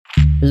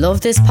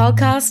Love this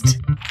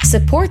podcast?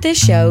 Support this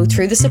show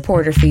through the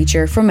supporter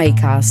feature from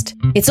Acast.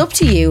 It's up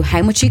to you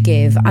how much you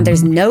give and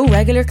there's no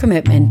regular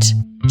commitment.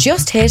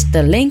 Just hit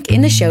the link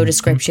in the show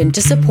description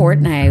to support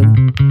now.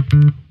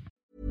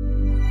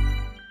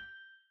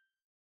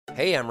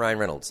 Hey, I'm Ryan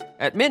Reynolds.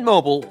 At Mint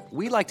Mobile,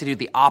 we like to do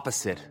the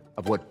opposite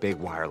of what Big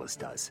Wireless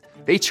does.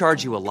 They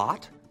charge you a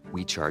lot,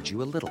 we charge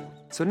you a little.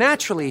 So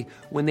naturally,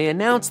 when they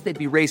announced they'd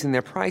be raising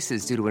their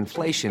prices due to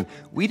inflation,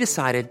 we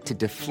decided to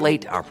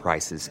deflate our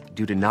prices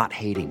due to not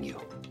hating you.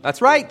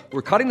 That's right.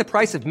 We're cutting the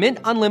price of Mint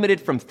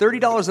Unlimited from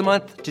 $30 a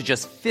month to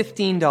just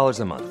 $15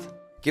 a month.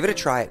 Give it a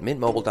try at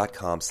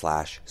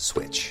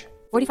mintmobile.com/switch.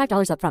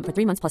 $45 up front for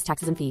 3 months plus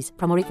taxes and fees.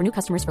 Promo rate for new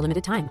customers for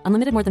limited time.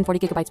 Unlimited more than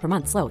 40 gigabytes per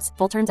month. Slows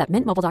full terms at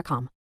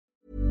mintmobile.com.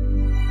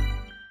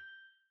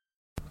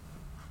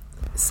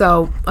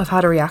 So, I've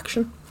had a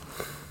reaction.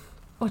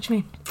 What do you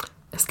mean?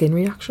 A skin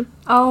reaction.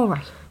 Oh,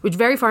 right. Which is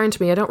very foreign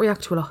to me. I don't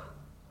react to a lot.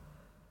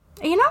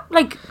 Are you not,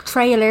 like,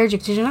 tray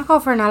allergic? Did you not go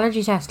for an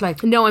allergy test?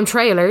 Like, No, I'm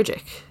tray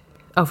allergic.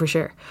 Oh, for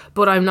sure.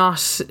 But I'm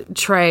not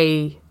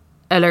tray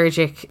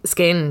allergic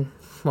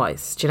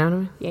skin-wise. Do you know what I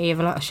mean? yeah, you have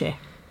a lot of shit.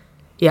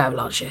 Yeah, I have a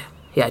lot of shit.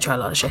 Yeah, I try a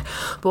lot of shit.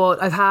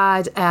 But I've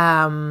had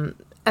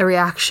a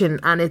reaction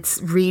and it's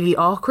really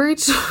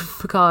awkward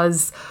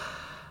because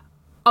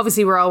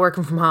obviously we're all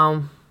working from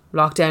home.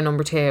 Lockdown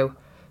number 2.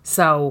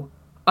 So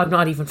I'm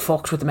not even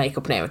fucked with the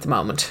makeup now at the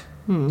moment.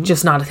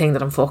 Just not a thing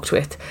that I'm fucked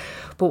with.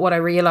 But what I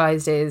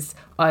realised is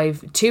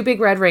I've 2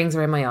 big red rings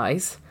around my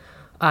eyes,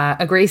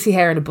 a greasy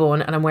hair in a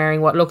bun, and I'm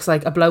wearing what looks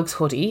like a bloke's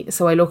hoodie.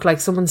 So I look like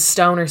someone's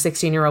stoner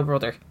 16-year-old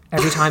brother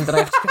every time that I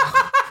have to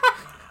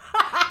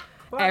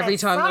go. Every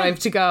time that I have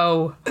to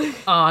go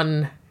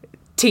on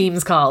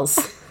Teams calls.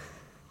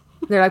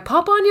 They're like,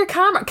 pop on your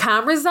camera.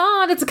 Camera's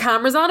on. It's a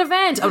cameras on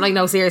event. I'm like,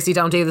 no, seriously,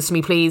 don't do this to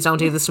me, please. Don't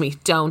do this to me.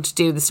 Don't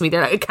do this to me.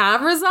 They're like,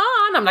 camera's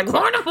on. I'm like,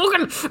 what the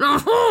fucking...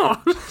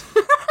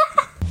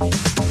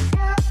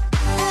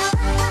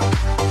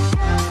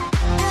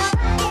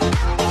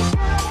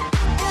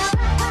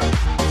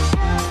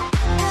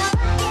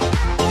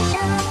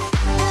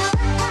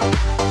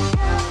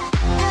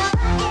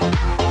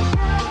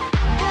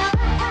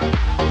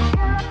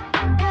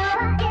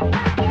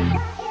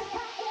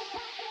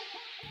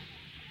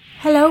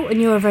 Hello,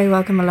 and you are very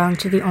welcome along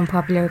to the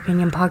Unpopular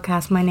Opinion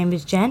podcast. My name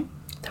is Jen.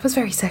 That was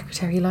very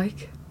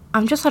secretary-like.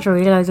 I'm just had to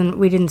realising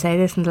we didn't say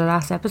this in the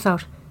last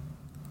episode.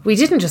 We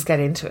didn't just get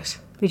into it.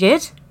 We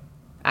did?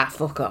 Ah,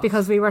 fuck off.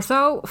 Because we were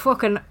so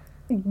fucking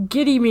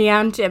giddy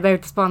me-ant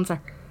about the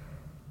sponsor.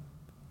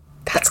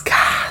 That's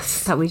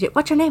gas. That we did.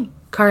 What's your name?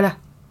 Carla.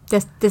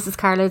 This is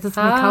Carla. This is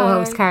my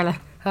co-host, Carla.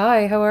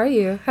 Hi, how are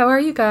you? How are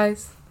you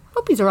guys?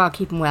 Hope yous are all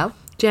keeping well.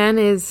 Jen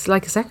is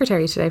like a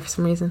secretary today for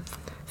some reason.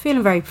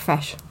 Feeling very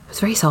profesh. It's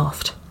very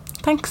soft.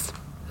 Thanks.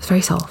 It's very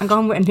soft. I'm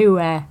going with a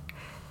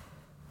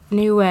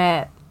new,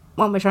 what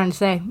am I trying to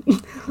say?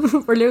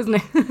 We're losing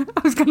it. I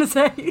was going to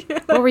say.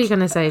 What were you going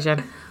to say,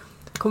 Jen?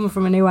 Coming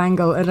from a new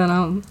angle, I don't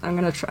know.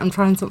 I'm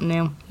trying something new.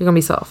 You're going to be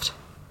soft.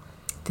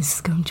 This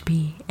is going to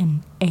be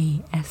an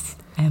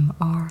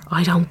ASMR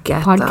I don't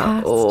get podcast.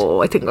 that.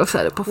 Oh, I think I've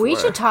said it before. We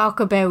should talk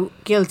about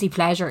guilty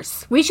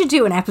pleasures. We should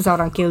do an episode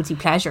on guilty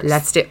pleasures.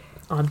 Let's do it.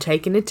 I'm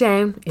taking it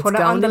down. Put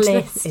it on the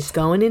list. It's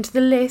going into the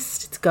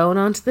list. It's going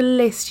onto the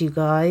list, you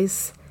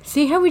guys.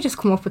 See how we just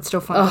come up with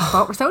stuff on the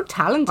spot? We're so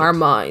talented. Our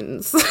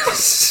minds.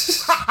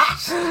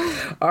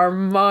 Our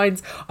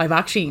minds. I'm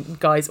actually,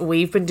 guys,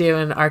 we've been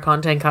doing our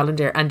content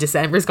calendar and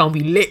December's going to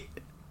be lit.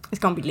 It's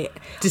going to be lit.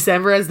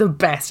 December is the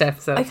best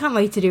episode. I can't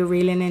wait to do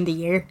Reeling in the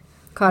Year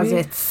because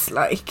it's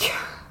like...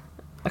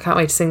 I can't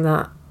wait to sing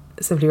that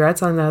Simply Red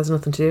song that has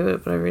nothing to do with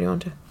it, but I really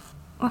want to.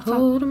 What's that?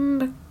 Holding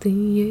back the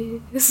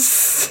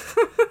years.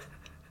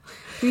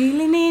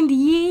 Reeling in the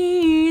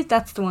Years.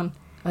 That's the one.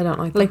 I don't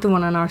like that. Like the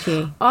one on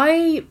RTE.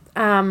 I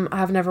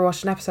have never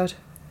watched an episode.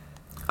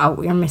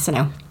 Oh, you're missing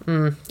out.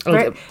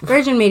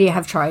 Virgin Media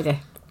have tried it.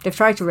 They've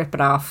tried to rip it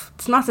off.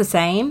 It's not the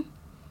same.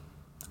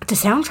 The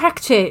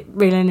soundtrack to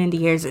Reeling in the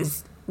Years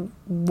is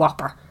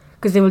whopper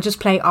because they will just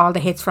play all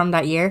the hits from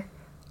that year.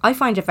 I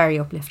find it very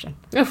uplifting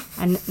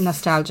and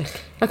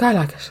nostalgic. Like, I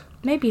like it.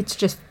 Maybe it's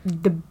just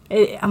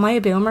am I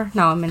a boomer?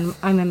 No,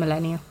 I'm a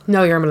millennial.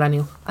 No, you're a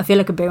millennial. I feel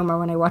like a boomer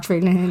when I watch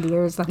Reeling in the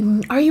Years. Like,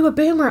 are you a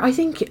boomer? I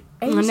think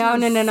 80s. No.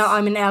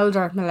 I'm an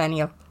elder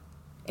millennial.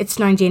 It's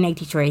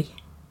 1983.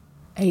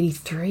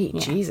 83. Yeah.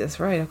 Jesus,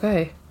 right,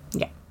 okay.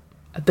 Yeah.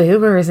 A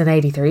boomer is an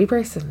 83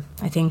 person.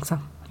 I think so.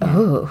 Yeah.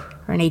 Oh.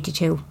 Or an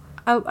 82.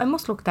 I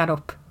must look that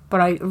up. But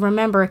I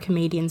remember a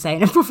comedian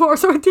saying it before,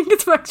 so I think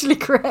it's actually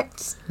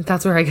correct.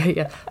 That's where I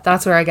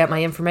get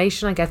my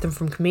information. I get them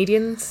from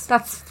comedians.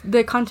 That's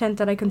the content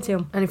that I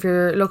consume. And if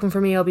you're looking for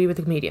me, I'll be with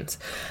the comedians.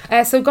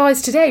 So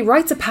guys, today,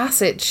 rites of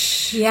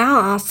passage.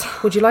 Yes.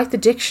 Would you like the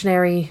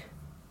dictionary?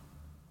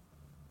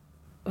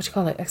 What do you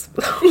call it?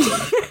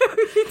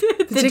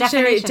 The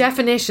dictionary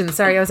definition.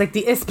 Sorry, I was like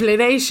the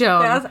explanation.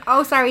 Yes.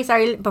 Oh, sorry.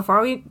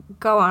 Before we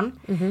go on,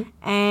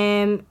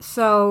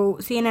 so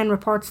CNN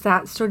reports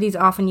that studies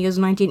often use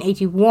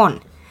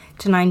 1981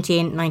 to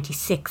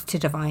 1996 to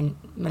define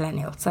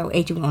millennial. So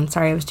 81.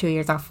 Sorry, I was 2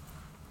 years off.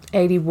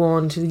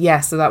 81 to, yeah,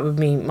 so that would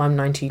mean I'm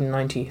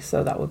 1990,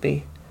 so that would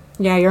be.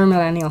 Yeah, you're a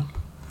millennial.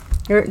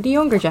 You're the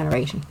younger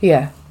generation.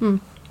 Yeah.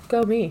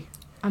 Go me.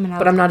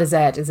 But I'm not a Z.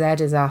 A Z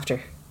is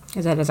after.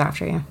 A Z is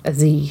after, yeah. A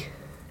Z.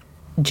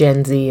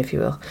 Gen Z, if you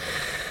will.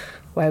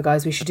 Wow,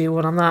 guys, we should do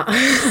one on that.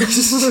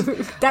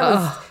 That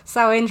was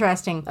so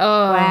interesting.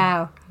 Oh,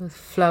 wow. It was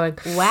flowing.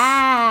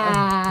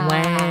 Wow.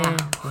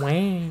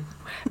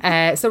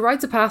 Wow. So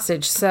rites of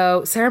passage.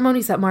 So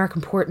ceremonies that mark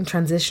important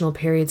transitional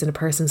periods in a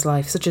person's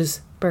life, such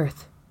as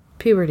birth,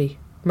 puberty,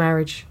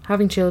 marriage,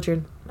 having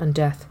children, and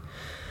death.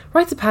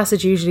 Rites of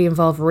passage usually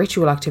involve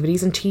ritual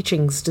activities and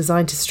teachings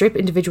designed to strip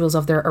individuals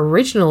of their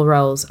original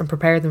roles and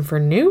prepare them for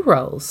new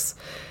roles.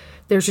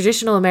 Their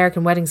traditional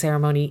American wedding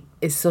ceremony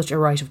is such a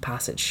rite of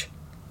passage.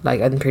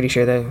 Like, I'm pretty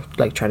sure they're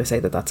like trying to say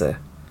that that's a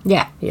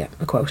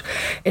quote.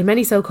 In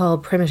many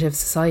so-called primitive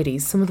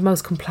societies, some of the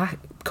most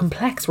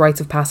complex rites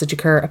of passage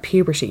occur at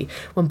puberty,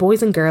 when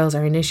boys and girls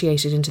are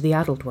initiated into the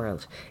adult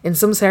world. In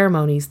some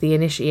ceremonies, the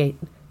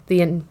initiatives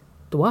I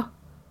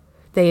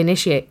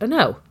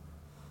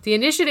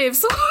think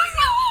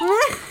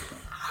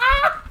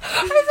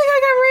I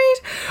can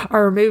read.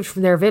 Are removed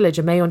from their village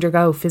and may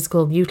undergo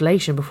physical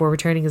mutilation before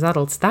returning as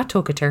adults. That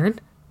took a turn.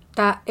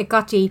 It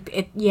got deep.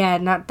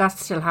 That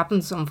still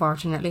happens,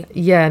 unfortunately.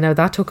 Yeah, no,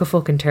 that took a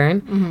fucking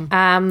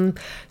turn.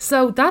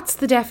 So that's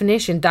the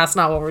definition. That's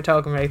not what we're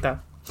talking about, though.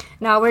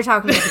 No, we're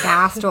talking about the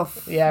gas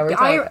stuff. Yeah, we're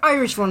talking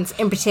Irish ones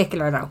in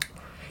particular, though.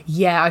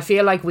 Yeah, I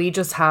feel like we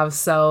just have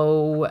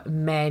so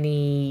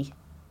many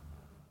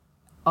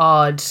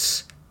odd,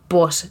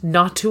 but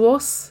not to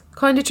us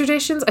kind of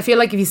traditions. I feel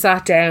like if you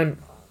sat down,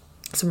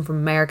 someone from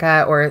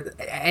America or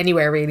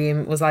anywhere really,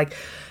 and was like,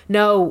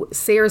 no,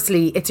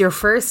 seriously, it's your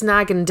first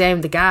nagging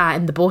down the guy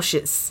in the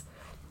bushes,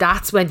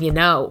 that's when you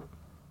know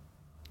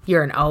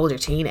you're an older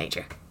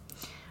teenager.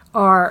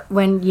 Or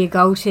when you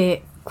go to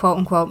quote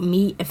unquote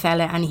meet a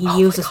fella and he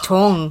uses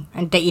tongue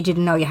and that you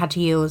didn't know you had to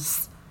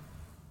use.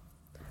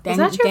 Is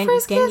that your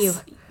first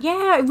kiss?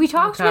 Yeah, we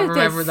talked about this.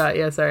 I remember that.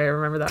 Yeah, sorry, I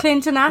remember that.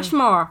 Clinton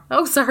Ashmore.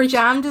 Oh, sorry.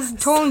 Jammed his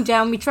tongue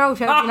down my throat.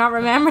 How do you not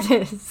remember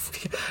this?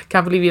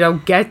 Can't believe you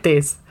don't get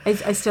this.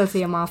 I still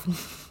see him often.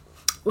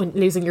 When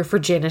losing your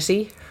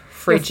virginity.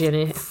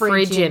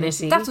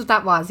 Frigidity. That's what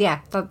that was, yeah.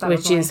 That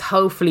which is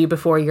hopefully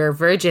before your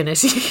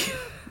virginity.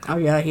 Oh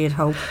yeah, you'd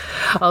hope.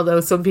 Although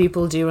some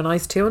people do a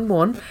nice 2 in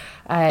 1.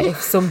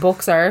 If some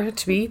books are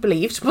to be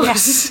believed. But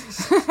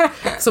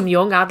some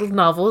young adult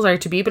novels are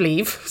to be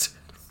believed.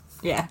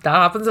 Yeah. That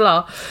happens a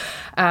lot.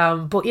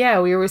 But yeah,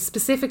 we were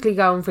specifically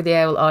going for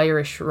the old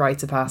Irish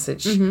rites of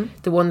passage. Mm-hmm.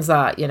 The ones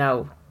that, you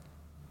know,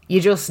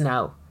 you just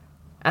know.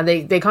 And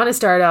they kind of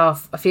start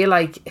off, I feel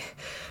like,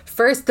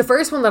 the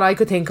first one that I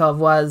could think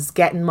of was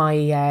getting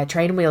my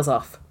training wheels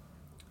off.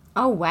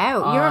 Oh,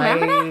 wow. You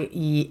remember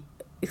that?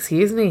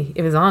 Excuse me.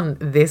 It was on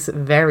this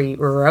very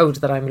road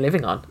that I'm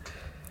living on.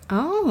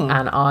 Oh.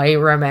 And I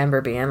remember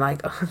being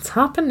like, oh, it's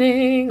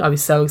happening. I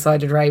was so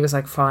excited. Ray was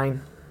like,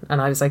 fine. And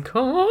I was like,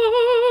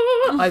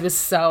 oh. I was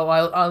so,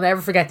 I'll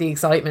never forget the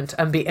excitement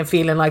and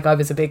feeling like I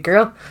was a big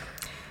girl.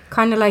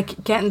 Kind of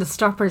like getting the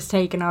stoppers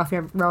taken off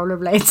your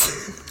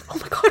rollerblades. Oh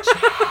my God,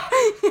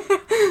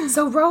 yeah.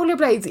 So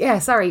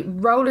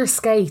roller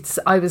skates,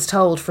 I was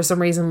told for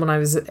some reason when I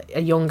was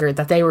younger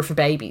that they were for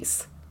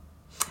babies.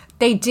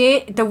 They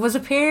did. There was a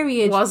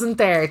period. Wasn't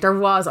there? There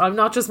was. I'm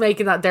not just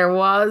making that. There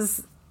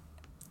was.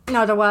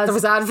 No, there was. There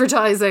was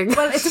advertising.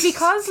 Well, it's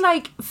because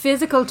like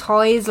physical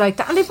toys like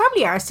that, and they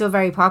probably are still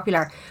very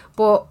popular,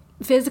 but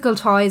physical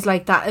toys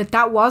like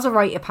that was a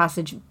rite of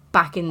passage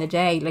back in the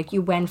day. Like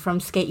you went from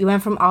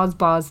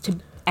Ozbos to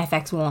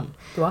FX1.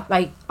 What?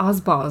 Like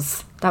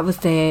Ozbos. That was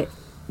the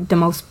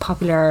most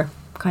popular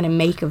kind of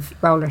make of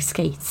roller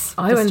skates.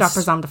 The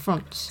stoppers on the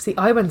front. See,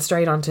 I went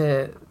straight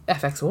onto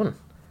FX1.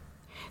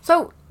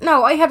 So,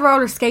 no, I had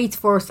roller skates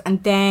first,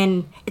 and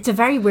then it's a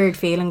very weird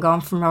feeling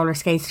going from roller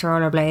skates to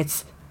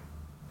rollerblades.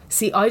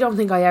 See, I don't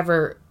think I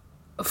ever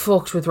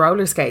fucked with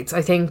roller skates.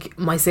 I think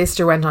my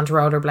sister went onto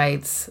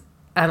rollerblades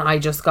and I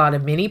just got a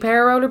mini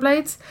pair of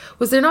rollerblades.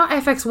 Was there not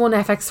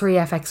FX1,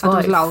 FX3, FX5? Oh, there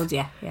was loads,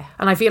 yeah.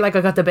 And I feel like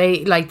I got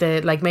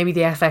maybe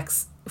the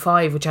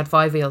FX5, which had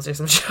 5 wheels or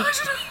some shit.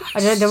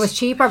 There was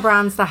cheaper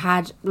brands that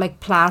had like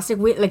plastic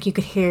wheel, like you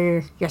could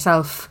hear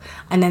yourself,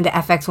 and then the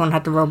FX1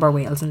 had the rubber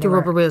wheels, and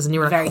rubber wheels, and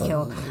you were very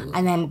cool.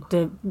 And then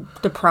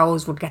the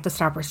pros would get the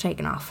stoppers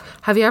taken off.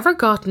 Have you ever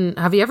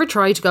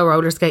tried to go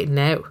roller skating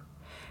now?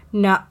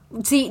 No.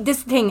 See, this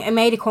is the thing. It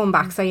made a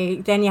comeback. So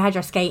then you had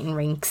your skating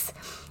rinks,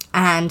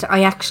 and I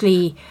have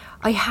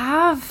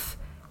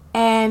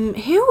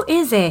who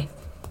is it?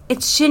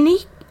 It's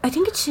Shanique. I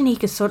think it's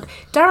Shanika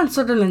Darren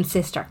Sutherland's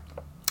sister.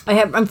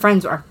 I'm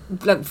friends with her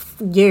like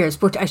years,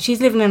 but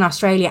she's living in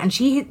Australia, and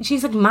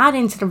she's like mad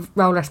into the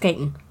roller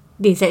skating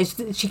these days.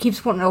 She keeps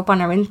putting it up on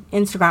her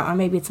Instagram, or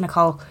maybe it's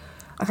Nicole.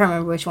 I can't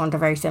remember which one. They're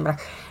very similar.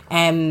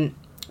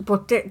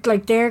 But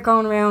they're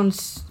going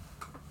around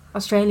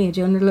Australia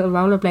doing their little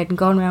rollerblade and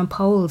going around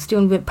poles,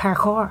 doing a bit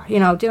parkour. You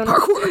know, doing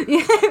parkour.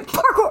 Yeah,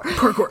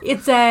 parkour.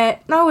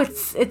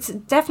 It's it's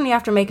definitely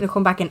after making a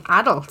comeback in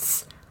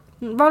adults.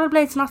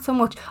 Rollerblades, not so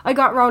much. I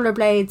got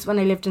rollerblades when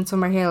I lived in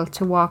Summerhill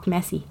to walk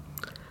Messi.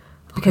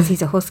 Because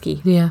he's a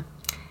husky. Yeah.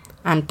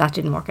 And that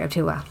didn't work out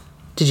too well.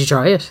 Did you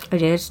try it? I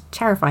did.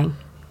 Terrifying.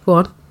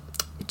 What?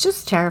 It's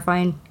just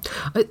terrifying.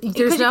 There's no...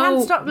 You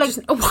can't stop, like,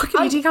 what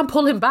can you can't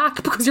pull him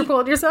back because you're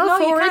pulling yourself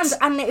forward. No, you can't.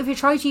 And if you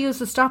try to use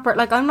the stopper,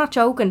 like, I'm not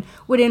joking,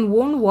 within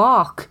one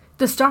walk,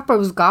 the stopper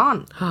was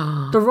gone.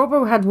 The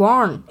rubber had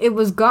worn. It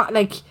was gone.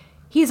 Like,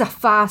 he's a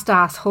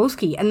fast-ass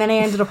husky. And then I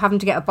ended up having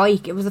to get a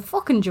bike. It was a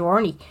fucking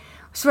journey.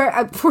 I swear,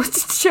 I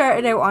first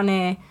started out on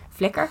a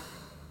Flickr.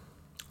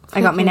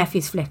 I got my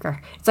nephew's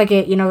Flickr. It's like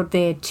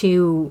the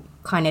two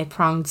kind of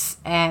prongs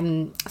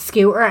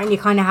scooter, and you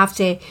kind of have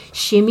to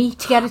shimmy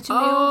to get it to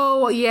move.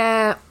 Oh,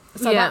 yeah.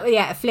 So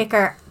a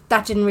Flickr,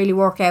 that didn't really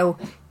work out.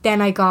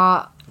 Then I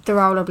got the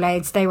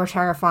rollerblades. They were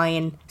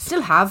terrifying.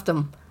 Still have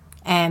them.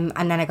 And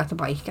then I got the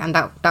bike, and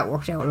that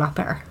worked out a lot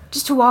better.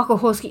 Just to walk a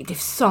husky, they've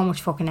so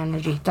much fucking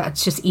energy that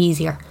it's just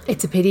easier.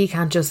 It's a pity you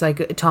can't just,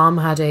 like, Tom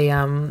had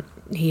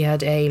he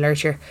had a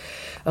lurcher,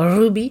 a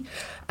Ruby,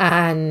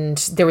 and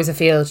there was a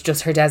field,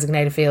 just her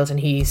designated field, and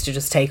he used to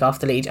just take off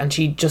the lead and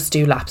she'd just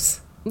do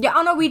laps. Yeah,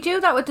 oh no, we do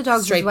that with the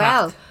dogs straight as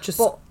well. path, just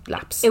but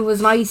laps. It was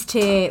nice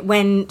to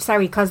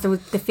because there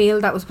was the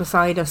field that was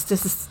beside us.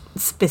 This is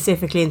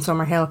specifically in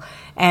Summerhill,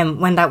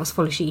 when that was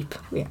full of sheep,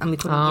 and we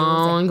couldn't use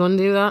it. I'm going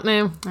to do that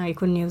now. No, you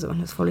couldn't use it when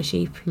it was full of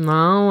sheep.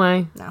 No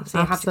way. No, so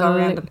you have to go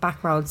around the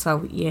back road.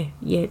 So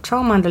you throw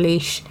them on the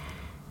leash,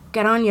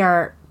 get on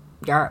your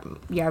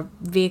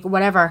vehicle,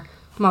 whatever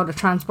mode of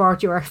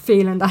transport you were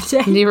feeling that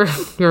day. You were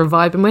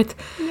vibing with.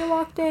 And you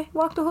walk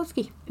the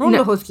husky. Run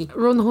the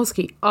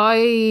husky.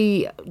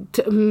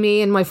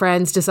 Me and my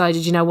friends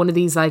decided, one of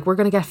these, like, we're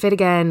going to get fit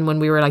again when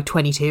we were like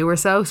 22 or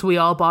so. So we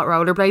all bought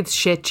rollerblades,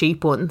 shit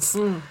cheap ones.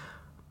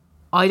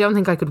 I don't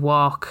think I could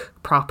walk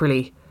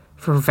properly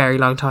for a very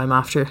long time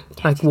after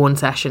like one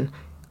session.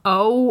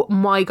 Oh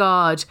my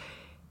God.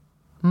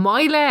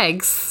 My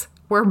legs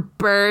were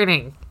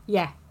burning.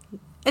 Yeah.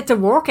 It's a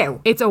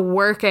workout.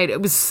 It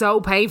was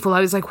so painful.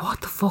 I was like, what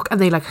the fuck? And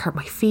they like hurt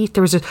my feet.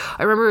 I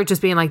remember it just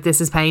being like,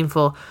 this is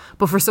painful.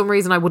 But for some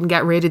reason I wouldn't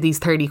get rid of these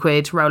 30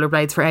 quid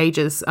rollerblades for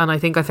ages. And I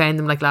think I found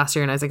them like last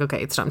year and I was like,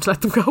 okay, it's time to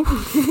let them go.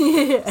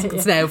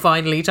 It's now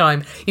finally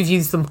time. You've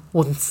used them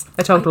once.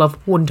 A total of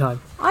one time.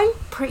 I'm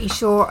pretty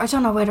sure. I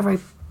don't know whether I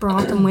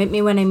brought them with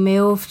me when I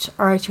moved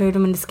or I threw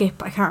them in the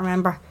skip. I can't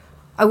remember.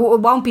 I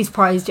won't be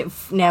surprised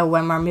if now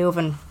when we're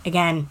moving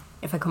again,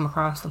 if I come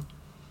across them.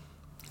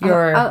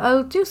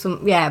 I'll do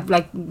some,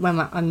 like when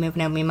I'm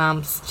moving out my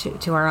mum's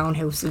to our own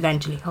house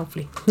eventually,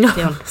 hopefully.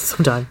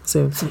 Sometime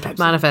soon.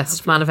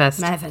 Manifesting. I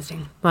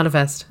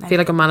feel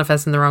like I'm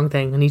manifesting the wrong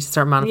thing. I need to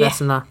start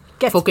manifesting that.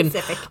 Get fucking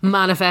specific.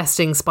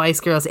 Manifesting Spice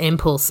Girls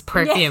Impulse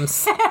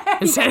perfumes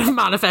instead of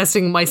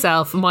manifesting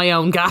myself, my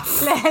own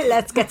gaff.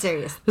 Let's get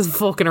serious. Just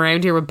fucking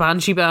around here with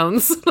banshee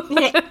bones.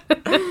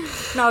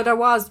 No, that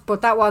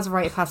was a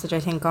rite of passage, I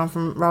think, going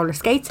from roller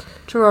skates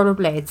to roller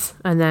blades.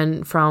 And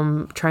then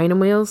from training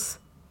wheels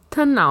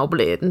to now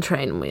blade and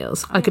training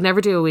wheels. I could never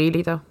do a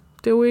wheelie though.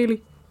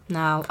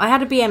 No, I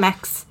had a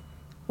BMX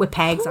with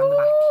pegs on the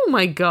back. Oh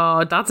my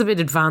God, that's a bit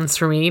advanced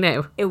for me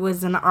now. It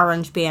was an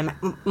orange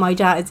BMX. My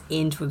dad is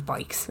into his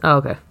bikes. Oh,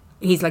 okay.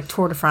 He's like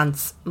Tour de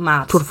France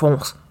mad. Tour de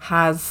France.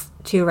 Has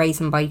 2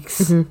 racing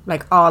bikes.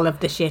 Like all of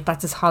the shit.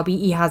 That's his hobby.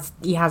 He has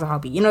a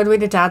hobby. You know the way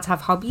the dads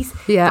have hobbies?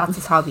 Yeah. That's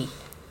his hobby.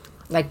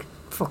 Like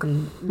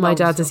fucking my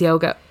dad's is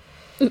yoga.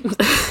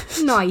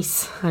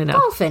 Nice. I know.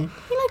 Golfing.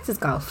 He likes his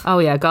golf. Oh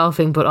yeah,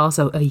 golfing, but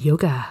also a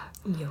yoga.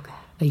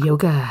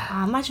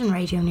 Oh, imagine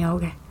Ray doing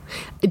yoga.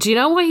 Do you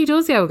know why he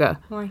does yoga?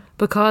 Why?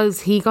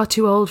 Because he got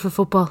too old for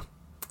football.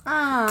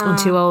 And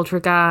too old for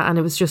GA, and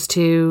it was just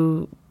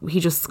too. He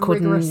just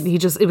couldn't.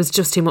 Rigorous. It was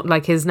just too much.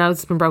 Like his nose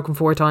has been broken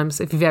 4 times.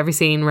 If you've ever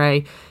seen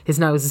Ray, his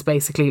nose is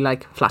basically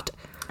like flat.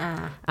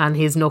 And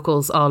his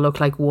knuckles all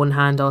look like one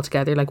hand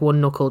altogether. Like one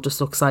knuckle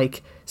just looks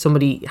like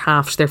somebody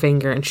halved their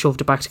finger and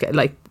shoved it back together.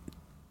 Like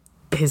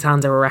his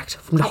hands are erect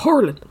from the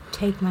hurling.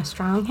 Take my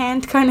strong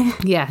hand, kind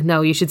of. Yeah,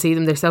 no, you should see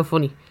them. They're so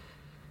funny.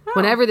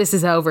 Whenever this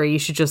is over, you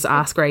should just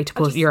ask Ray to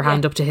put your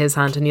hand up to his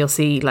hand and you'll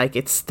see, like,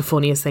 it's the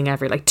funniest thing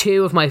ever. Like,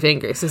 2 of my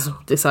fingers is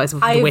the size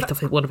of the width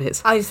of one of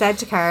his. I've said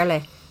to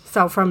Carla,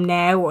 so from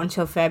now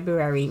until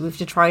February, we have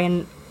to try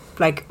and,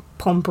 like,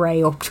 pump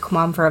Ray up to come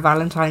on for a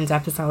Valentine's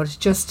episode.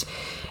 Just,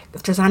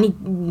 if there's any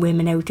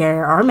women out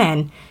there, or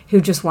men,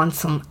 who just want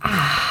some,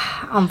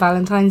 on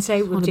Valentine's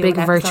Day, we'll do a big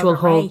virtual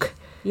hug.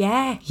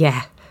 Yeah.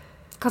 Yeah.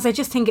 Because I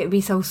just think it would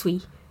be so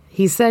sweet.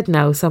 He's said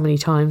no so many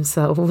times,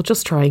 so we'll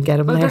just try and get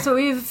him there. So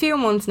we have a few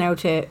months now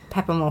to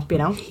pep him up, you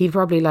know. He'd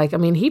probably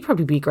he'd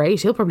probably be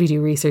great. He'll probably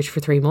do research for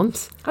 3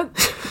 months. Oh,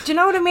 do you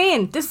know what I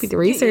mean? Be the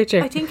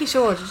researcher. I think you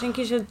should.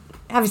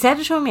 Have you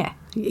said it to him yet?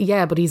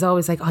 Yeah, but he's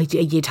always like,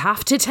 you'd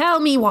have to tell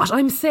me what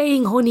I'm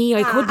saying, honey.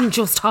 I couldn't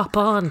just hop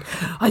on.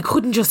 I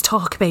couldn't just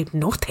talk about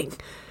nothing.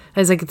 I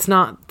was like, it's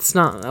not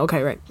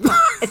okay, right? No,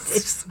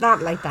 it's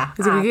not like that.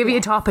 He's like, I'll give you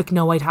a topic.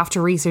 No, I'd have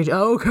to research.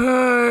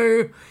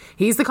 Okay.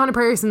 He's the kind of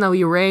person though,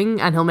 you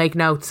ring and he'll make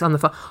notes on the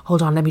phone.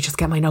 Hold on, let me just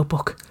get my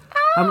notebook.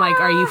 I'm like,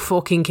 are you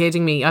fucking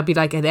kidding me? I'd be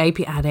like, at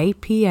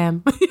 8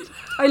 p.m.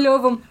 I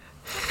love them.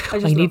 I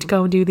need to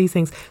go and do these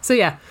things. So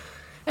yeah.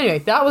 Anyway,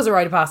 that was a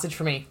rite of passage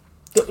for me.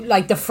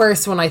 Like the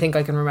first one I think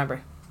I can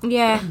remember.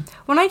 Yeah.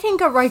 When I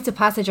think of rites of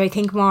passage, I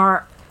think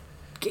more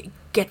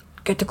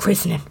get the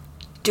christening,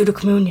 do the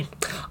communion.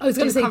 I was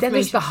going to say, then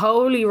there's the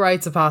holy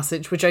rites of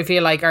passage, which I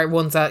feel like are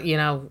ones that, you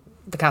know,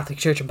 the Catholic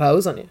Church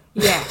impose on you.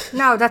 Yeah.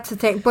 No, that's the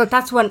thing. But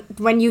that's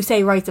when you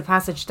say rites of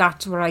passage,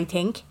 that's what I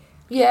think.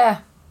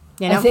 Yeah.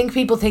 You know? I think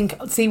people think,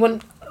 see,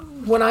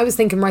 when I was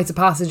thinking rites of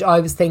passage, I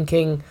was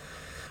thinking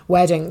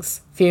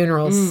weddings,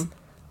 funerals.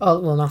 Oh,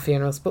 well, not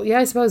funerals, but yeah,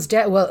 I suppose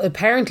death. Well,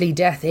 apparently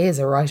death is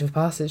a rite of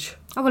passage.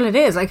 Oh, well, it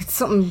is. Like, it's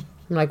something...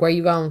 Like, where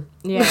you going?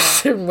 Yeah.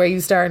 Where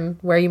you starting?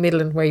 Where you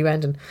middling? Where you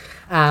ending?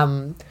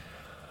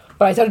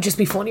 But I thought it'd just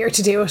be funnier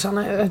to do it on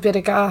a bit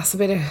of gas, a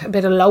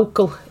bit of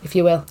local, if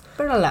you will. A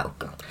bit of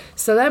local.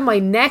 So then my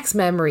next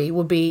memory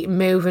would be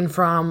moving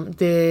from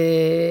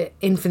the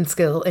infant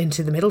school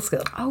into the middle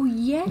school. Oh,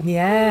 yeah.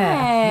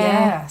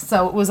 Yeah.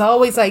 So it was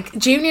always like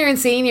junior and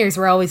seniors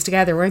were always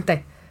together, weren't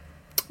they?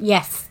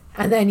 Yes.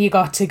 And then you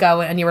got to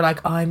go and you were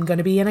like, I'm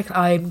going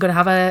to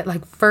have a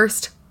like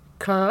first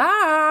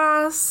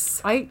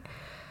class.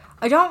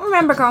 I don't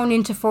remember going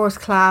into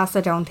first class,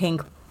 I don't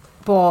think,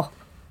 but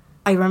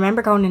I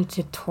remember going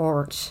into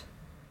third.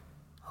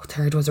 Oh,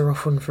 third was a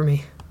rough one for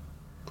me.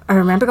 I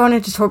remember going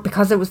into third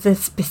because it was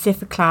this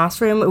specific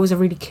classroom. It was a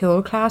really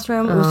cool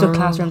classroom. It was the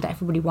classroom that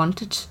everybody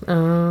wanted.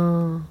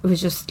 Oh. It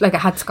was just like it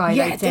had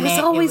skylights in it. There was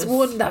always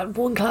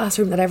one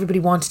classroom that everybody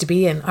wanted to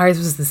be in. Ours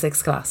was the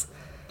 6th class.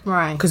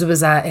 Right. Because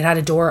it had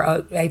a door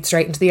out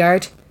straight into the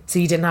yard. So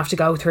you didn't have to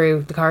go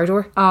through the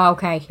corridor. Oh,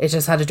 okay. It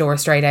just had a door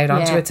straight out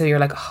onto it. So you're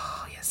like,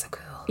 oh, yeah, so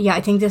cool. Yeah,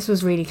 I think this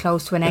was really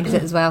close to an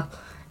exit as well.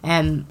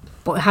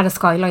 But it had a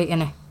skylight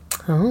in it.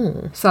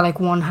 Oh. So like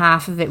one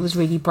half of it was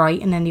really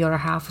bright and then the other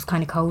half was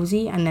kind of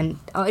cozy. And then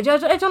I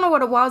don't know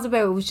what it was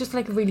about. It was just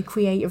like a really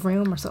creative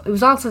room or so. It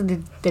was also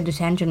the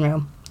detention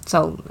room.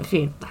 So if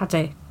you had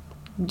to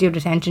do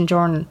detention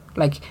during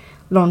like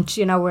lunch,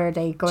 you know, where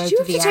they go out to the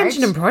yard. Did you have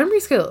detention in primary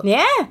school?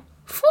 Yeah.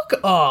 Fuck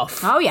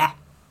off. Oh yeah.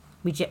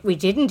 We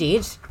did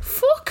indeed.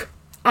 Fuck.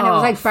 And it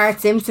was like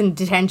Bart Simpson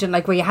detention,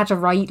 like where you had to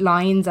write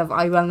lines of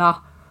I will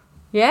not.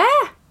 Yeah.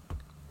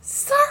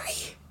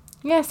 Sorry.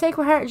 Yeah,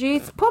 Sacred Heart,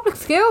 geez. Public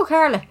school,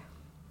 Carla.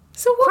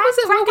 So what was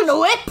it? Cracking the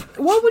whip.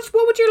 What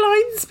would your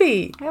lines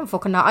be? I don't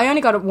fucking know. I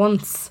only got it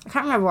once. I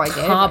can't remember what I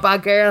did. Oh,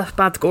 bad girl,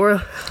 bad girl.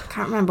 I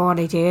can't remember what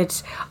I did.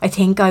 I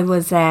think I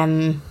was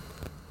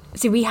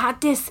see, we had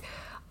this.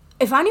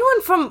 If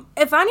anyone from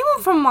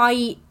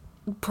my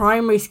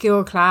primary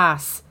school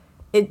class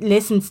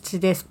listens to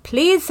this,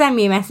 please send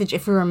me a message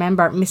if you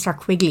remember Mr.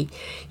 Quigley.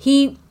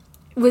 He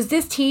was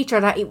this teacher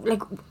that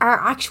like our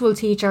actual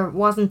teacher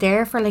wasn't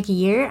there for like a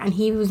year and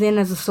he was in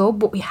as a sub,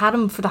 but we had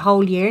him for the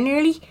whole year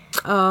nearly.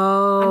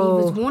 Oh. And he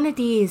was one of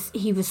these,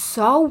 he was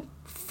so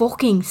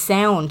fucking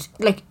sound,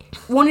 like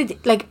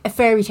like a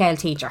fairy tale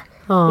teacher.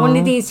 Oh. One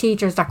of these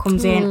teachers that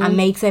comes in and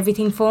makes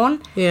everything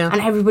fun. Yeah.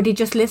 And everybody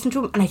just listened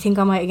to him. And I think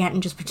I might have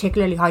gotten just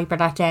particularly hyper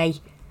that day.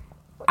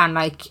 And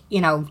like, you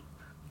know,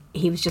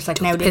 he was just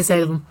like, now piss out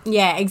of him.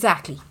 Yeah,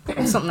 exactly.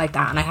 Something like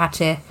that. And I had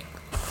to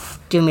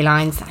do my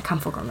lines. I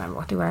can't fucking remember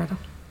what they were though.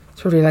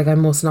 It's probably like, I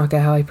must not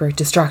get hyper,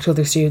 distract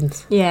other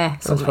students. Yeah.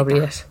 That's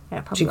probably like it.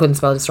 Yeah, probably. She couldn't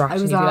spell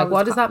distraction. You'd be like,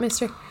 what is that,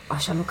 mister? I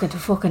shall look at the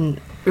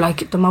fucking,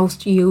 like, the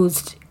most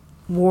used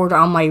word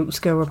on my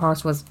school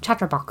reports was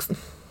chatterbox.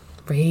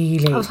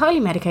 Really? I was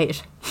highly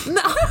medicated.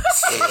 No. I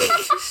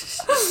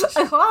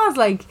was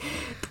like,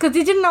 because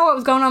they didn't know what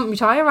was going on with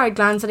my thyroid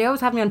gland, so they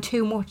always had me on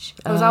too much.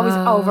 I was always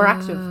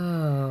overactive.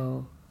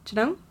 Oh. Do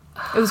you know?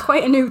 It was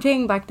quite a new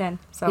thing back then.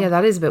 So yeah,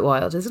 that is a bit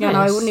wild, isn't it? Yeah,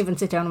 no, I wouldn't even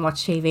sit down and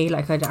watch TV.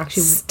 Like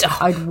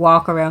I'd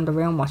walk around the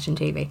room watching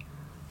TV.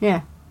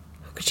 Yeah.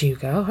 How could you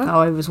go, huh? Oh,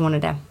 I was one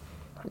of them.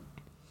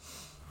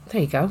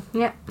 There you go.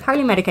 Yeah,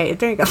 highly medicated.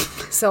 There you go.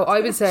 So I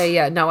would say,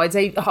 I'd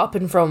say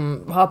hopping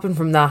from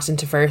that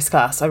into first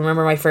class. I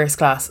remember my first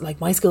class.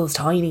 Like, my school's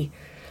tiny.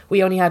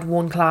 We only had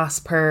one class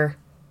per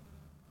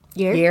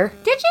year.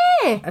 Did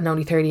you? And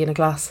only 30 in a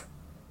class.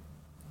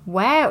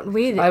 Wow,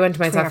 really? I went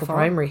to Mount Sackville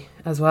Primary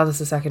as well as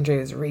the secondary.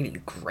 It was really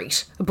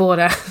great, but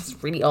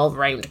it's really all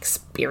round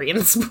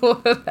experience.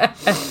 But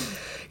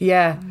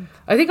yeah,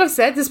 I think I've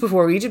said this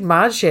before. We did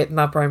mad shit in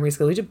that primary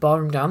school. We did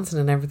ballroom dancing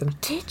and everything.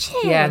 Did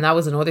you? Yeah, and that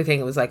was another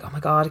thing. It was like, oh my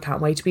god, I can't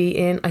wait to be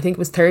in. I think it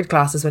was third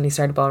class is when you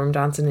started ballroom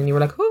dancing, and you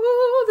were like,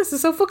 oh, this is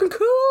so fucking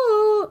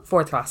cool.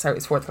 Fourth class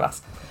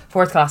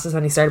is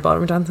when you started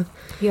ballroom dancing.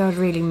 You had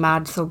really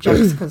mad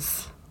subjects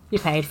because you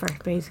paid for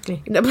it,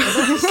 basically.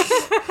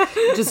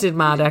 Just did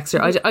mad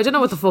extra. I don't know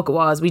what the fuck it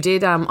was. We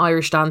did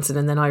Irish dancing,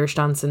 and then Irish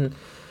dancing,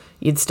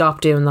 you'd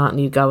stop doing that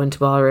and you'd go into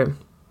ballroom.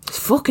 It's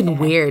fucking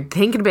weird.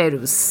 Thinking about it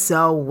was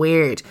so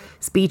weird.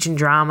 Speech and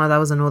drama, that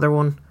was another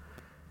one.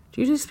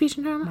 Do you do speech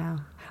and drama? No.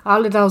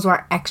 All of those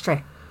were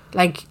extra.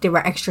 Like, they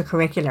were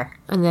extracurricular.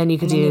 And then you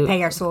could you pay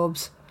your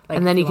subs. Like,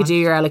 and then you could do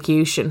your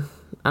elocution.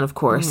 And of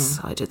course,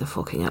 I did the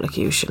fucking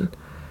elocution.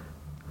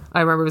 I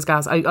remember it was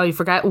gas. I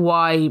forget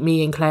why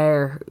me and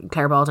Claire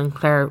Baldwin,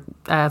 Claire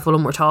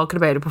Fulham were talking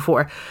about it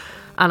before.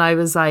 And I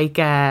was like,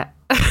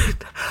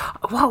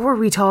 what were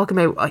we talking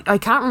about? I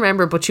can't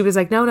remember, but she was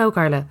like, no,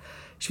 Carla.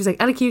 She was like,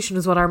 elocution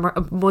is what our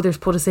mothers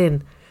put us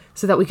in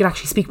so that we could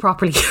actually speak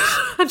properly.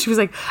 And she was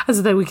like, and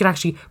so that we could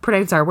actually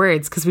pronounce our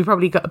words, because we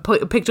probably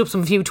picked up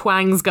some few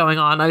twangs going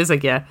on. I was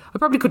like, yeah, I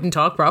probably couldn't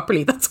talk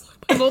properly. That's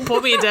why my mum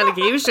put me into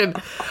elocution.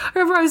 I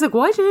remember I was like,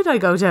 why did I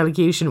go to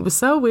elocution? It was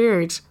so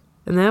weird.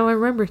 And now I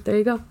remember. There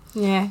you go.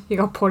 Yeah, you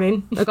got put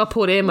in. I got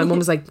put in. My mum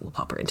was like, we'll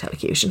pop her into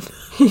elocution.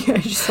 Yeah,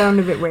 it just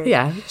sounded a bit weird.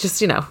 Yeah,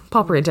 just,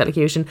 pop her into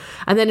elocution.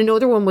 And then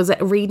another one was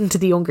reading to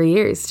the younger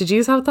years. Did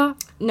you have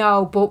that?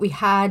 No, but we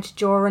had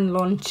during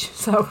lunch.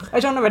 So I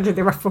don't know whether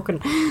they were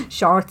fucking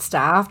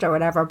short-staffed or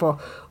whatever,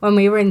 but when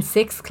we were in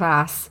 6th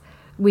class,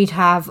 we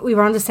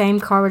were on the same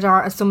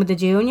corridor as some of the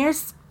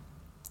juniors.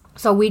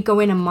 So we'd go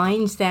in and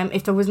mind them.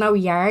 If there was no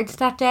yards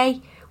that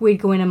day,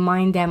 we'd go in and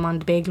mind them on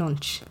the big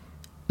lunch.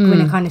 When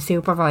I kind of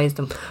supervised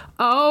them.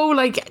 Oh,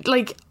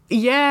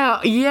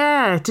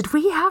 yeah. Did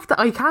we have that?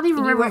 I can't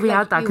even remember if we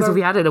had that, because if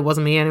we had it, it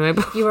wasn't me anyway.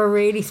 But you were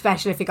really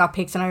special if you got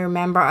picked. And I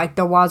remember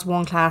there was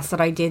one class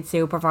that I did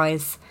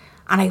supervise,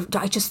 and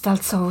I just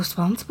felt so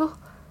responsible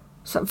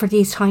for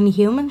these tiny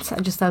humans.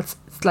 I just felt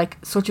like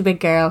such a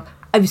big girl.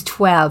 I was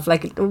 12.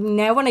 Like,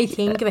 now when I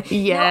think of it,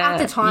 at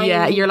the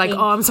time, you're like,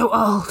 oh, I'm so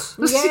old.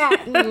 Yeah,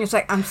 and it's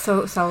like, I'm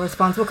so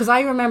responsible, because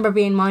I remember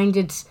being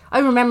minded. I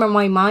remember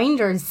my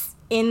minders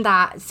in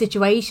that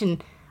situation,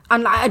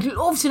 and I'd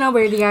love to know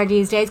where they are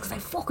these days, because I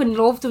fucking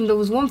loved them. There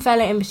was one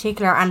fella in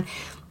particular, and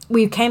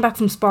we came back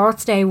from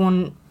sports day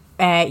one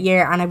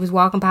year, and I was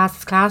walking past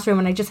his classroom,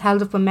 and I just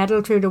held up a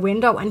medal through the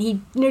window, and he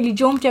nearly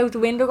jumped out the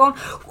window going,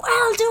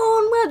 well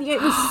done,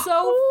 it was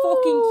so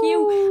fucking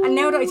cute. And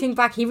now that I think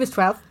back, he was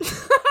 12.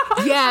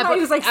 Yeah, but I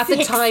was like at 6.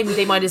 the time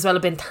they might as well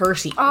have been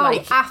 30.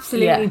 Oh,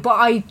 absolutely. Yeah. But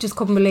I just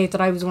couldn't believe that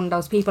I was one of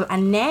those people.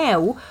 And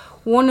now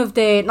one of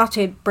the, not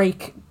to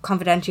break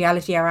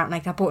confidentiality or anything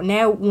like that, but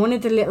now one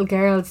of the little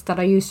girls that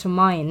I used to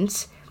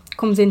mind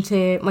comes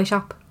into my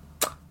shop,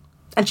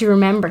 and she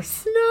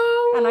remembers.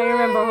 No And I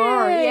remember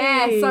her. way.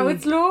 Yeah, so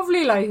it's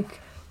lovely. Like,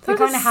 they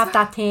kind of have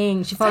that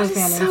thing. She follows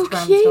me on so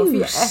Instagram cute.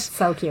 and stuff. Yeah, it's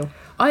so cute.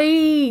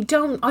 I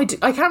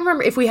can't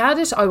remember if we had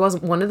it. I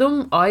wasn't one of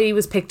them. I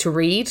was picked to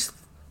read.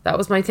 That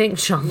was my thing,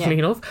 shockingly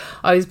enough.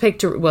 I was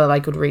picked to,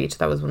 I could read.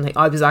 That was one thing.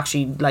 I was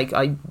actually, like,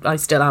 I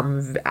still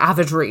am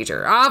avid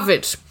reader.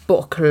 Avid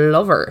book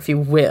lover, if you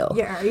will.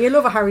 Yeah, you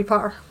love a Harry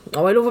Potter.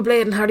 Oh, I love a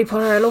blade and Harry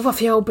Potter. I love a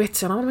few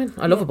bits, you know what I mean?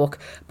 I love a book.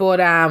 But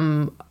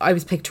I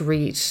was picked to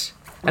read.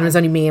 And it was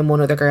only me and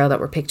one other girl that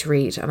were picked to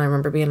read. And I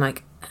remember being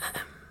like...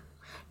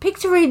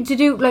 Picked to read to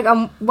do, like,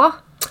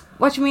 what?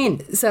 What do you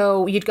mean?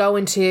 So you'd go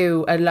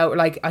into a lower,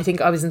 like, I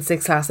think I was in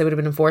 6th class, they would have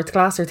been in 4th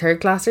class or 3rd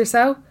class or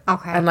so.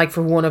 Okay. And like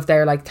for one of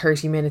their like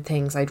 30-minute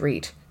things, I'd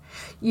read.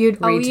 You'd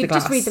the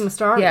just read them a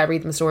story? Yeah,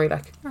 read them a story,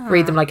 like.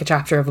 Read them like a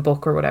chapter of a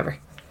book or whatever.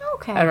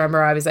 Okay. I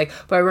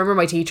remember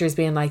my teachers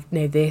being like,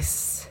 now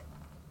this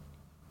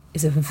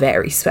is a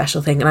very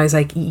special thing. And I was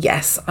like,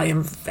 yes, I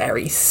am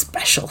very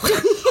special.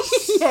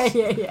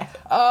 Yeah.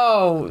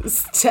 Oh,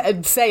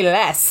 say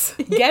less.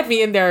 Get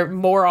me in there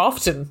more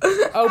often.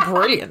 Oh,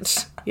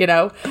 brilliant. You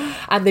know?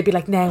 And they'd be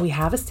like, now we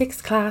have a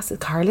 6th class.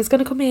 Carla's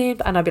going to come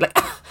in. And I'd be like,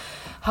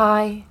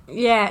 hi.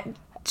 Yeah.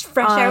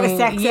 Fresh out of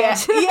sex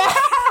ed.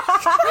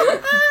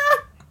 Yeah.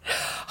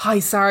 Hi,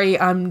 sorry,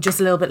 I'm just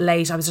a little bit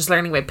late. I was just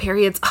learning about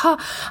periods.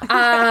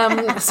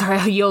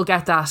 Sorry, you'll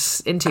get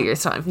that in 2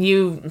 years' time.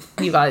 You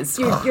guys.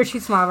 You're too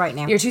small right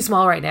now. You're too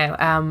small right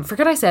now.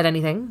 Forget I said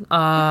anything.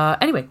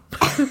 Anyway.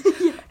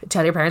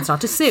 Tell your parents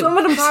not to sue. Some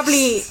of them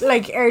probably,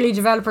 like, early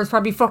developers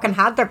probably fucking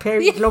had their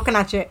period looking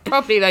at you.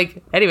 Probably,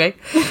 like, anyway.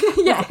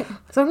 Yeah.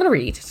 So I'm going to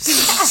read.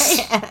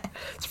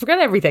 So forget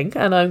everything,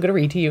 and I'm going to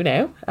read to you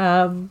now.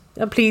 And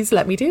please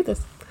let me do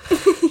this.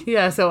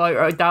 Yeah, so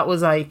that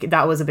was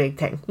a big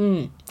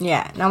thing.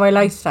 Yeah, no, I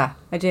liked that.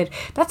 I did.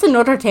 That's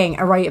another thing,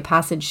 a rite of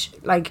passage,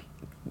 like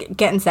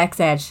getting sex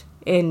ed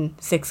in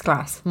 6th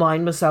class.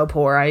 Mine was so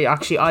poor.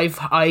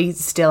 I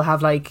still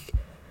have, like,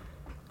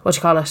 what do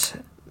you call it?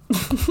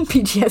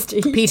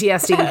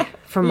 PTSD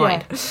from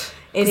mine.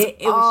 It was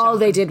all shocking.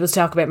 They did was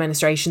talk about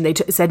menstruation. They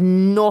said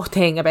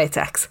nothing about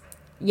sex.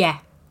 Yeah.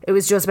 It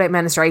was just about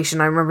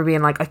menstruation. I remember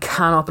being like, I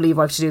cannot believe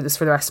I have to do this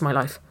for the rest of my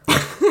life.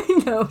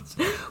 I know.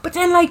 But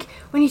then, like,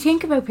 when you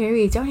think about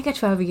periods, you only get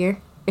 12 a year.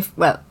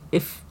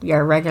 If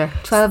you're regular,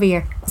 12 a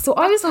year. So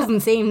doesn't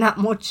seem that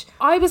much.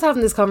 I was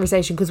having this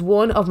conversation because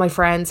one of my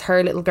friends,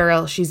 her little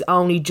girl, she's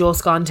only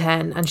just gone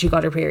 10 and she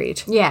got her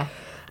period. Yeah.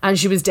 And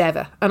she was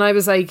Deva. And I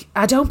was like,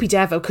 don't be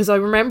Deva. Because I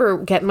remember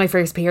getting my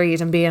first period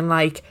and being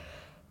like,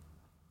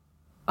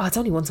 oh, it's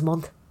only once a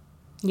month.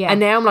 Yeah. And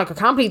now I'm like, I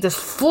can't believe this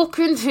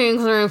fucking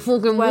thing. I feel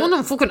like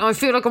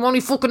I'm only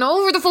fucking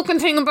over the fucking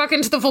thing and back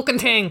into the fucking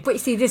thing. But you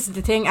see, this is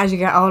the thing. As you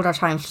get older,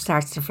 time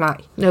starts to fly.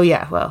 Oh,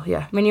 yeah. Well,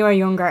 yeah. When you were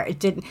younger, it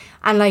didn't.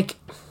 And, like,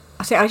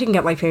 I didn't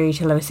get my period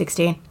till I was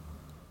 16.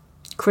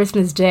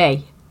 Christmas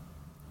Day,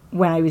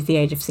 when I was the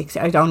age of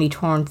 16, I'd only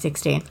turned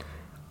 16.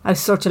 I was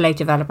such a late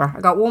developer.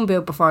 I got one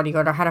boob before the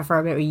other. Had it for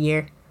about a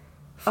year.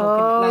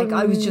 Like,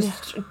 I was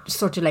just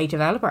such a late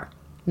developer.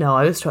 No,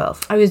 I was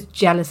 12. I was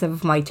jealous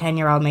of my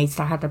 10-year-old mates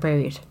that had their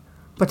period.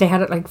 But they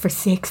had it like for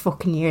 6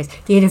 fucking years.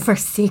 They had it for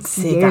 6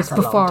 years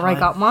before I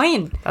got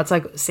mine. That's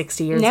like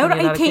 60 years. Now that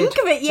I think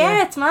of it,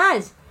 yeah, it's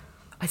mad.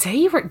 I'd say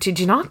you were. Did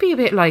you not be a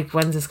bit like,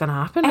 when's this going to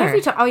happen?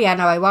 Every time. Oh yeah,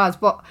 no, I was.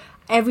 But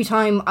every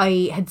time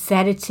I had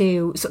said it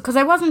to, because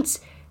I wasn't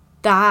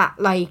that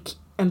like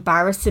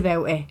embarrassed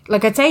about it.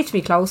 Like, I'd say it to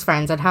my close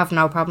friends, I'd have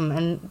no problem.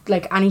 And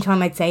like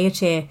anytime I'd say it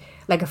to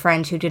like a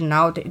friend who didn't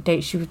know,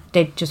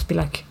 they'd just be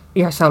like,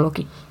 "You're so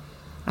lucky."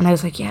 And I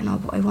was like, yeah, no,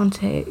 but I want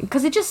to,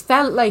 because it just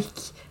felt like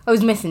I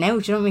was missing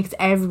out, you know what I mean? Because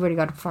everybody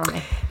got it before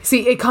me.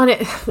 See, it kind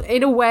of,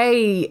 in a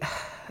way,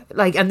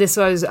 like, and this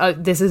is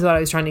what I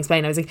was trying to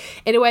explain. I was like,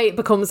 in a way, it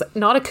becomes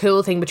not a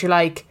cool thing, but you're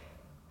like,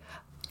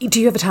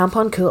 do you have a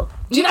tampon? Cool.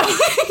 Do you know?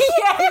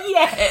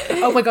 yeah.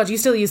 Oh my God, you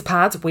still use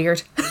pads?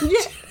 Weird. Yeah.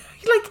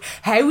 Like,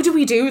 how do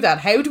we do that?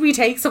 How do we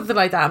take something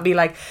like that and be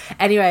like,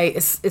 anyway,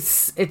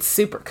 it's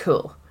super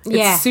cool.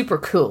 It's a super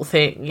cool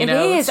thing, you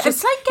know? It is.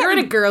 It's like you're in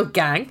a girl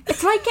gang.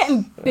 It's like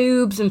getting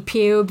boobs and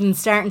pubes and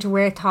starting to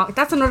wear tongue.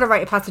 That's another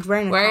rite of passage,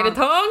 wearing a tongue.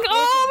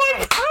 Oh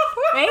my God.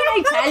 Right,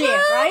 I tell you,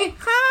 right?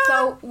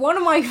 So one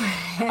of my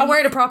friends, I'm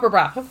wearing a proper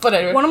bra, but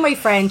anyway. One of my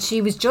friends,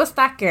 she was just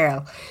that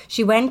girl.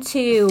 She went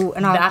to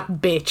an all... That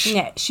bitch.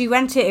 Yeah, she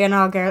went to an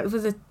all girl.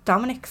 Was it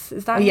Dominic's?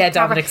 Is that? Yeah,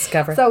 Dominic's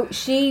cover. So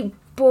she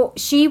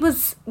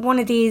was one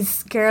of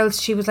these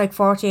girls. She was like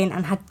 14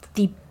 and had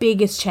the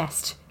biggest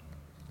chest,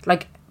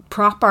 like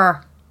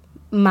proper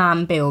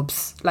man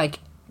boobs, like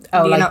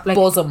like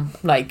bosom,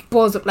 like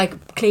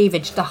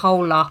cleavage, the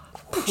whole lot,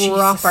 proper.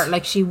 Jesus.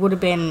 Like she would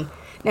have been.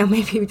 Now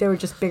maybe they were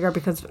just bigger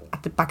because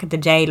at the back of the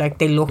day, like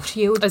they looked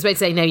huge. I was about to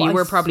say, no, you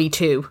were probably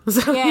 2.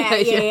 So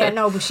yeah.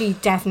 No, but she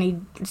definitely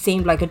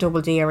seemed like a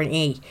double D or an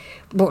E,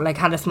 but like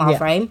had a small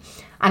frame.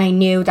 And I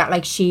knew that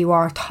like she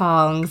wore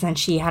thongs and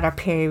she had her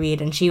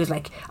period, and she was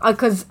like,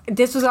 because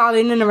this was all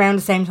in and around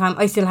the same time.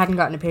 I still hadn't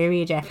gotten a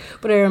period yet,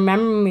 but I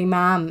remember my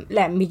mum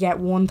letting me get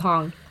one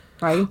thong.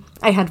 Right,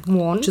 I had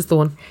one, just the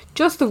one.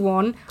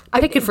 I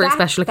pick it for a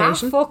special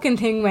occasion. That fucking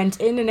thing went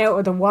in and out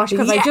of the wash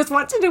because I just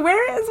wanted to wear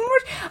it as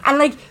much. And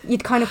like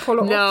you'd kind of pull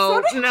it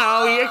up.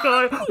 No, you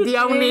go the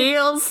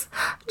O'Neills,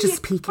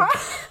 just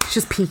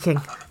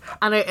peeking.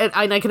 And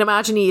I can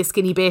imagine you, a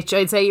skinny bitch.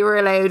 I'd say you were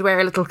allowed to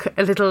wear a little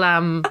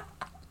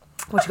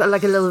what you got,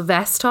 like a little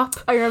vest top.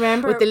 I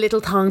remember with the little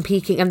thong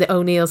peeking and the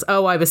O'Neills.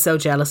 Oh, I was so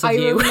jealous of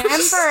you. I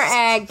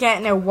remember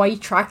getting a white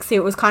tracksuit.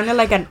 It was kind of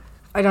like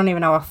I don't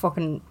even know what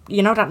fucking,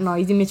 you know that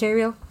noisy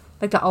material,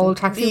 like the old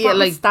tracksuit bottoms,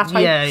 like that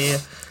type. Yeah.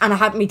 And I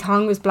had my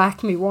tongue was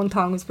black, my one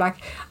tongue was black,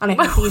 and I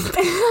had these.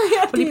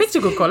 Well, you picked a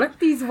good colour.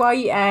 These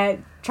white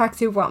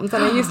tracksuit bottoms,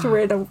 and I used to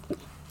wear them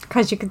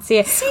because you could see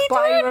it. But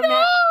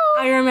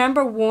I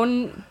remember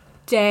one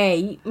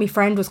day my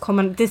friend was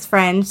coming. This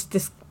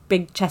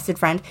big chested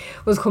friend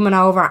was coming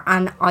over,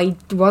 and I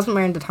wasn't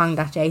wearing the tongue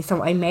that day,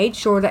 so I made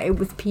sure that it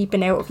was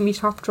peeping out of my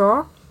top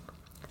drawer,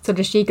 so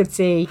that she could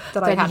see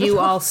that I had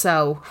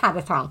also had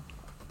a thong.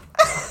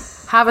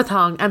 Have a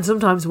thong, and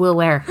sometimes will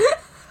wear.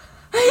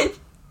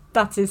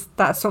 That's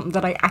something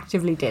that I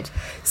actively did.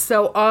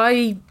 So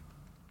I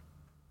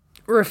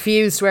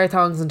refused to wear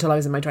thongs until I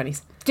was in my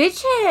 20s.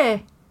 Did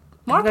you?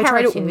 I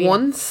tried it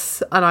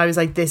once, and I was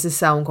like, this is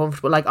so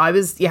uncomfortable. Like,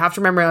 you have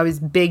to remember, I was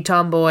big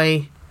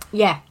tomboy.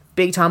 Yeah.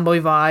 Big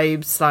tomboy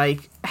vibes,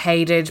 like,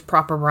 hated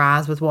proper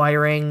bras with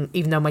wiring,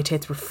 even though my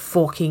tits were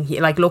fucking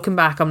like, looking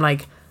back, I'm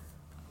like,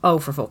 oh,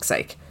 for fuck's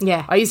sake.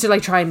 Yeah. I used to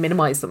like try and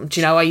minimise them.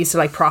 Do you know? I used to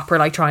like proper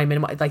like try and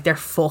minimise, like, they're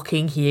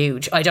fucking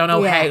huge. I don't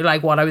know how,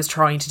 like, what I was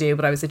trying to do,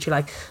 but I was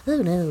literally like,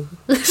 oh no.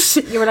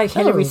 You were like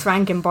Hilary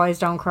Swank in Boys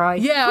Don't Cry.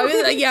 Yeah, I was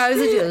like,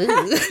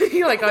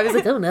 I was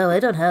like, oh no, I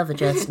don't have a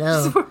chest,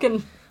 no. Just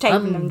fucking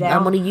taping them down.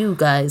 I'm one of you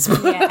guys.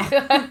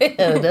 Yeah.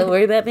 Don't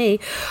worry about me.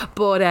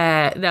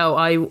 But no,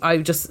 I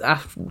just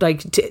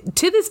like to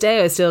this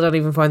day I still don't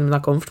even find them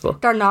that comfortable.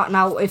 They're not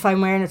now. If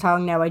I'm wearing a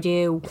thong now, I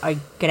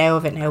get out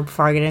of it now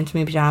before I get into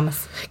my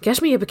pyjamas. Get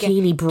me a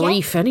bikini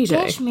brief any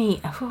day. Get me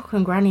a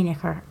fucking granny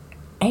knicker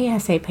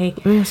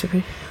ASAP.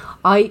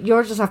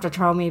 You're just have to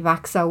throw me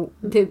back. So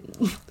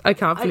I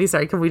can't believe.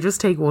 Sorry, can we just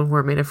take one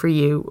more minute for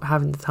you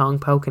having the thong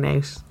poking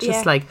out?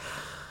 Just like,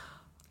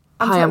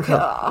 hi, I'm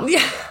cool.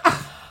 Yeah.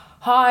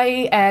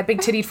 Hi, big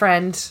titty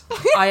friend.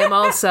 I am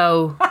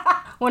also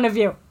one of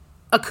you.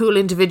 A cool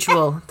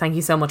individual. Thank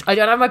you so much. I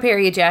don't have my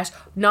period yet.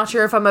 Not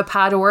sure if I'm a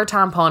pad or a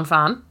tampon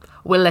fan.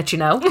 We'll let you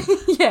know.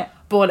 Yeah.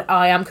 But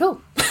I am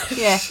cool.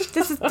 Yeah.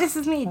 This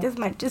is me.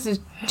 This is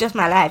just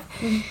my life.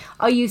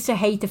 I used to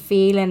hate the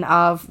feeling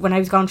of when I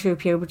was going through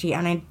puberty,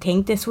 and I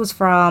think this was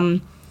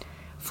from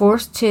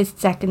first to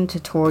second to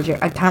third year.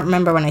 I can't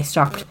remember when I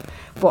stopped,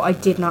 but I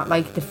did not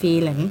like the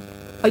feeling.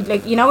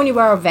 Like, you know when you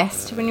wear a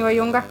vest when you were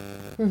younger?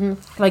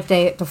 Mm-hmm. Like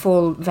the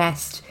full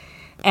vest,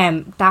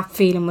 that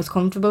feeling was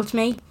comfortable to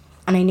me,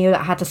 and I knew that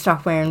I had to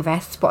stop wearing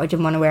vests, but I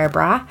didn't want to wear a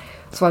bra,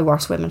 so I wore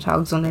swimming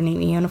togs underneath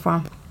my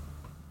uniform.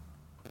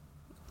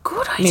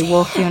 Good idea. My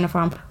work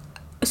uniform.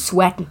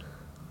 Sweating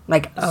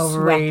like Oh,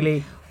 sweating.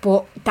 really?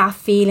 But that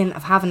feeling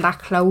of having that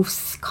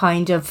close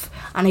kind of,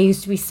 and I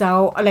used to be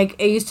so like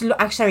I used to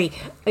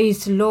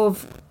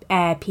love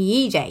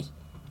PE day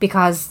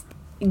because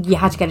you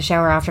had to get a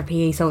shower after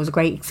PE, so it was a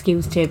great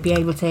excuse to be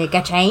able to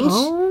get changed.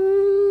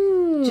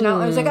 Do you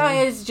know, I was like, oh,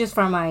 it's just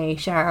for my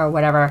shower or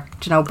whatever.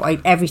 Do you know, but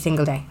every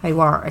single day I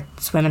wore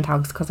swimming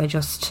togs because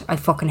I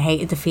fucking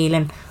hated the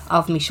feeling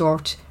of me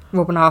short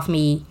rubbing off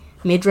me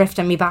midriff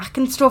and me back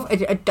and stuff.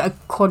 I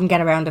couldn't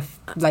get around the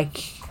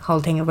whole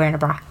thing of wearing a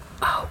bra.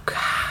 Oh,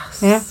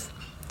 gas. Yeah. So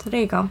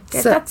there you go.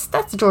 So-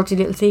 That's a dirty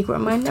little secret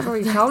of mine. Never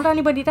really told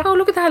anybody that. Oh,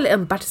 look at that little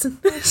embarrassing.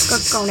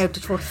 Going out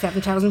to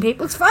 47,000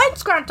 people. It's fine.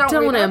 It's grand. Don't Don't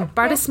worry want to about it.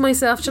 embarrass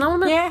myself. Do you know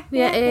what I mean?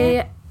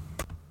 Yeah.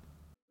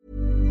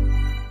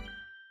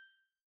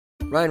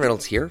 Ryan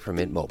Reynolds here from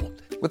Mint Mobile.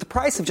 With the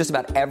price of just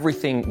about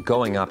everything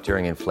going up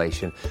during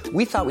inflation,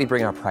 we thought we'd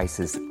bring our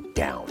prices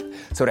down.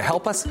 So to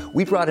help us,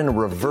 we brought in a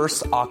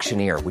reverse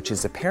auctioneer, which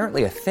is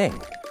apparently a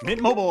thing. Mint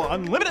Mobile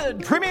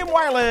Unlimited Premium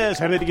Wireless.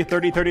 How to get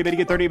 30, 30, bit to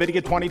get 30, bit to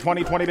get 20,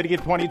 20, 20, bit to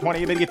get 20,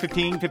 20, bit to get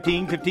 15,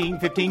 15, 15,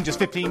 15, just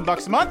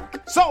 $15 a month?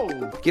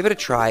 Sold! Give it a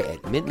try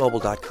at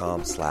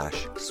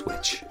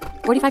mintmobile.com/switch.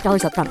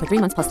 $45 up front for 3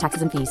 months plus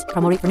taxes and fees.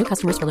 Promo rate for new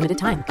customers for limited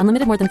time.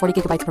 Unlimited more than 40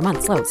 gigabytes per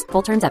month. Slows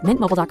full terms at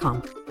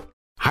mintmobile.com.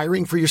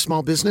 Hiring for your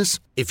small business?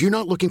 If you're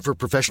not looking for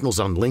professionals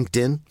on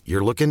LinkedIn,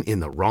 you're looking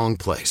in the wrong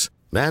place.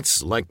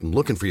 That's like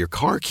looking for your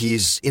car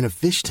keys in a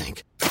fish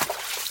tank.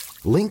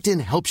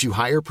 LinkedIn helps you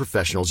hire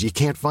professionals you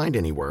can't find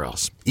anywhere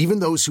else, even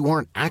those who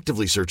aren't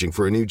actively searching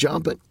for a new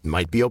job but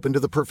might be open to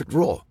the perfect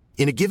role.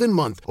 In a given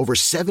month, over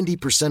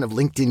 70% of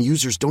LinkedIn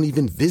users don't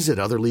even visit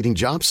other leading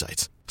job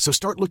sites. So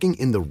start looking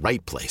in the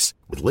right place.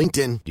 With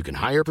LinkedIn, you can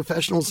hire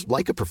professionals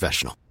like a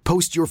professional.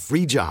 Post your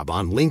free job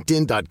on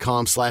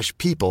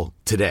linkedin.com/people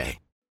today.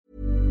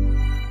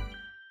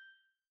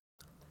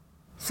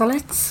 So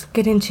let's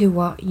get into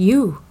what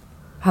you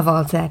have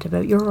all said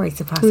about your rites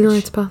of passage.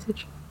 Rites of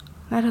passage.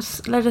 Let us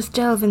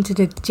delve into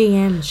the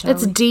GMs, shall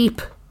Let's we?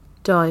 deep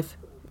dive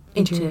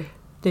into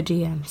the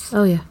GMs.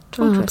 Oh, yeah.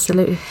 Tongue twister.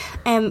 Absolutely.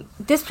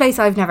 This place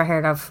I've never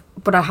heard of,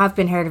 but I have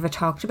been heard of it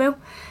talked about.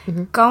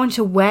 Going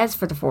to Wes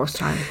for the first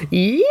time.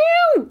 You!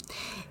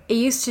 It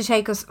used to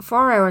take us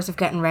 4 hours of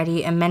getting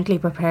ready and mentally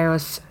prepare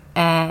us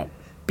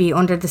be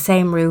under the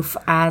same roof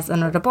as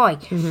another boy.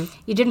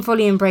 You didn't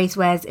fully embrace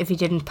Wes if you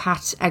didn't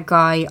pat a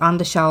guy on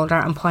the shoulder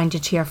and point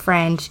it to your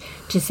friend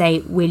to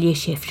say, will you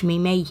shift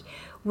me?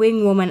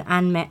 Women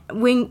and men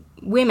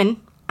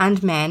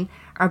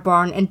are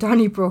born in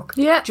Donnybrook.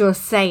 Yeah.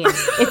 Just saying.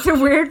 It's a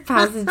weird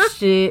passage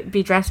to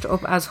be dressed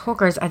up as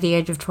hookers at the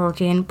age of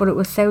 13, but it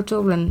was South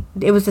Dublin.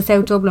 It was the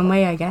South Dublin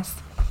way, I guess.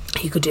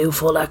 You could do a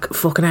full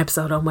fucking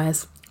episode on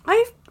Wes.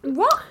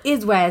 What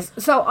is Wes?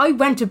 So I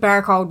went to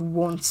Barcode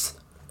once.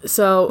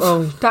 So,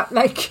 oh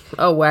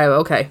wow,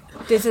 okay.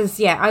 This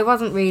is, I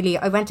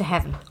went to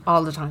heaven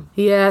all the time.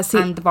 Yeah, see,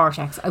 And the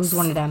Vortex. I was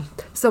one of them.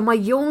 so my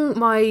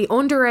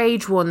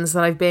underage ones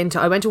that I've been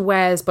to, I went to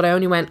Wes, but I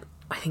only went,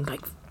 I think,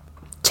 like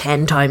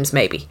 10 times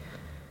maybe.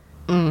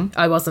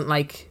 I wasn't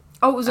like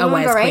Oh, it was an a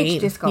Wes underage queen.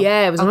 disco.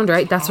 Yeah, it was an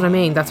underage. That's what I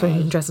mean. That's what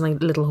I'm dressing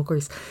like little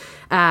hookers.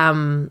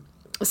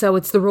 So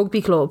it's the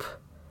rugby club,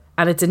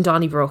 and it's in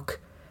Donnybrook.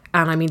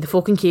 And I mean, the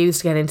fucking queues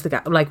to get into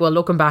the...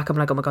 looking back, I'm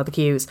like, oh my God, the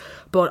queues.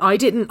 But I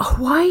didn't...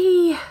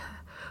 Why?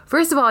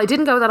 First of all, I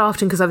didn't go that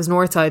often because I was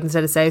north side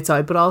instead of south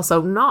side. But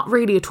also, not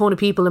really a ton of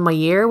people in my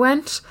year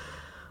went.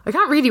 I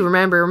can't really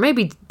remember. Or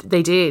maybe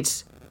they did.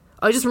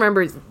 I just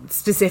remember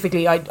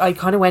specifically, I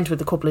kind of went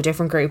with a couple of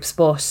different groups.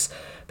 But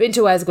been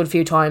to Wes a good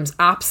few times.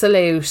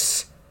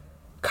 Absolute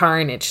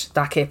carnage,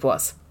 that kip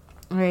was.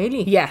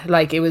 Really? Yeah,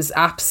 like, it was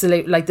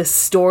absolute... Like, the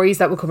stories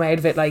that would come out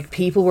of it, like,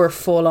 people were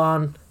full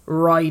on...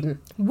 riding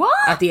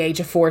at the age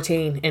of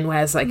 14 in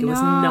Wes. Like, it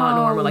was not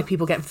normal. Like,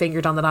 people getting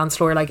fingered on the dance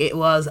floor. Like, it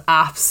was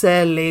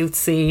absolute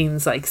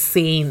scenes.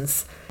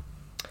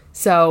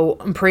 So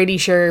I'm pretty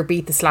sure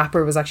Beat the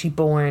Slapper was actually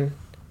born.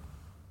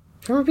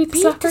 Remember Beat the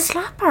Beat Slapper? the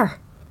Slapper.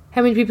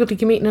 How many people did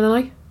you meet in a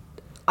night?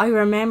 I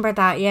remember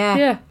that, yeah.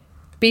 Yeah,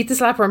 Beat the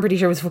Slapper, I'm pretty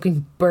sure, was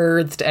fucking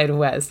birthed out of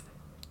Wes.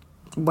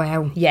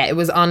 Wow. Yeah, it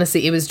was,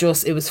 honestly, it was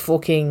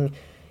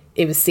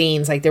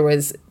scenes. Like, there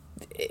was...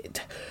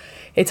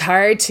 It's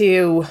hard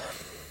to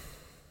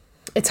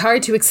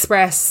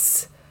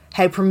express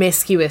how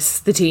promiscuous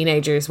the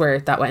teenagers were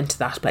that went to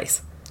that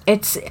place.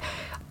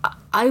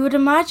 I would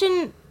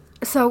imagine,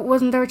 so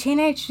wasn't there a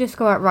teenage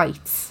disco at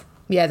Rites?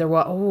 Yeah, there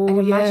was. I'd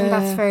imagine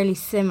that's fairly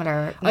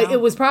similar. No?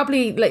 It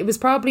probably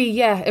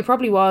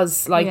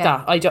was like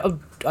that. I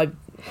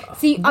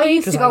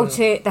used to go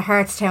to the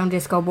Heartstown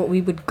disco, but we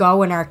would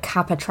go in our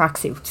Kappa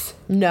tracksuits.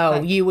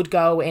 No, you would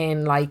go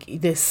in like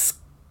this,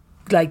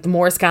 like, the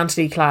more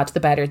scantily clad the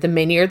better, the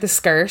minier the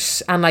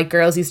skirt, and like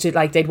girls used to,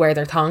 like, they'd wear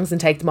their thongs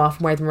and take them off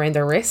and wear them around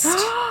their wrist.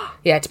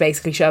 Yeah, to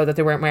basically show that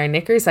they weren't wearing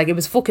knickers. Like, it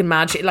was fucking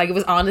mad shit. Like, it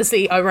was,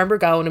 honestly, I remember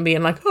going and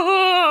being like,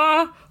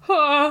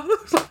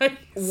 like,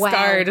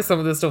 scared of some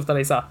of the stuff that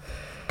I saw.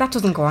 That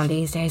doesn't go on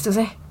these days, does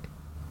it?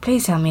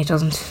 Please tell me it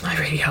doesn't. I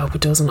really hope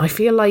it doesn't. I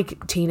feel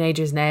like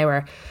teenagers now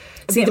are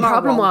See, the more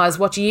problem rope. was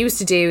what you used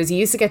to do is you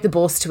used to get the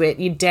bus to it.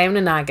 You'd down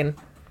a naggin.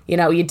 You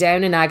know, you'd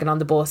down a naggin on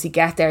the bus. You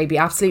get there, you'd be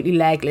absolutely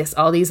legless.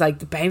 All these like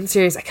the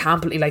bouncers, I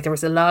can't believe like there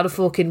was a lot of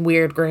fucking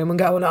weird grooming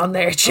going on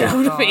there. Do you know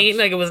what I mean?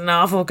 Like it was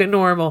not fucking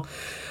normal.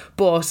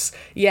 But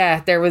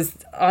yeah, there was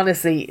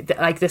honestly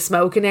like the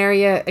smoking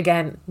area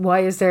again.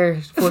 Why is there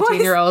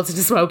 14-year-olds in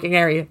the smoking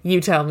area?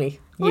 You tell me.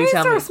 Why is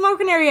there a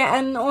smoking area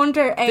and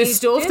underage The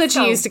stuff that you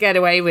disco? used to get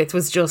away with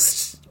was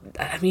just.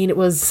 I mean, it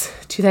was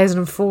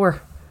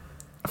 2004.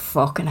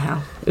 Fucking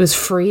hell. It was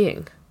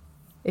freeing,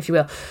 if you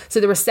will. So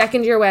there was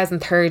second year Wes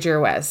and third year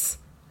Wes.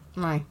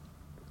 Right.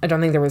 I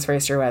don't think there was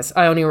first year Wes.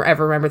 I only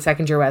ever remembered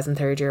second year Wes and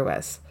third year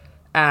Wes.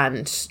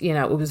 And, you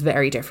know, it was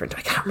very different.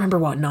 I can't remember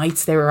what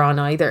nights they were on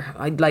either.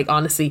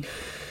 Honestly,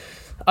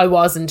 I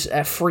wasn't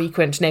a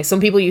frequent. Now, some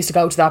people used to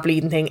go to that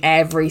bleeding thing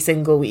every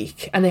single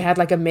week. And they had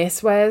like a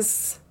Miss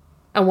Wes.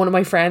 And one of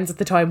my friends at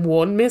the time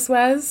won Miss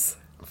Wes.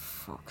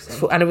 Fuck's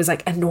sake. And it was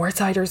like, a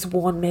Northsiders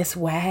won Miss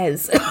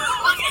Wes.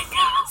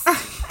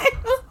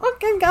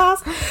 Fucking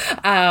gas.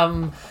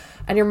 And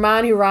your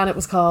man who ran it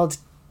was called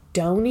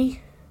Downey,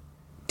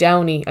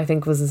 I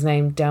think was his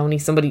name. Downey.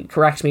 Somebody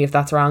correct me if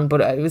that's wrong,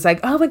 but it was like,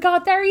 oh my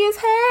god, there he is,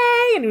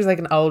 hey! And he was like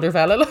an older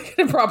fella, like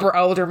a proper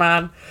older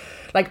man.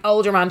 Like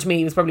older man to me,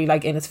 he was probably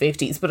like in his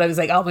 50s, but I was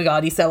like, oh my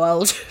god, he's so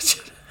old.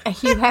 A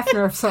Hugh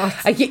Hefner of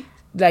sorts.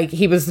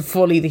 He was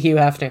fully the Hugh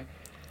Hefner.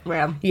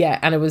 Well, Yeah,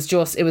 and it was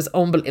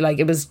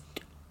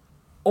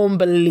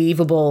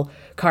unbelievable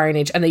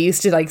carnage. And they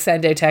used to like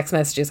send out text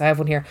messages. I have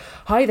one here.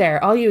 Hi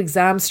there, all you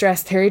exam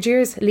stressed third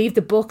years, leave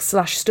the book /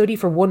 study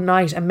for one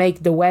night and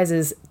make the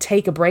Wes's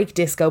take a break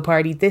disco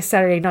party this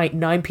Saturday night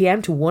 9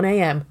 p.m. to 1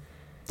 a.m.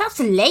 that's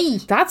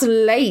late. That's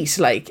late,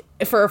 like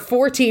for a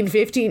 14,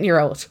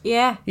 15-year-old.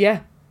 Yeah.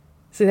 Yeah.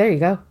 So there you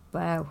go.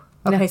 Wow.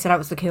 Okay, so that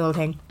was the cool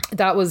thing.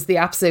 That was the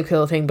absolute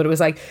cool thing. But it was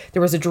like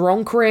there was a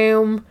drunk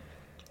room.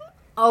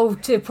 Oh,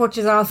 to put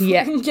you off.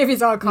 Yeah. Give you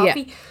all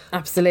coffee. Yeah,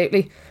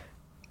 absolutely.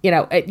 You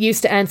know, it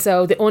used to end,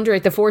 so the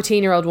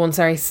 14-year-old one,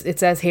 sorry, it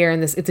says here in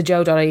this, it's a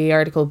Joe.ie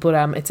article, but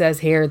it says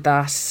here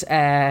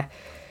that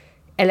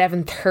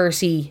 11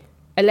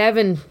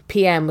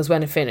 p.m. was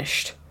when it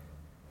finished.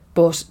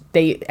 But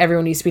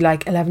everyone used to be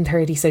like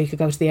 11:30 so you could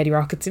go to the Eddie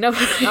Rockets, you know?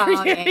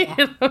 Oh, yeah.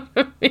 You know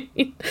what I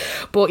mean?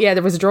 But yeah,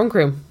 there was a drunk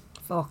room.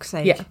 Fuck's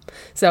sake. Yeah.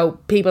 So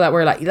people that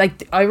were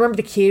like I remember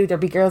the queue, there'd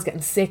be girls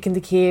getting sick in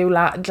the queue,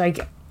 like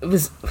it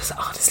was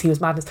honestly, it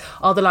was madness.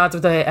 All the lads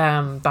with the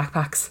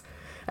backpacks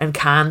and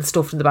cans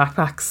stuffed in the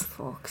backpacks.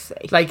 Fuck's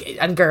sake. Like,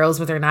 and girls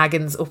with their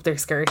naggins up their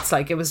skirts.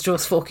 Like, it was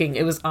just fucking,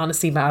 it was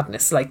honestly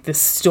madness. Like, the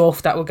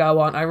stuff that would go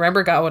on. I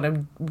remember going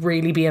and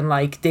really being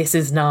like, this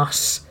is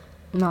not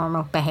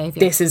normal behaviour.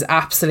 This is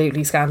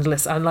absolutely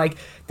scandalous. And like,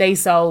 they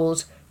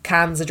sold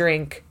cans of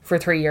drink for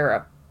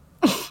 €3.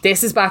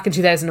 This is back in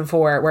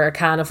 2004 where a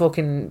can of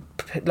fucking,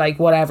 like,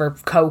 whatever,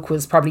 Coke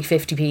was probably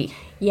 50p.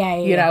 Yeah.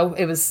 You know,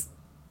 it was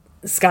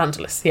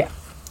scandalous. Yeah.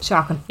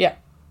 Shocking. Yeah.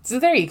 So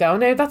there you go.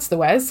 Now that's the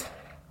Wes.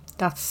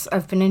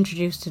 I've been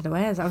introduced to the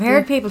Wes. I've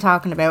heard people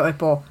talking about it,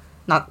 but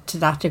not to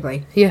that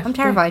degree. Yeah. I'm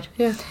terrified.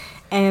 Yeah.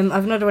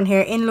 I've another one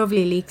here. In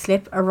lovely Leak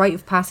Slip, a rite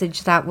of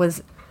passage that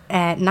was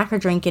knacker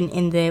drinking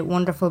in the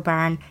wonderful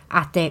barn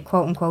at the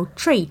quote-unquote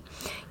tree.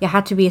 You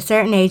had to be a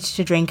certain age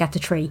to drink at the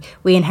tree.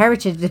 We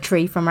inherited the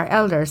tree from our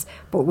elders,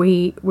 but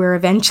we were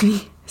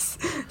eventually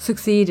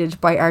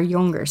succeeded by our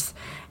youngers.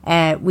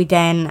 We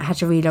then had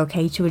to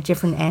relocate to a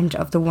different end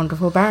of the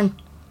wonderful barn.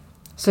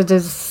 So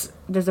there's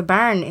a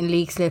barn in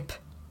Leak Slip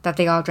that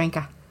they all drink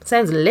at.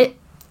 Sounds lit.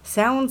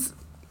 Sounds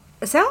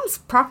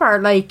proper,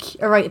 like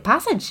a rite of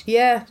passage.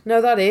 Yeah,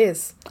 no, that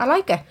is. I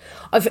like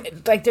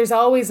it. There's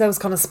always those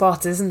kind of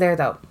spots, isn't there,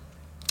 though?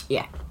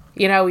 Yeah.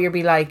 You know, you'd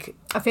be like,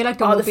 I feel like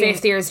the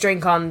fifth years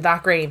drink on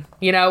that green.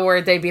 You know,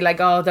 where they'd be like,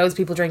 oh, those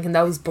people drinking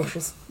those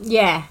bushes.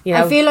 Yeah. You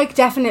know? I feel like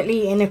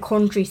definitely in a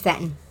country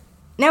setting.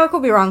 Now, I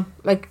could be wrong.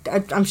 Like,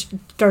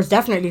 there's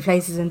definitely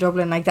places in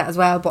Dublin like that as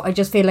well, but I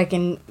just feel like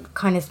in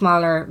kind of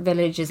smaller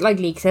villages, like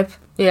Leaksip,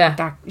 yeah,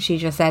 that she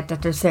just said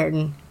that there's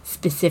certain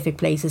specific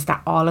places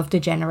that all of the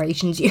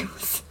generations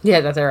use.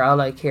 Yeah, that they're all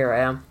like, here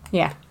I am.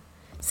 Yeah.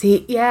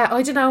 See, yeah,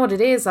 I don't know what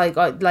it is. Like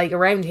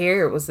around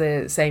here, it was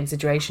the same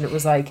situation. It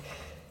was like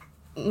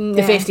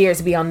the 50 years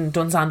to be on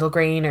Dunsandle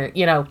Green, or,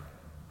 you know,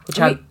 which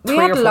we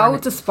had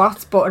loads of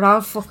spots, but it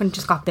all fucking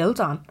just got built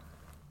on.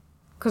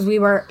 Because we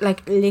were,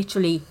 like,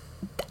 literally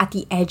at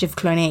the edge of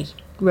Clonee,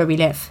 where we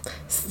live.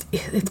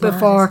 It's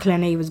before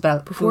Clonee was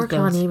built. Before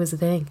Clonee was a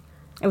thing.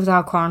 It was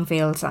all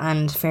cornfields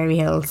and fairy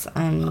hills,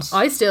 and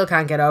I still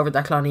can't get over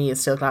that Clonee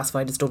is still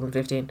classified as Dublin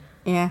 15.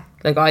 Yeah.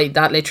 Like,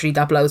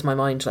 that blows my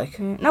mind. Like,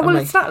 yeah. No, well,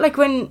 it's not like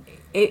when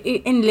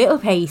in Little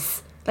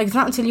Pace. Like, it's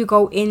not until you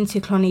go into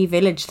Clonee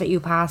Village that you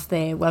pass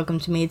the Welcome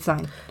to Meath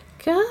sign.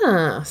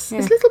 Gas. Yeah.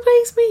 Is Little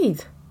Place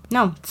Meath?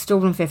 No, it's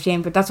Dublin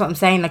 15, but that's what I'm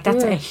saying. Like,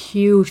 that's a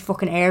huge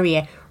fucking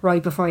area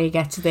right before you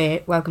get to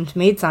the Welcome to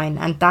Meath sign,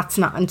 and that's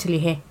not until you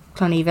hit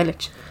Clonee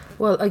Village.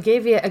 Well, I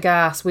gave you a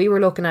gas. We were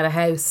looking at a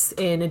house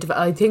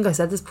I think I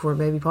said this before,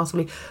 maybe,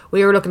 possibly.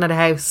 We were looking at a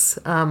house,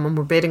 and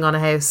we're bidding on a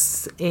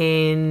house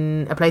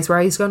in a place where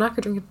I used to go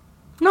knacker drinking.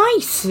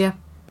 Nice. Yeah.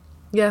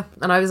 Yeah.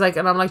 And I was like,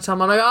 and I'm like,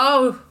 Tom, I'm like,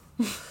 oh,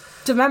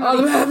 The memory. all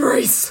the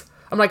memories.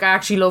 I'm like, I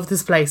actually love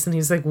this place. And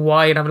he's like,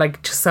 why? And I'm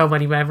like, just so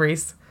many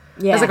memories.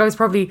 Yeah. I was like, I was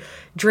probably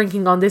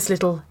drinking on this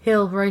little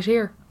hill right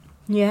here,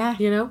 Yeah.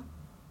 you know?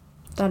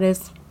 That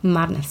is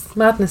madness.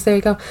 Madness, there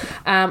you go.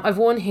 I've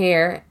one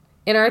here.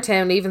 In our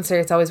town, Leaving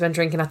Certs always went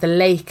drinking at the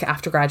lake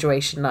after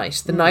graduation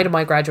night. The night of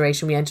my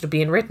graduation, we ended up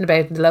being written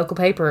about in the local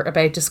paper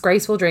about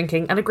disgraceful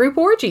drinking and a group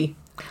orgy.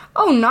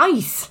 Oh,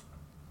 nice.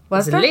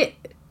 Was there?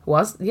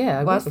 Was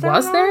there? Was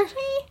there?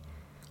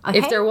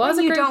 If there was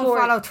a you group don't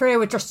orgy, follow through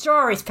with your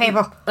stories,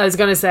 people. I was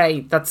going to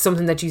say that's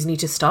something that you need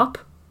to stop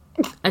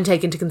and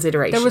take into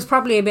consideration. There was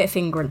probably a bit of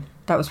fingering.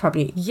 That was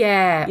probably...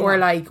 yeah, or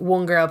like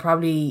one girl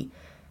probably,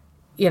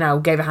 you know,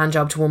 gave a hand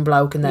job to one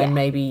bloke and then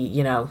maybe,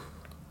 you know,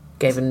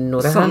 gave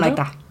another something hand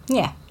like job. that.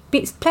 Yeah.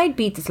 Played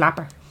beat the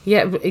slapper.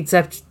 Yeah,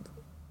 except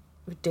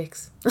with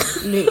dicks.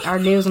 Are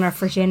losing our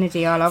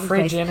virginity all over the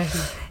place.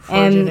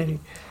 Virginity.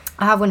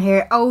 I have one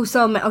here.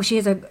 She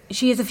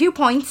has a few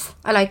points.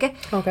 I like it.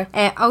 Okay.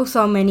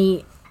 So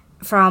many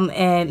from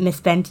Miss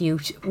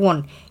Bentute.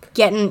 1,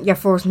 getting your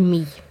first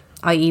me,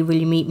 i.e. will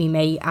you meet me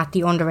May at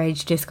the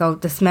underage disco.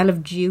 The smell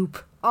of dupe.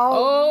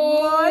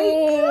 Oh my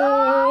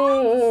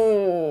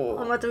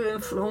god! I'm not even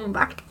flowing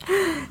back.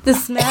 The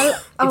smell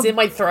of... It's in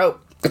my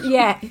throat.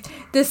 Yeah.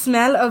 The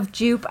smell of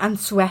dupe and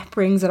sweat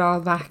brings it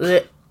all back.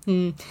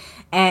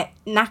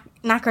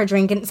 Knacker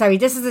drinking. Sorry,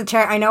 this is a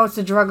term. I know it's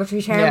a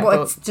derogatory term, but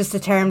it's just a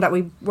term that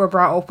we were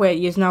brought up with.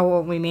 You know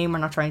what we mean. We're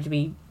not trying to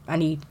be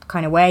any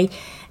kind of way.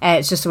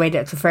 It's just the way that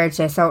it's referred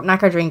to. So,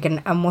 knacker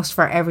drinking, a must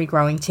for every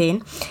growing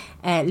teen.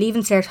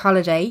 Leaving Cert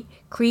holiday.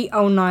 Cree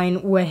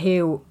 09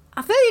 wahoo.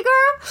 I feel you,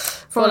 girl.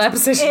 Full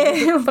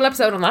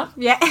episode on that.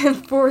 Yeah,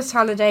 forced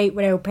holiday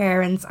without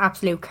parents,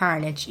 absolute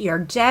carnage. You're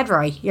dead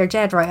right.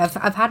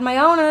 I've had my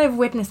own and I've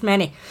witnessed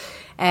many.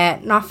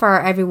 Not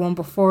for everyone,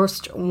 but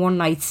forced one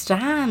night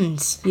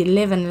stand. You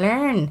live and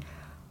learn.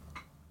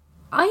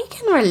 I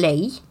can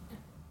relate.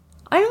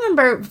 I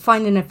remember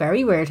finding it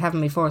very weird having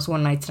my forced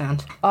one night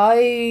stand.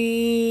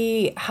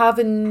 I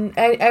haven't.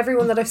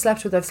 Everyone that I've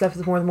slept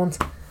with more than once.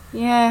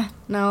 Yeah,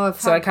 no,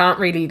 I can't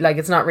really, like,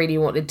 it's not really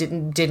what it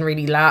didn't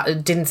really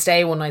it didn't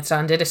stay one night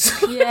stand, did it?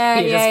 Yeah,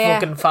 you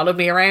just fucking followed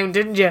me around,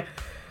 didn't you?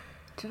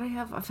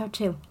 I've had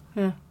 2.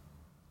 Yeah.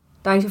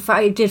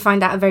 I did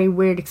find that a very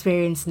weird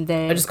experience.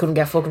 I just couldn't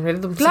get fucking rid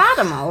of them. Glad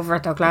I'm over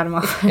it though,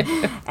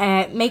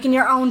 making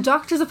your own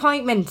doctor's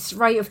appointment,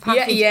 rite of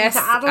passage into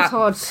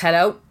adulthood.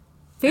 Hello.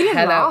 Feeling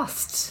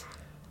lost.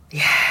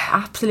 Yeah.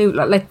 Absolute,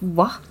 like,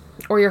 what?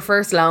 Or your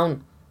first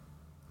loan.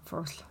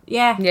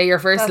 Yeah, your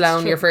first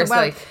loan, your first,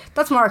 like...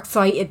 That's more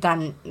exciting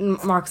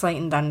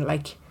than,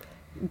 like,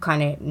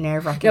 kind of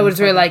nerve-wracking. Yeah, but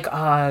it's real, like,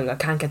 I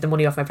can't get the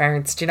money off my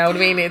parents. Do you know what I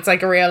mean? It's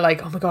like a real,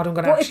 like, oh my god, I'm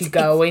going to actually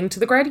go into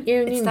the credit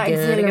union. It's that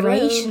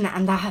exhilaration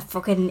and that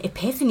fucking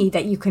epiphany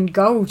that you can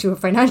go to a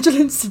financial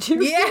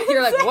institution. Yeah,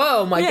 you're like,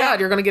 whoa, my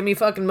god, you're going to give me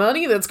fucking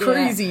money? That's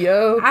crazy,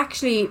 yo.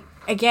 Actually,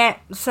 again,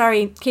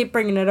 sorry, keep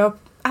bringing it up.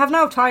 I have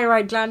no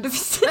thyroid gland.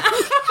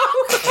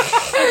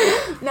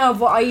 No,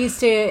 but I used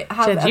to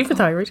have... you for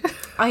thyroid?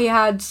 I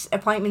had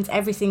appointments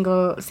every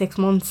single 6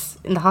 months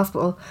in the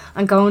hospital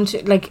and going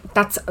to... Like,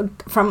 that's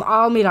from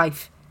all my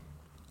life.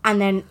 And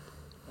then,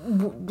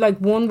 like,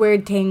 one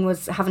weird thing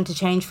was having to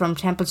change from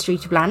Temple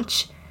Street to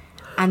Blanche.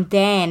 And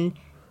then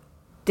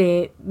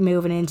the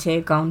moving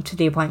into going to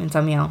the appointments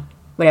on my own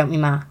without my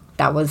ma.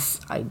 That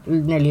was... I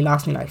nearly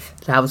lost my life.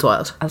 That was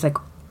wild. I was like,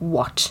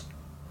 what?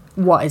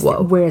 What is...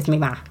 Where's my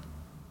ma?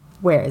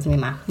 Where is my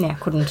ma? Yeah,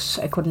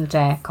 I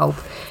couldn't cope.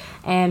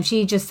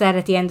 She just said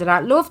at the end of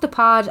that, love the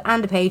pod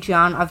and the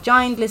Patreon. I've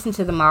joined, listened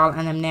to them all,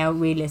 and I'm now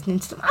re-listening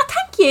to them. Oh,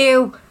 thank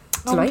you.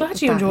 I'm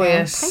glad you enjoy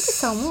it. Thank you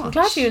so much. I'm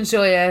glad you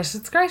enjoy it.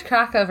 It's great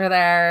crack over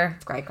there.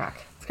 It's great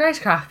crack.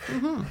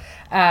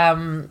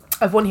 Mm-hmm.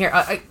 I've one here.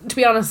 To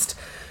be honest,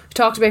 we've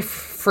talked about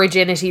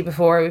virginity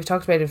before. We've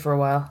talked about it for a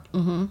while.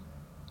 Mm-hmm. We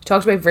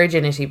talked about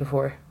virginity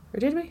before. Or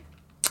did we?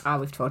 Oh,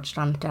 we've touched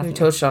on it, definitely. We've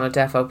touched on it,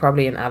 defo,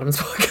 probably in Adam's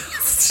podcast.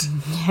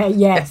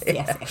 Yes.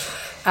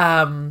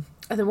 And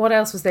then what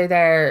else was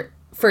there?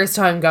 First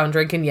time going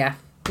drinking, yeah.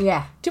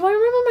 Yeah. Do I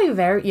remember my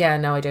very... Yeah,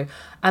 no, I do.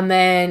 And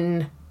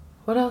then...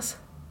 What else?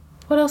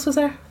 What else was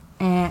there?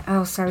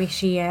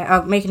 She...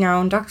 making your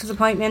own doctor's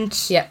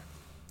appointment. Yeah.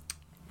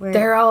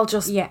 They're all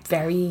just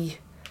very...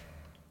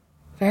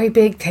 Very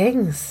big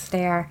things.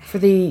 They are. For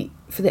the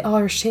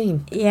Irish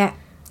team. Yeah.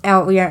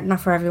 Oh, yeah,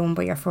 not for everyone,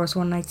 but your first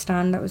one night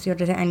stand, that was the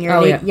other day. And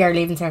you're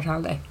leaving Cert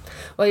holiday.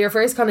 Well, your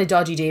first kind of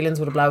dodgy dealings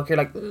with a bloke, you're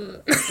like...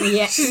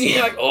 Yeah.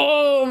 You're like,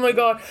 oh my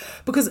god.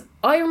 Because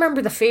I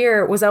remember the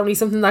fear was only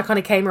something that kind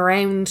of came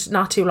around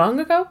not too long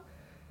ago.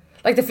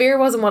 Like, the fear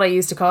wasn't what I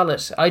used to call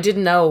it. I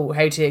didn't know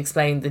how to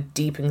explain the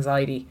deep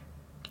anxiety.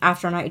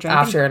 After a night of drinking?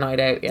 After a night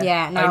out, yeah.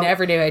 Yeah, no. I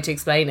never knew how to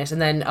explain it.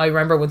 And then I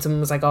remember when someone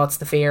was like, oh, it's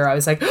the fear. I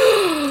was like,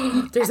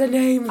 there's a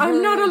name for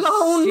I'm not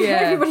alone. Yeah.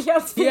 Everybody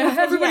else feels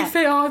everybody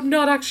feels, I'm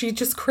not actually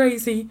just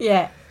crazy.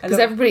 Yeah.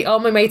 Because all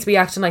my mates be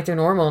acting like they're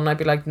normal, and I'd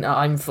be like, no,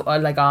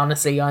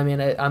 honestly, I'm in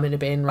a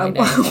bin right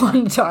now. I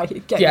want to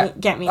die.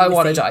 Get me. I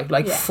want to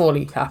die,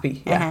 fully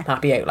happy,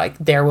 happy out. Like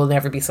there will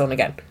never be sun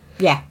again.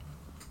 Yeah,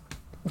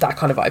 that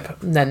kind of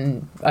vibe. And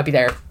then I'd be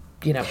there,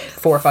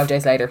 4 or 5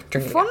 days later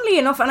drinking. Funnily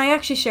enough, and I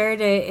actually shared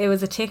it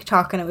was a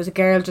TikTok, and it was a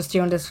girl just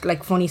doing this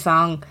like funny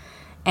song.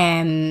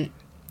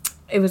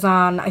 It was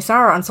I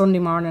saw her on Sunday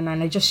morning,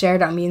 and I just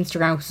shared it on my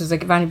Instagram because it was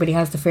like, if anybody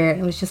has the fear,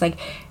 and it was just like,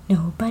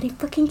 nobody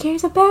fucking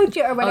cares about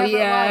you, or whatever. Oh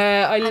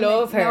yeah, I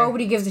love her.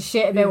 Nobody gives a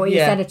shit about what you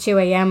said at 2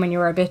 a.m. when you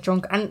were a bit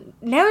drunk. And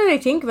now that I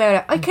think about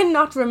it, I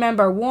cannot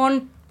remember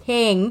one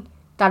thing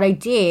that I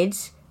did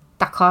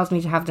that caused me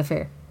to have the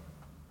fear.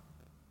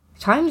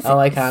 Times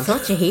I can.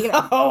 Such a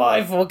healer. Oh,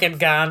 I fucking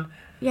can.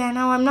 Yeah,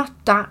 no, I'm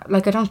not that.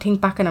 Like, I don't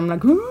think back and I'm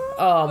like,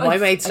 oh, my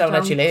mates don't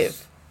let you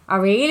live. Oh,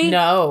 really?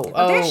 No.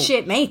 Well, they're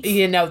shit mates.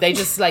 They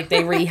just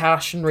they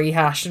rehash and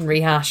rehash and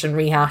rehash and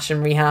rehash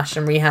and rehash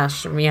and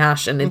rehash and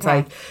rehash. And it's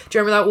like, do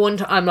you remember that one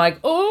time? I'm like,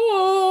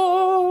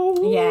 oh.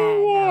 Yeah.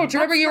 No, do you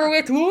remember you were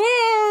with?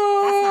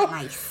 Whoa. That's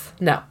not nice.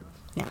 No.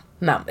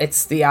 No,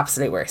 it's the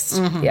absolute worst.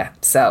 Mm-hmm. Yeah,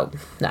 so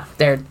no,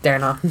 they're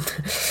not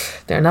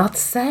the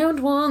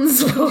sound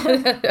ones.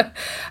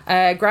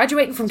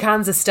 Graduating from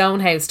Kansas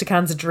Stonehouse to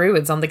Kansas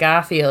Druids on the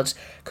Garfield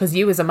because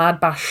you was a mad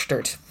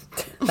bastard.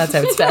 That's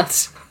how it's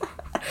spelled.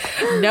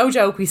 No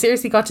joke, we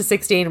seriously got to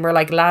 16 and we're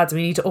like, lads,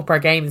 we need to up our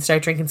game and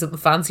start drinking something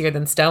fancier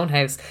than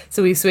Stonehouse.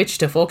 So we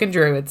switched to fucking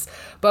Druids.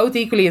 Both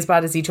equally as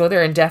bad as each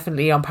other and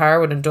definitely on par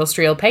with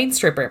Industrial Paint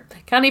Stripper.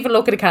 Can't even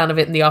look at a can of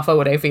it in the offo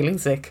without feeling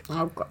sick.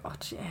 Oh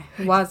god, yeah,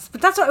 it was. But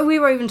that's what we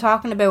were even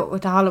talking about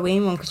with the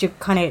Halloween one, because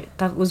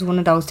that was one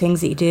of those things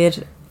that you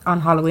did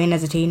on Halloween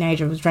as a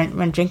teenager, was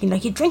when drinking.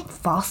 Like, you drink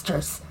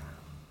Fosters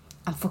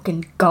and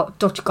fucking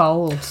Dutch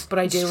Golds. But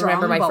I do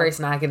remember my first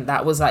nagging.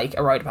 That was like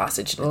a rite of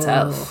passage in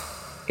itself.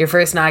 Your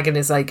first nagging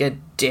is like a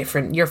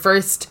different... Your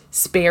first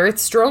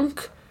spirits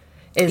drunk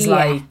is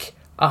like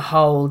a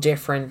whole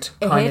different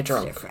kind of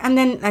drunk. Different.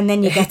 And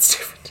then you get...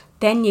 different.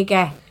 Then you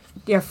get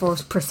your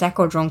first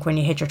Prosecco drunk when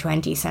you hit your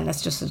 20s, and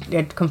it's just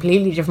a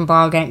completely different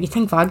ball game. You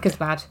think vodka's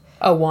bad.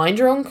 A wine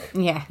drunk?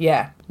 Yeah.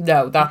 Yeah.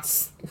 No,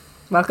 that's...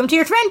 Welcome to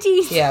your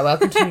 20s. Yeah,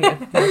 welcome to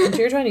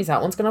your 20s.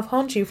 That one's going to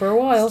haunt you for a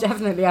while. It's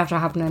definitely after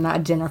happening at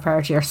a dinner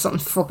party or something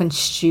fucking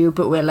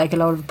stupid with like a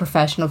load of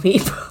professional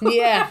people.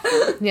 Yeah.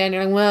 Yeah, and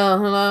you're like, well,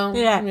 hello.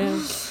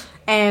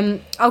 Yeah.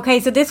 Okay,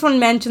 so this one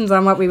mentions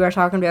on what we were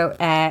talking about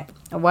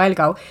a while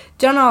ago.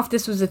 Don't know if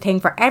this was a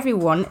thing for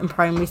everyone in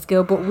primary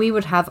school, but we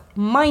would have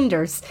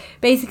minders.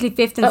 Basically,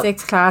 5th and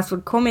 6th class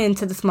would come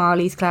into the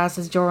smallies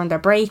classes during their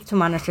break to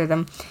monitor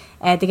them.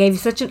 They gave you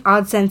such an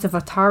odd sense of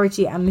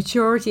authority and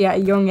maturity at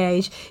a young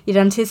age. You'd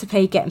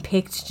anticipate getting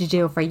picked to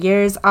do for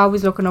years,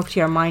 always looking up to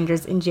your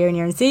minders in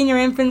junior and senior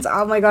infants.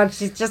 Oh my god,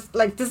 she's just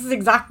like, this is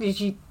exactly,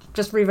 she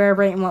just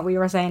reverberating what we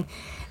were saying.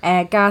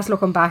 Gas,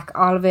 looking back,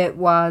 all of it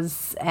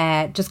was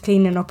just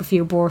cleaning up a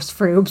few burst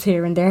frubes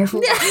here and there.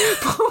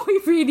 But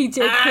we really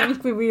did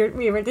think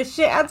we were the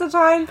shit at the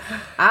time.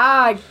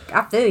 I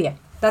feel you.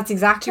 That's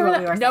exactly what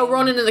we were saying. No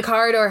running in the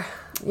corridor.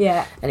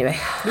 Yeah. Anyway.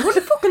 You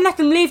wouldn't fucking let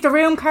them leave the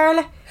room,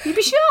 Carla. You'd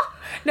be sure.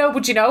 No,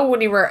 but when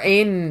you were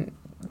in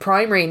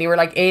primary and you were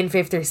like in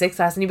 5th or 6th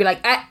class and you'd be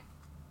like,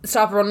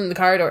 stop running in the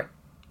corridor.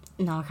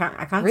 No,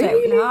 I can't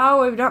really? say.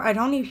 No, I'd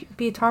only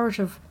be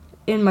authoritative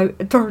in my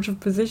authoritative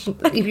position.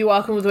 You'd be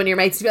walking with one of your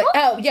mates, you'd be like,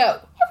 oh, yo.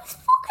 It was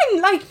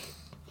fucking like,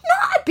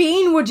 not a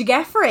bean would you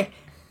get for it.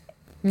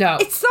 No.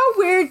 It's so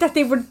weird that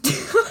they would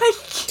like...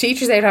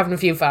 Teachers out having a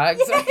few fags.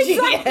 Yeah, exactly.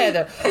 Yeah,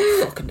 the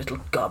fucking little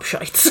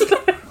gobshites.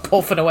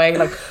 Puffing away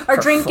like... Or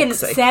drinking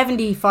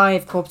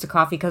 75 cups of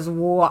coffee because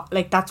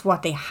that's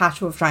what they had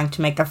to have drank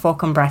to make their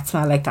fucking breath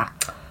smell like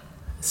that.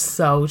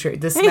 So true.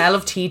 The smell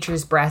of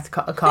teacher's breath,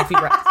 coffee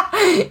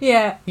breath.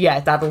 Yeah.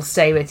 Yeah, that'll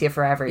stay with you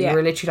forever. Yeah. You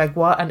were literally like,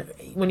 what? And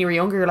when you were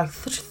younger, you're like,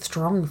 such a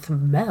strong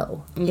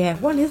smell. Yeah,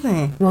 what is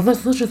it? Well, that's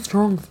such a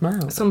strong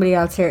smell. Somebody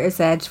else here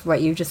said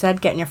what you just said,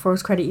 getting your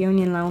first credit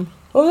union loan.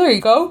 Oh, there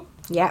you go.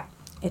 Yeah,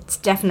 it's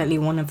definitely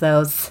one of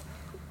those.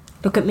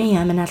 Look at me,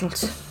 I'm an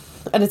adult.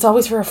 And it's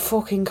always for a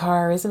fucking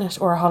car, isn't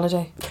it? Or a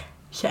holiday.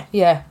 Yeah.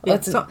 Yeah.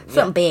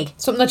 Something big.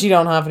 Something that you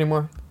don't have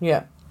anymore.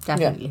 Yeah.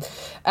 Definitely.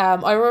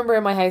 Yeah. I remember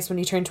in my house when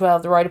you turned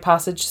 12, the rite of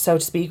passage, so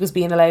to speak, was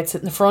being allowed to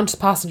sit in the front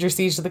passenger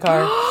seat of the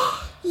car.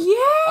 Yeah.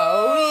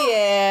 Oh,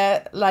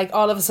 yeah. Like,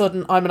 all of a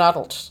sudden, I'm an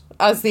adult.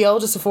 As the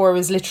oldest of 4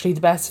 was literally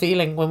the best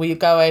feeling when we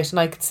go out and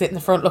I could sit in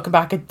the front looking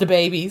back at the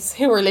babies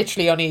who were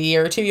literally only a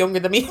year or 2 younger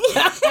than me.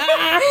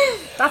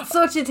 That's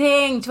such a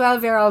thing,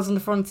 12-year-olds in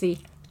the front seat.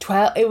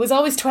 12. It was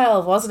always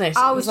 12, wasn't it?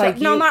 Always, it was like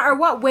no matter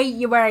what weight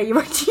you were,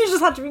 you just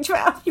had to be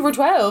 12. You were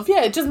 12,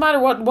 yeah. It doesn't matter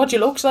what you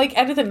looked like,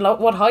 anything,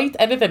 what height,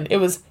 anything. It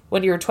was,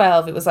 when you were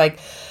 12, it was like,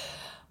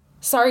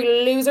 sorry,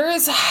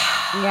 losers.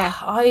 Yeah.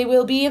 I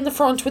will be in the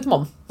front with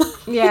mum.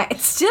 Yeah,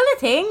 it's still a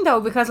thing,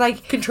 though, because,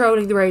 like...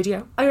 Controlling the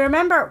radio. I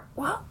remember,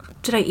 what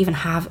did I even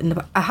have in the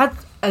back? I had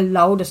a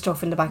load of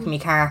stuff in the back of my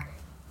car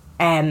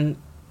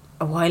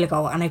a while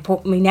ago, and I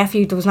put my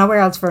nephew, there was nowhere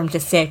else for him to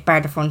sit bar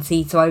the front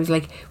seat, so I was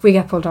like, we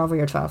get pulled over,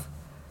 you're 12.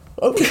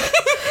 Oh.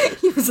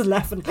 was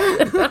 11.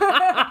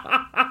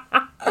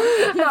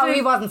 No,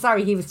 he wasn't.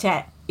 Sorry, he was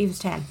 10. He was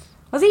 10.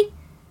 Was he?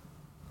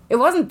 It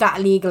wasn't that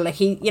illegal. Like,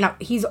 he, you know,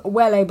 he's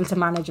well able to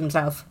manage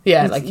himself.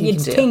 Yeah, like, you'd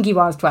think he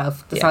was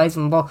 12, the size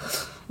of him,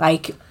 but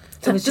like,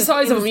 the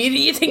size of him,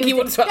 you think he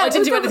was 12? I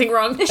didn't do anything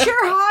wrong. The sheer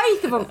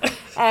height of him.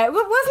 It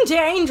wasn't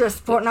dangerous,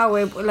 but no,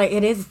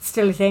 it is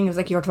still a thing. It was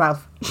like, you're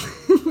 12.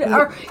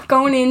 Or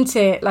going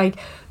to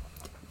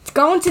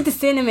the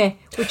cinema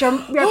with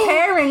your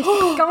parents,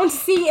 going to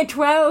see a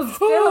 12 film.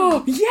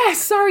 Oh,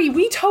 yes, sorry,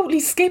 we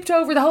totally skipped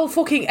over the whole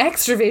fucking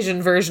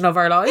Extravision version of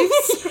our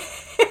lives.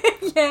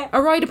 Yeah.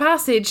 A rite of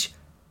passage,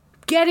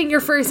 getting your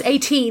first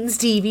 18's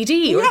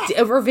DVD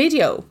or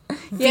video,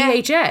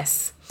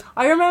 VHS.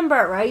 I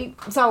remember, right?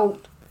 So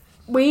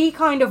we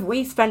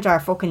spent our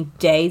fucking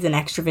days in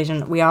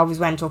Extravision. We always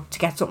went up to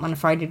get something on a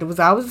Friday. There was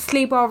always a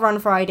sleepover on a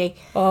Friday.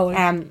 Always.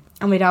 And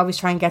we'd always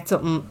try and get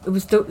something. It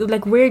was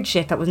like weird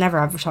shit that was never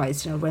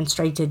advertised. You know, went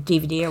straight to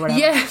DVD or whatever.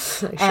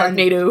 Yes, like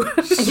Sharknado.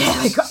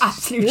 Yeah, like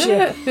absolute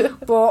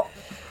shit. But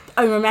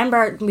I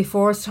remember my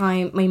first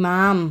time, my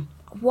mum.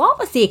 What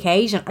was the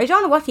occasion? I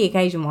don't know what the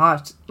occasion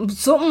was.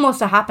 Something must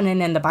have happened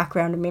in the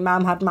background, and my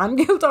mum had mum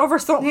guilt over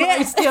something. Yeah.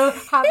 I still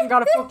haven't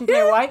got a fucking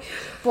clue why.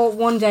 But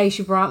one day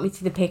she brought me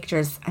to the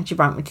pictures, and she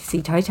brought me to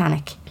see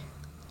Titanic.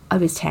 I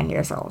was 10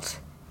 years old.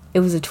 It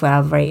was a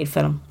 12 rated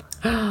film,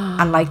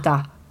 and like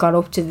that, got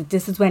up to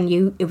this is when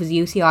it was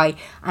UCI,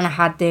 and I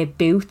had the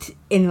booth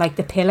in like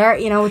the pillar,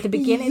 you know, at the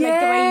beginning, like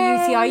the way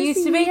UCI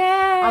used to be.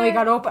 Yeah. And we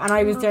got up, and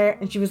I was there,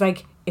 and she was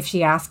like, "If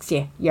she asks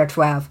you, you're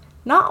 12."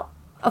 Not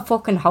a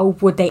fucking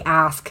hope would they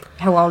ask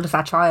how old is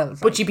that child.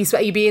 But you'd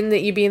be in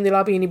the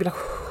lobby and you'd be like,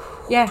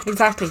 yeah,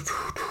 exactly.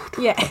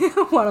 Yeah.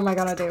 What am I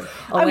gonna do?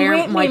 I'm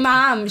with my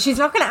mum. She's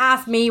not gonna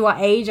ask me what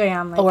age I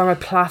am. Like. I'll wear my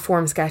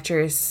platform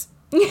Skechers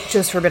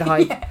just for a bit of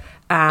hype. Yeah.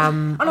 I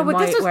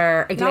might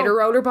wear a glitter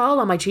roller ball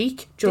on my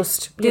cheek.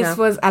 This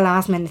was a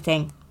last minute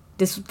thing.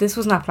 This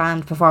was not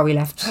planned before we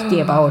left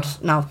the abode.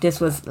 No, this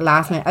was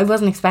last minute. I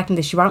wasn't expecting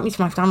this. She brought me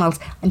to McDonald's,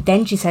 and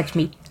then she said to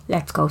me,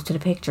 "Let's go to the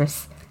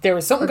pictures." There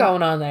was something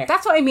going on there.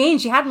 That's what I mean.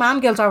 She had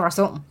mom guilt over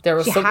something. There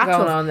was something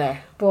going on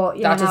there. But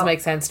that doesn't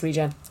make sense to me,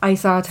 Jen. I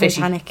saw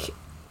Titanic,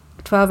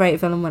 12 rated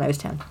film when I was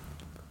 10.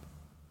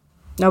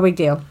 No big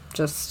deal.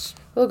 Just.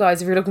 Well, guys,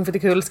 if you're looking for the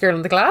coolest girl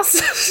in the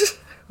class,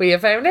 we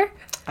have found her.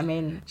 I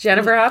mean,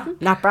 Jennifer Hatton.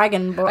 Not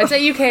bragging, but I'd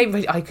say you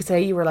came. I could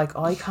say you were like,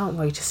 I can't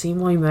wait to see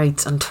my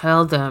mates and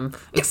tell them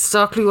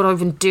exactly what I've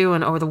been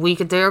doing over the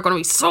weekend. They're going to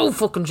be so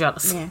fucking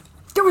jealous. Yeah.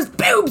 There was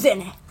boobs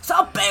in it.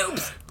 Saw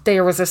boobs.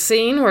 There was a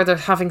scene where they're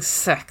having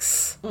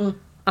sex. And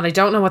I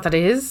don't know what that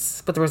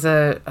is, but there was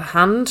a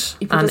hand.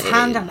 He put his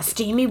hand on a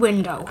steamy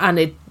window.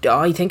 And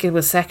I think it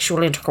was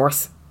sexual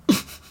intercourse.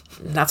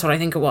 That's what I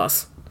think it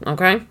was.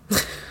 Okay?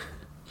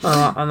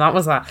 And that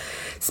was that.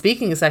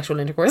 Speaking of sexual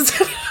intercourse.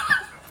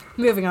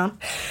 Moving on.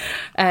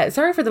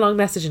 Sorry for the long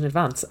message in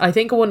advance. I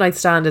think a one night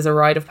stand is a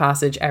rite of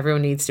passage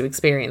everyone needs to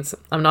experience.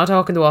 I'm not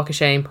talking the walk of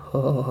shame.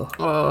 Oh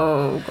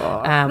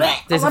God. I'm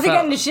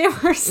getting the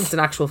shivers. It's an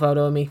actual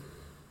photo of me.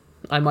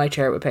 I might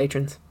share it with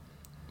patrons.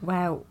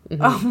 Wow.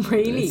 Mm-hmm. Oh,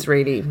 really? It's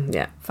really,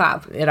 yeah.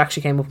 Fab. It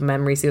actually came up in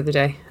memories the other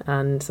day,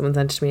 and someone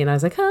sent it to me, and I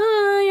was like,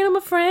 "Hi, you're not my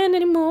friend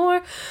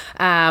anymore."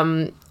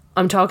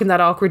 I'm talking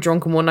that awkward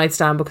drunken one night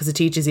stand because it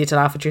teaches you to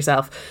laugh at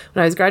yourself.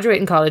 When I was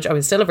graduating college, I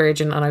was still a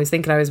virgin, and I was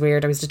thinking I was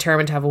weird. I was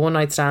determined to have a one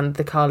night stand at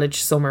the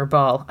college summer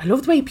ball. I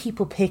love the way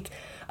people pick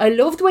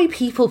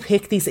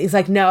these. It's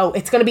like, no,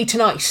 it's going to be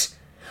tonight.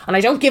 And I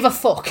don't give a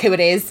fuck who it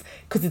is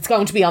because it's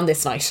going to be on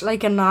this night.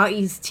 Like a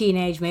naughty's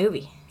teenage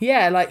movie.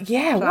 Yeah, like,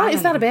 yeah, what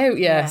is that about?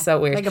 Yeah, so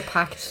weird. Like a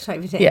pact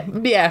type of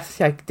thing. Yeah,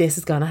 like, this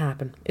is gonna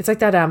happen. It's like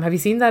that, have you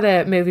seen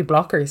that movie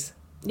Blockers?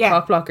 Yeah.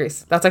 Cock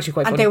Blockers. That's actually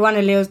quite funny. And they want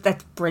to lose,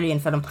 that's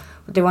brilliant for them,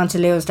 but they want to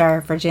lose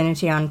their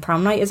virginity on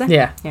prom night, is it?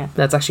 Yeah.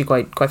 That's actually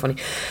quite funny.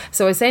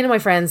 So I was saying to my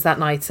friends that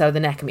night, so the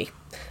neck of me.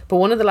 But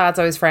one of the lads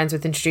I was friends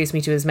with introduced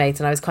me to his mates,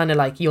 and I was kind of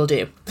like, you'll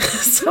do.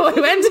 So I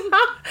went...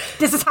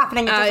 This is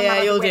happening.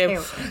 Yeah, you'll do.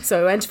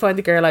 So I went to find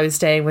the girl I was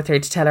staying with her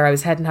to tell her I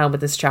was heading home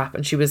with this chap,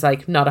 and she was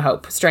like, not a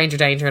hope, stranger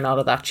danger and all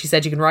of that. She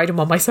said you can ride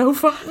him on my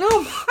sofa.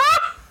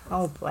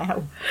 Oh,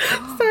 wow.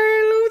 Sorry,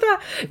 I love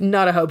that.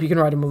 Not a hope, you can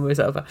ride him on my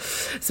sofa.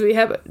 So we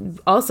have...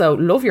 Also,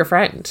 love your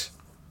friend.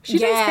 She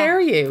takes care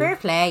of you. Fair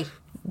play.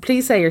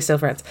 Please say you're still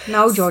friends.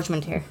 No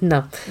judgment here.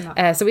 No.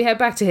 So we head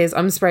back to his.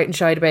 I'm sprouting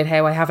shite about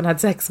how I haven't had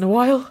sex in a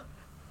while.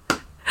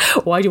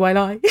 Why do I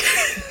lie?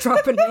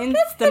 Dropping hints.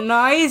 The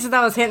noise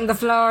that was hitting the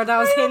floor. That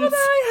was hints.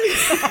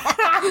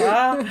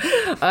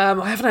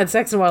 I haven't had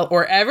sex in a while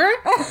or ever.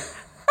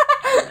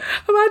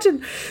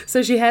 Imagine.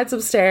 So she heads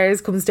upstairs,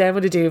 comes down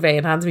with a duvet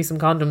and hands me some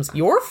condoms.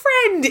 Your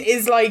friend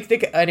is like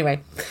the... Anyway,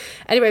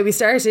 we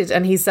started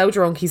and he's so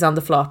drunk he's on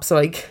the flop.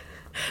 So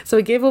So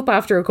I give up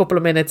after a couple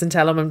of minutes and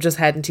tell him I'm just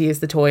heading to use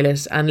the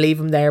toilet and leave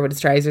him there with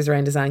his trousers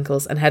around his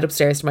ankles and head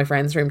upstairs to my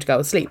friend's room to go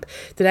to sleep.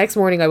 The next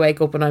morning I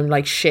wake up and I'm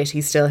like, shit,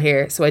 he's still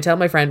here. So I tell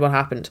my friend what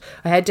happened.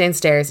 I head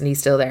downstairs and he's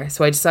still there.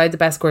 So I decide the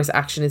best course of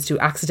action is to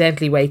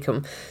accidentally wake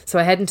him. So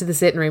I head into the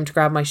sitting room to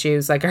grab my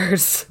shoes like a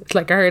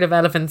herd of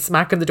elephants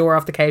smacking the door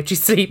off the couch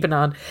he's sleeping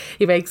on.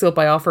 He wakes up,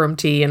 I offer him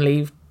tea and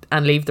leave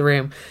the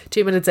room.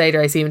 2 minutes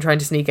later I see him trying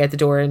to sneak out the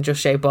door and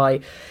just shout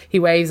bye. He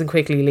waves and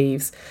quickly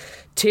leaves.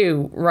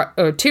 Two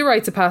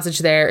rites of passage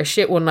there, a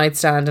shit one night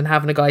stand and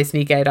having a guy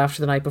sneak out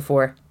after the night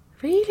before.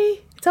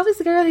 Really? It's always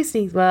the girl who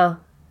sneaks. Well,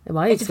 in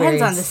my experience. It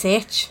depends on the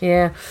sitch.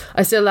 Yeah.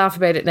 I still laugh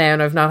about it now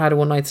and I've not had a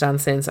one night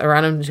stand since. I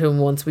ran into him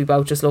once, we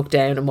both just looked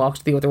down and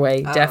walked the other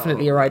way.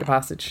 Definitely a rite of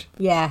passage.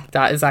 Yeah.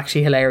 That is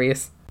actually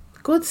hilarious.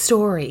 Good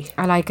story.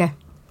 I like it.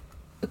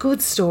 A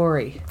good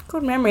story.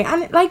 Good memory.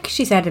 And like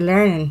she said, a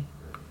learning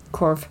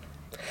curve.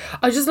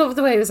 I just love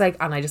the way it was like,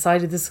 and I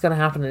decided this was going to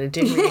happen and it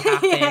didn't really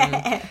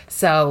happen.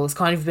 So it was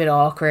kind of a bit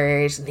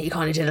awkward and he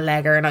kind of did a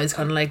legger and I was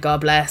kind of like,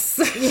 God bless.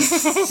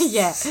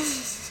 Yeah.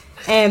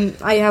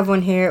 I have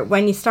one here.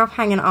 When you stop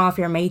hanging off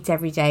your mates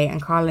every day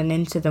and calling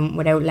into them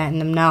without letting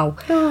them know.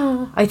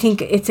 Oh. I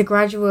think it's a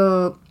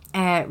gradual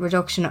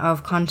reduction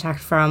of contact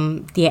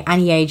from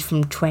any age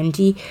from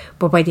 20,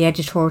 but by the age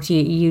of 30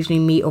 you usually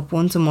meet up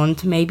once a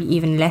month, maybe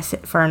even less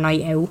for a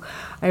night out.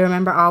 I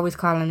remember always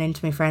calling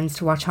into my friends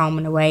to watch Home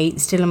and Away,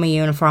 still in my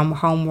uniform with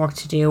homework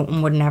to do,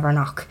 and would never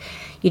knock.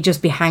 You'd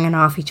just be hanging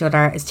off each other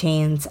as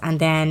teens, and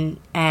then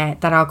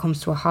that all comes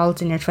to a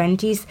halt in your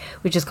 20s,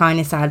 which is kind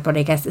of sad, but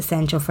I guess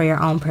essential for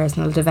your own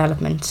personal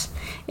development.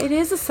 It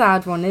is a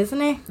sad one,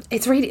 isn't it?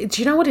 It's really,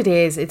 do you know what it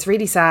is? It's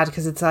really sad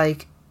because it's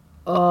like,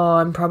 oh,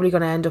 I'm probably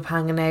going to end up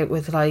hanging out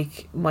with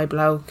like my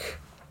bloke.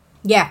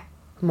 Yeah.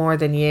 More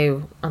than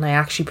you, and I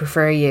actually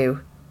prefer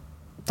you.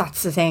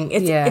 That's the thing.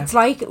 It's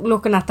like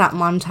looking at that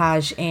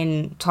montage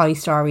in Toy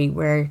Story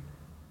where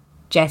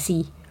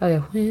Jessie. Oh yeah.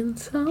 When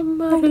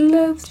somebody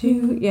loves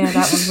you. Yeah,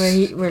 that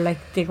one where like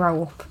they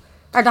grow up.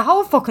 Or the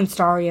whole fucking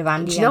story of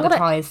Andy and the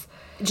toys.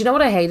 Do you know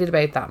what I hated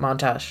about that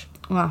montage?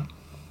 What?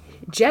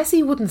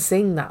 Jessie wouldn't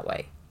sing that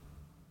way.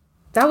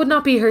 That would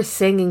not be her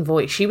singing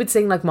voice. She would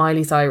sing like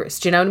Miley Cyrus.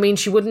 Do you know what I mean?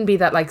 She wouldn't be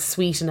that like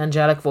sweet and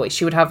angelic voice.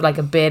 She would have like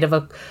a bit of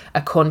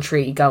a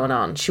country going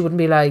on. She wouldn't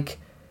be like...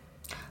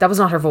 That was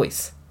not her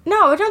voice.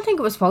 No, I don't think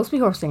it was supposed to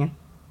be her singing.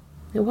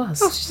 It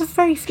was. Oh, she's a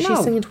very...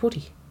 She's singing to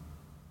Woody.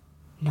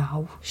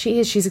 No. She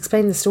is. She's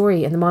explaining the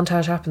story and the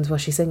montage happens while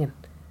she's singing.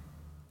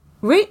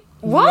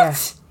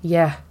 What?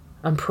 Yeah.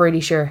 I'm pretty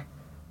sure.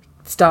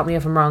 Stop me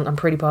if I'm wrong. I'm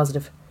pretty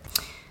positive.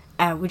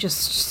 We just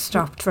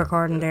stopped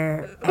recording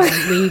there.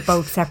 We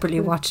both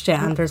separately watched it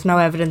and there's no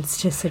evidence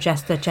to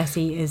suggest that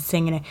Jessie is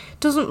singing it.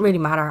 Doesn't really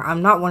matter.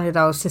 I'm not one of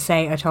those to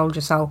say I told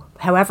you so.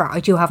 However, I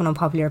do have an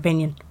unpopular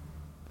opinion.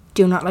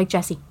 Do not like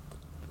Jessie.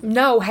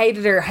 No,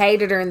 hated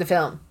her in the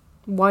film.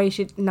 Why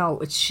should... No,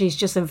 she's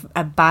just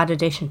a bad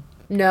addition.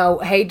 No,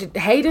 hated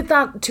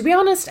that. To be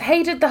honest,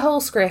 hated the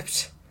whole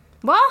script.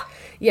 What?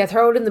 Yeah,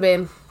 throw it in the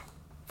bin.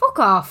 Fuck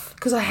off.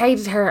 Because I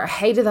hated her. I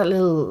hated that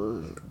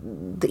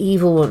the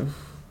evil one.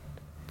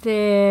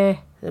 The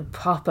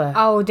Papa.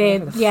 Oh, the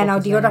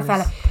other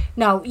fella.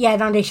 No, yeah,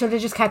 no, they should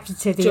have just kept it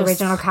to the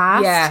original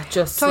cast. Yeah,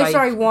 just Toy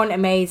Story 1,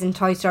 amazing.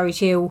 Toy Story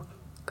 2,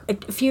 a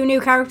few new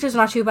characters,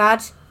 not too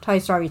bad. Toy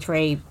Story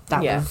 3,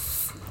 that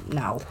was...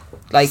 No.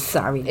 Like,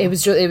 sorry. It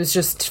was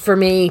just, for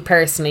me,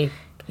 personally...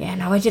 Yeah,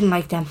 no, I didn't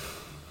like them.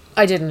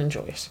 I didn't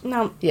enjoy it.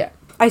 No. Yeah.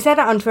 I said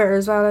it on Twitter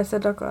as well. I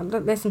said, look,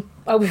 listen,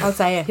 I'll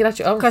say it.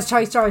 Because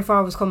Toy Story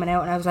 4 was coming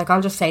out and I was like,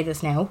 I'll just say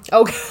this now.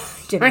 Okay.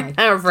 Didn't like.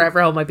 I'll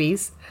forever hold my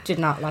peace. Did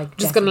not like.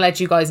 Just going to let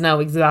you guys know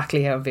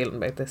exactly how I'm feeling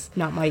about this.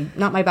 Not my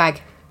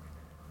bag.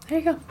 There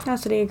you go. Oh,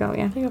 so there you go,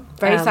 yeah. There you go.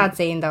 Very sad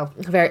scene though.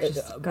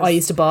 I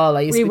used to bawl.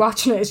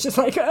 Rewatching it, it's just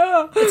like,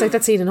 oh. It's like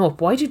that scene in Up.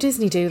 Why do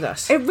Disney do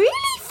that? It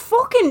really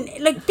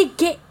fucking, like, they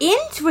get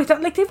into it.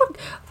 Like, they put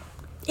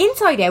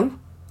Inside Out,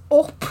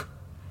 Up.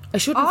 I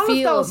shouldn't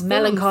feel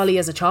melancholy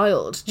as a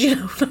child. Do you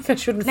know? Like, I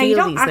shouldn't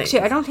feel these things.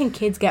 I don't think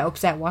kids get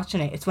upset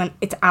watching it. It's when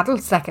it's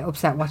adults that get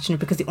upset watching it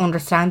because they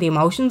understand the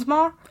emotions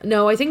more.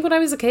 No, I think when I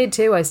was a kid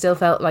too, I still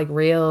felt like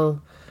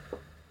real...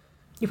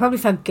 You probably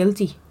felt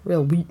guilty.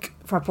 Real weak.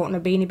 For putting a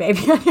Beanie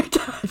Baby on your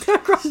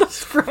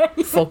granddad's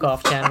grave. Fuck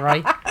off, Jen,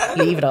 right?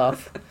 Leave it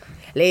off.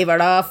 Leave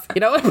it off.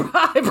 You know,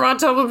 I brought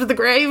Tom up to the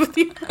grave with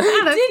you. Did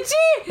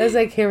you? I was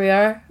like, here we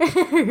are.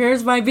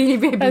 Here's my Beanie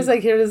Baby. I was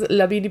like, here's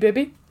La Beanie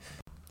Baby.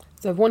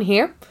 So I have one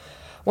here.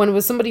 When it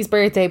was somebody's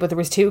birthday, but there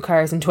was 2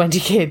 cars and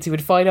 20 kids, who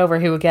would fight over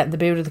who would get in the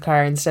boot of the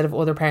car instead of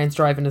other parents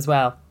driving as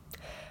well.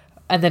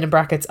 And then in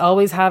brackets,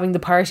 always having the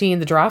party in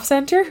the draft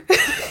centre.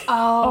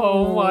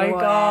 Oh my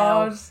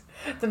God.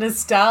 The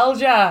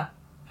nostalgia.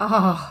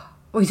 Oh,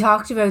 we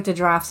talked about the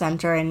draft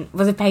centre in...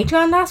 Was it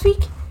Patreon last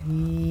week?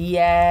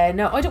 Yeah,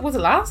 no, was it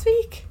last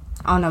week?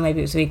 Oh no, maybe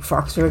it was the week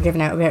before because we were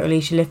giving out about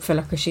Alicia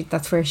Lipfiller because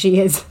that's where she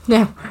is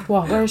now.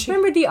 What? Where is she?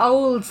 Remember the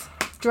old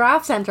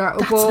draft centre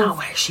above? That's not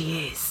where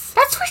she is.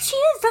 That's where she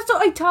is. That's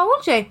what I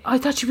told you. I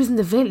thought she was in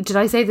the village. Did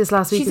I say this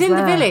last week? She's in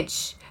the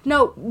village.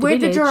 No, where the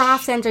village.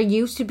 giraffe centre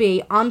used to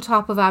be on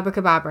top of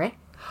Abracadabra.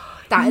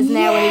 That is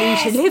now a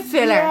leash and lip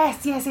filler.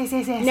 Yes.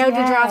 Now the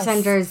giraffe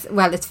centres,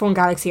 well, it's Fun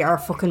Galaxy or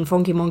fucking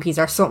Funky Monkeys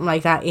or something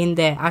like that in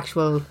the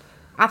actual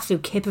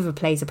absolute kip of a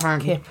place,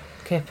 apparently.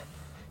 Kip.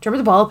 Do you remember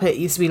the ball pit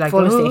used to be like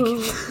Full of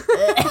 "Ooh."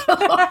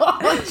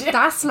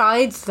 That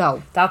slides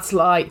though. That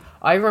slide.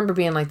 I remember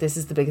being like, this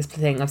is the biggest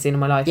thing I've seen in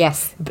my life.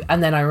 Yes.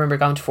 And then I remember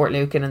going to Fort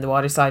Lucan and the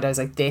water slide. I was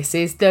like, this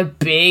is the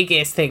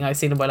biggest thing I've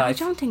seen in my I life.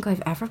 don't think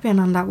I've ever been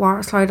on that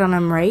water slide and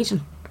I'm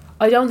raging.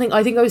 I think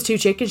I was too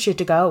chicken shit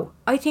to go.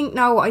 I think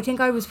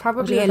I was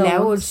probably Did I go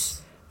allowed,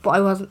 once? but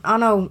I wasn't.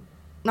 Oh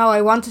no,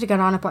 I wanted to get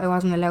on it, but I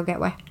wasn't allowed to get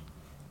wet.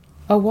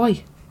 Oh,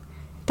 why?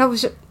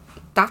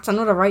 That's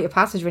another rite of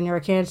passage when you're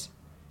a kid.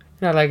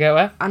 Not like it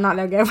wet. I'm not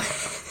allowed to get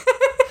wet.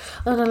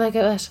 Oh, not like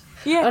it wet.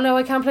 Yeah. Oh no,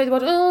 I can't play the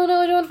water. Oh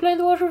no, I don't want to play in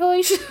the water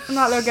fight. I'm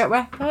not allowed to get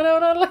wet. I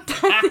don't know.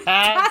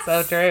 That's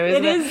so true,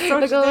 isn't it? It is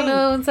such like, a oh thing.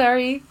 no, I'm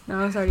sorry.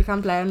 No, sorry, you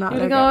can't play. I'm not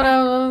allowed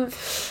Like, to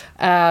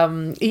get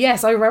wet.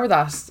 yes, I remember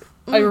that.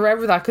 I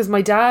remember that because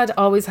my dad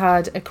always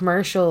had a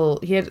commercial.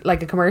 He had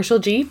like a commercial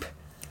Jeep.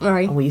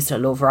 Right. And we used to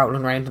love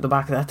rolling around to the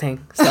back of that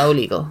thing. So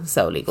illegal.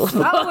 So illegal.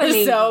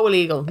 So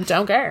illegal.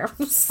 Don't care.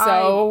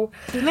 So.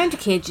 The amount of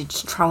kids you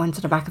just throw into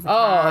the back of a Oh,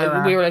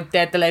 car. we were like,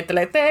 delete.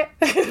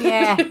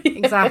 Yeah,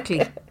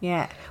 exactly.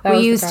 Yeah. That We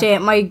was the used crack. to,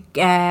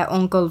 my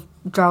uncle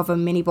drove a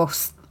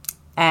minibus.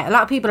 A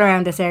lot of people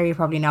around this area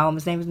probably know him.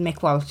 His name was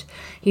Mick Walsh.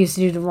 He used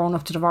to do the run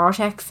up to the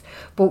Vortex.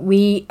 But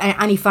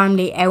any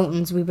family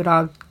outings, we would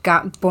all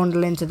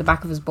bundle into the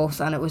back of his bus,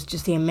 and it was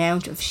just the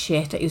amount of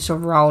shit that used to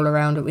roll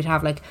around it. We'd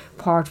have like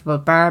portable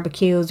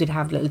barbecues, we'd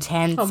have little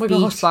tents, Oh my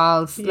beach God.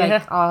 balls, Yeah.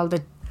 like all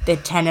the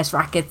tennis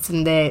rackets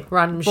and the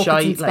Random buckets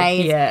shite, and like,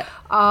 spades. yeah.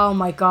 Oh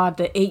my God,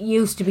 it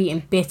used to be in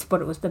bits,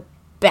 but it was the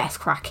best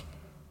crack.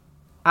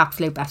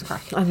 Absolute best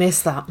crack. I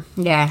miss that.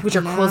 Yeah. With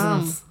your I know.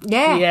 cousins.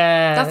 Yeah.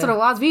 Yeah. That's what it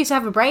was. We used to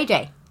have a braid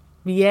day.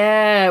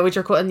 Yeah, with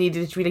your cut and you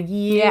did be like,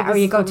 Yeah, or this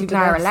you is go gonna to be the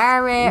Clara best.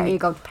 Lara, or you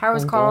go to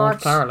Paris Court.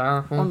 Clara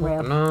Lara.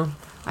 Unreal. No.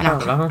 I know.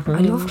 Clara Lara.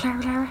 I love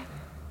Clara Lara.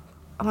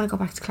 I want to go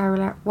back to Clara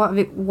Lara.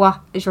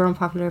 What is your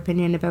unpopular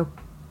opinion about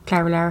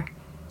Clara Lara?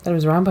 That it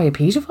was ran by a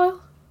paedophile?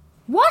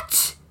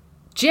 What?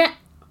 Jen,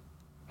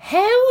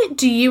 how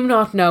do you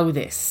not know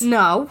this?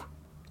 No.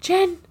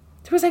 Jen,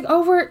 there was like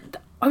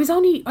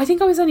I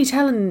think I was only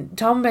telling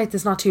Tom about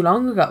this not too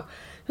long ago. There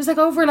was like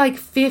over like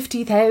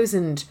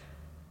 50,000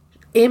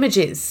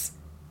 images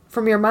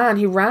from your man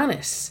who ran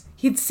it.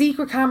 He had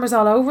secret cameras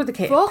all over the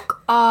kid.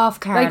 Fuck off,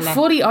 Carla. Like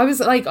fully, I was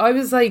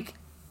like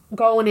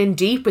going in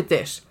deep with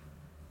this.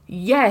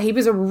 Yeah, he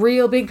was a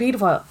real big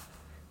paedophile.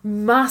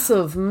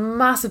 Massive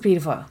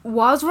paedophile.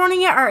 Was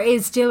running it or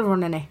is still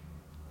running it?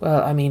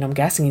 Well, I mean, I'm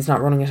guessing he's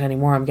not running it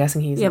anymore. I'm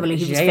guessing he's Yeah, in well,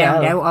 he was jail.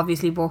 found out,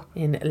 obviously, but...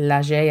 In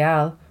La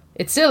Jail.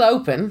 It's still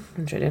open,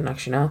 which I didn't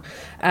actually know.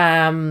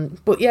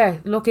 But yeah,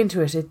 look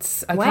into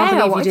it. I Wow, can't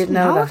believe I you didn't didn't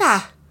know know that.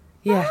 that.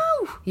 Yeah.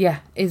 Wow. Yeah,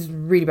 it's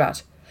really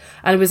bad.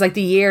 And it was like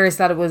the years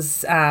that it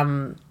was,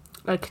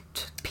 Like,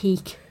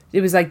 peak.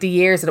 it was like the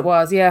years that it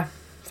was, yeah.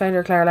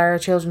 Founder Clara Lara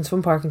Children's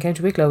Fun Park in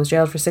County Wicklow was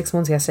jailed for 6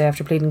 months yesterday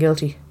after pleading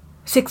guilty.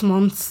 6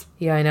 months.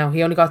 Yeah, I know.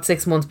 He only got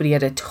 6 months, but he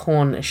had a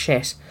ton of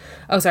shit.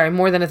 Oh, sorry,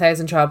 more than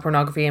 1,000 child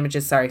pornography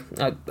images. Sorry,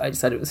 I just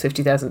said it was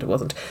 50,000. It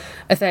wasn't.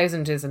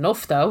 1,000 is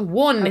enough, though.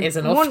 One is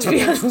enough. To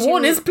be honest.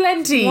 One is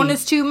plenty. One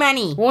is too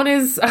many. One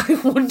is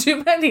one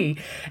too many.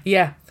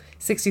 Yeah,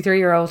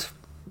 63-year-old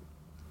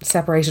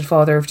separated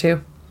father of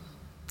two.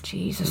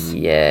 Jesus.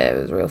 Yeah,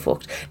 it was real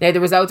fucked. Now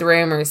there was loads of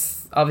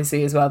rumours,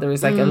 obviously, as well. There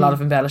was like a lot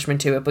of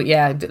embellishment to it, but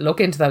yeah, look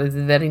into that. It's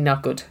very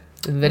not good.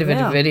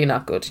 Very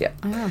not good. Yeah.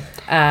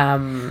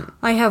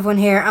 I have one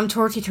here. I'm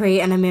 33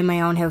 and I'm in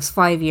my own house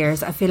 5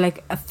 years. I feel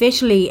like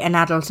officially an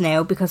adult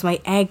now because my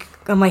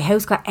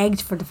house got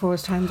egged for the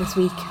first time this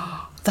week.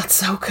 That's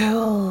so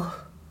cool.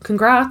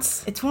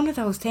 Congrats. It's one of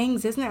those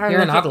things, isn't it? Or You're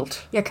like an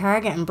adult. Your car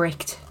getting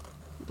bricked.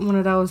 One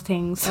of those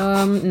things.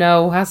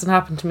 No, hasn't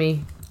happened to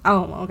me.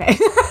 Oh, okay.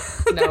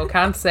 No,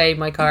 can't say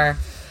my car.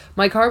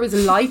 My car was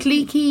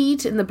lightly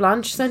keyed in the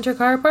Blanche Centre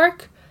car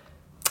park,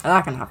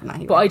 That can happen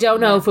anyway. but I don't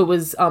know if it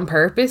was on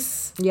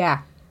purpose.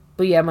 Yeah.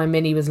 But yeah, my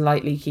Mini was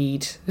lightly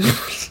keyed.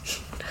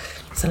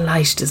 It's a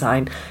light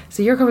design.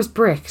 So your car was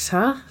bricked,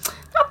 huh?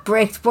 Not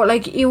bricked, but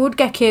like you would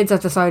get kids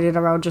at the side of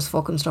the road just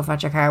fucking stuff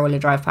at your car while you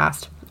drive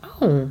past.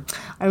 Oh.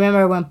 I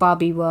remember when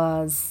Bobby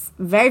was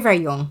very, very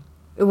young.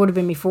 It would have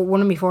been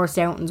one of my first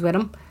outings with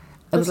him.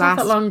 It was not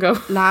that long ago.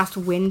 Last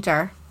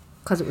winter,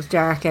 because it was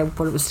dark out,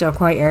 but it was still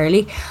quite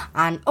early.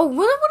 And it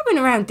would have been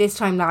around this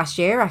time last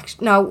year.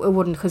 Actually, no, it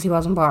wouldn't because he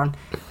wasn't born.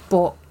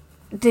 But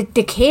the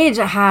kid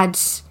had,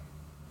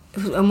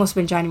 it must have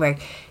been January.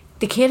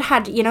 The kid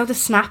had, the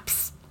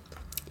snaps.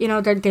 They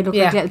look like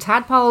little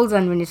tadpoles,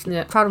 and when you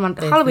throw them on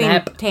the Halloween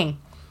snap. thing,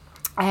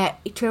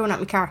 he threw one at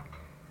my car.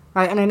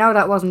 Right, and I know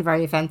that wasn't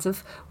very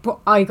offensive, but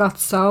I got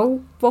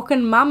so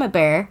fucking mama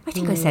bear, I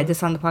think I said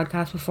this on the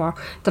podcast before,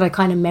 that I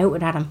kind of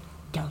mouted at him,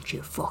 don't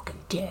you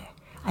fucking dare.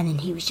 And then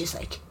he was just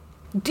like,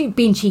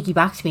 being cheeky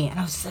back to me, and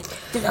I was just like,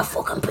 there's a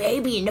fucking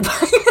baby in the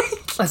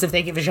back. As if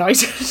they give a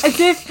shite.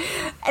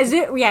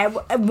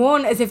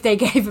 One, as if they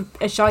gave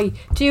a shite.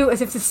 Two,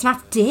 as if the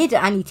snap did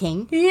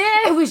anything.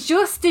 Yeah. It was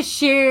just the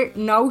sheer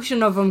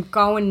notion of him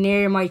going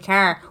near my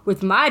car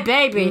with my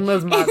baby.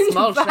 With my in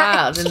small the back.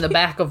 child in the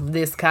back of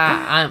this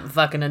car. I'm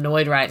fucking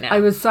annoyed right now. I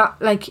was so,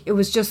 like, it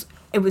was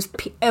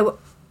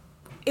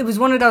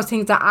one of those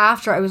things that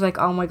after I was like,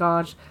 oh my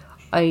God,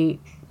 I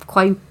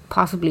quite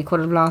possibly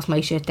could have lost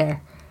my shit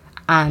there.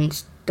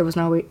 And there was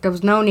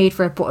no need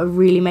for it, but it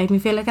really made me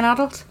feel like an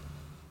adult.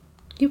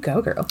 You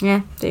go, girl.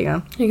 Yeah, there you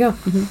go. There you go.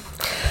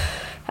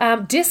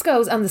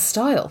 Discos and the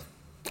style.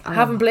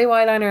 Having blue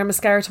eyeliner and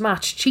mascara to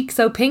match. Cheeks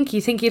so pink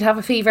you think you'd have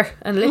a fever.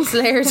 And lips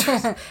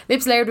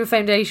layered with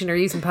foundation, or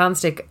using pan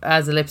stick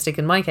as a lipstick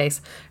in my case.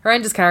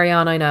 Horrendous carry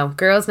on, I know.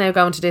 Girls now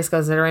going to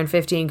discos at around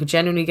 15 could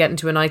genuinely get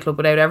into a nightclub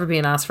without ever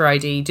being asked for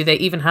ID. Do they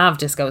even have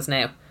discos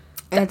now?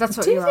 That's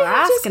what you were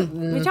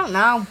asking. We don't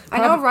know. I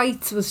know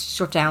Rites was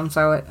shut down,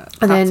 so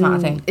that's not a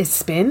thing. Is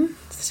Spin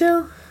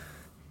still?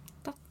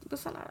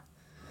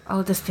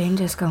 Oh, the Spin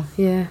disco.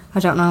 Yeah. I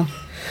don't know.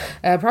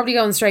 Probably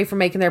going straight from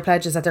making their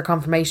pledges at their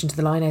confirmation to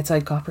the line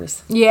outside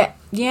Coppers. Yeah.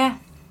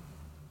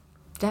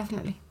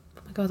 Definitely.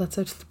 Oh my God, that's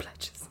out of the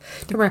pledges.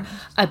 Remember,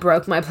 I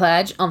broke my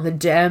pledge on the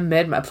day I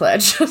made my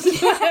pledge.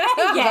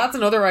 That's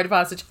another rite of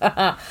passage.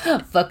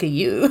 Fuck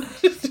you.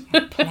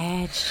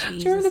 Pledge.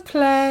 During the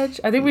pledge.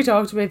 I think we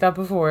talked about that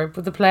before,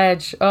 but the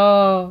pledge.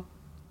 Oh.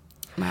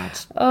 Mad.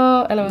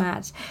 Oh, hello.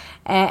 Mad.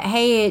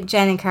 Hey,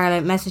 Jen and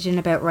Carla, messaging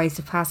about rites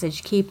of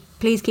passage.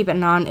 Please keep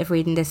it on if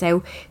reading this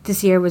out.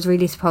 This year was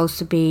really supposed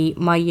to be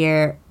my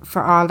year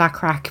for all that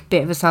crack.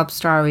 Bit of a sob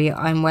story.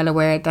 I'm well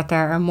aware that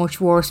there are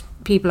much worse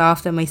people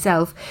off than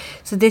myself.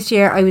 So this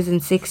year I was in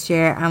 6th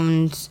year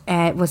and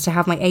was to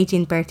have my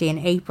 18th birthday in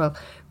April,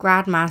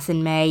 grad mass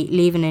in May,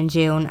 leaving in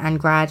June, and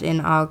grad in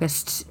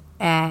August.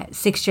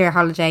 6th year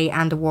holiday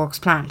and the works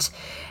planned.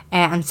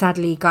 And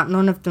sadly got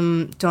none of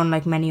them done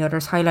like many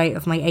others. Highlight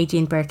of my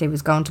 18th birthday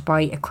was going to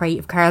buy a crate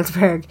of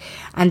Carlsberg,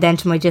 and then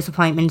to my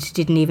disappointment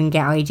didn't even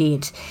get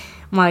ID'd.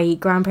 My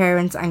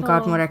grandparents and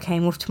godmother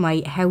came up to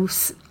my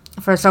house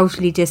for a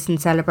socially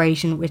distant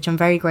celebration, which I'm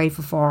very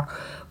grateful for,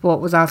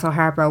 but was also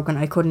heartbroken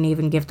I couldn't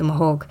even give them a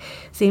hug.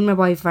 Seeing my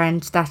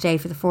boyfriend that day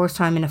for the first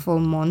time in a full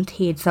month,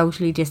 he had to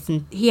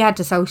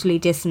socially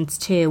distance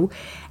too.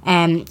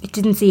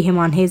 Didn't see him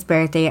on his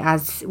birthday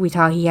as we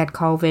thought he had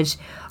COVID.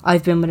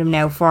 I've been with him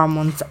now 4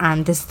 months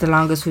and this is the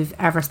longest we've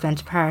ever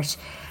spent apart.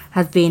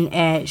 Has been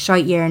a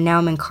shite year. Now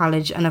I'm in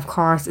college and of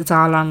course it's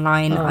all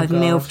online. I've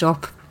moved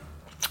up.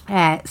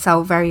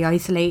 So very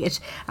isolated,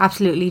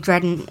 absolutely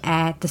dreading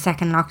the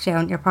second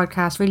lockdown. Your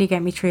podcast really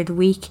get me through the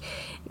week.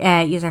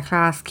 User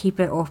class, keep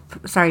it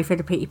up. Sorry for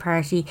the pity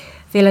party.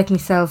 Feel like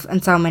myself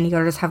and so many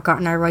others have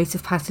gotten our rites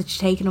of passage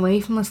taken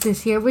away from us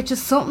this year, which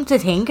is something to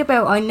think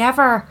about. I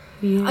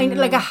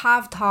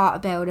have thought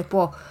about it,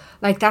 but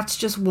like that's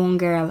just one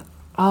girl.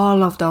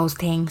 All of those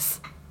things,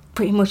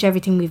 pretty much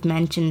everything we've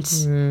mentioned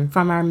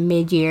from our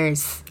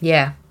mid-years,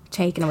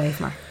 taken away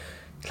from her.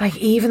 Like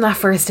even that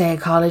first day of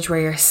college where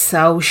you're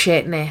so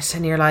shitting it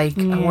and you're like,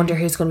 I wonder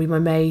who's going to be my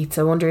mates,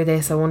 I wonder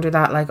this, I wonder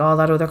that, like all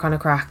that other kind of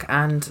crack.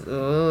 And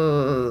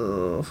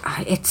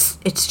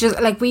it's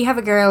just like we have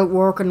a girl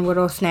working with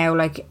us now,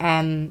 like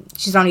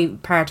she's only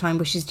part-time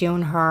but she's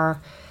doing her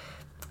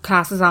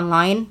classes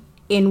online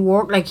in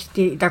work, like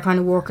they're kind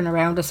of working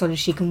around us so that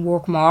she can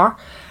work more,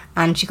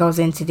 and she goes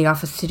into the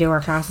office to do her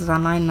classes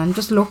online, and I'm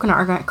just looking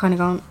at her kind of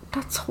going,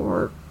 that's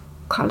her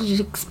college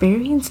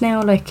experience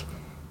now, like,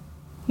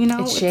 you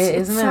know, it's shit,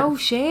 isn't it? So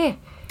shit.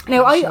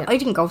 Now, I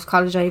didn't go to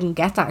college. I didn't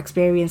get that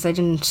experience. I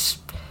didn't,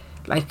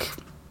 like,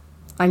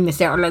 I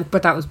missed out. Like,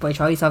 but that was by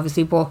choice,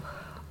 obviously. But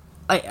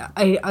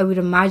I would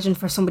imagine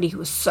for somebody who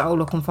was so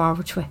looking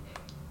forward to it,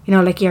 you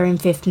know, like you're in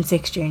 5th and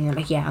 6th year and you're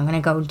like, yeah, I'm going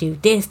to go and do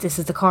this. This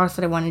is the course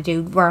that I want to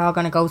do. We're all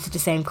going to go to the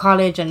same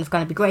college and it's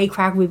going to be great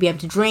crack. We'll be able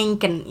to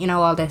drink and, you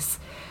know, all this.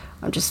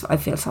 I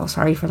feel so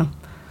sorry for them.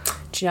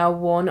 Do you know,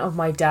 one of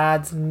my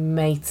dad's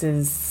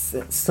mates'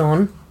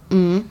 son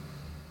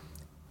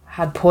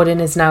had put in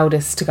his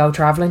notice to go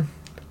travelling.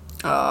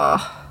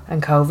 Oh.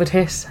 And COVID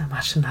hit.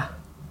 Imagine that.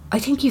 I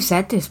think you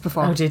said this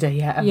before. Oh, did I?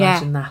 Yeah,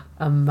 imagine that.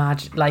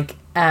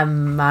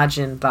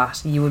 Imagine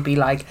that. You would be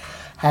like,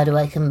 how do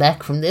I come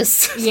back from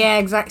this? Yeah,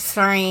 exactly.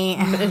 Sorry.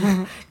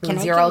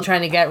 Because you're all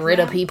trying to get rid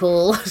of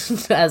people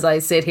as I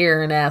sit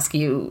here and ask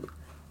you,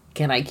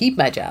 can I keep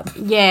my job?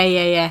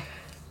 Yeah.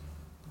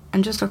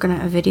 I'm just looking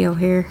at a video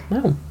here.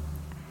 Oh.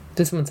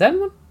 Did someone send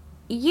one?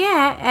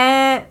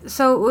 Yeah,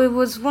 so it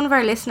was one of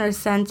our listeners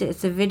sent it.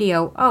 It's a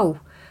video. Oh,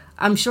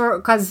 I'm sure,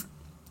 because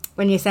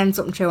when you send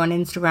something through on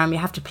Instagram, you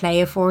have to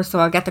play it first, so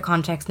I'll get the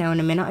context now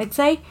in a minute, I'd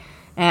say.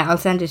 I'll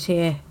send it to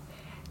you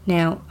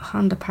now.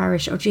 Honda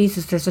Parish. Oh,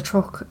 Jesus, there's a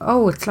truck.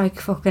 Oh, it's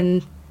like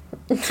fucking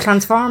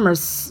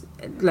Transformers,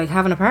 like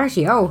having a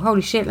party. Oh,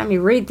 holy shit, let me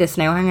read this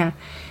now. Hang on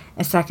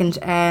a second.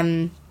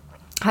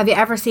 Have you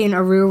ever seen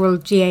a rural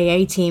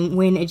GAA team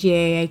win a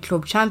GAA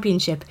club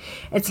championship?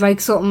 It's like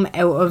something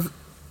out of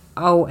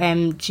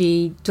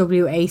OMGWACA.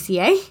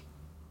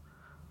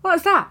 What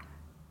is that?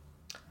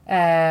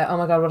 Oh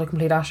my god, what a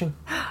complete ashing.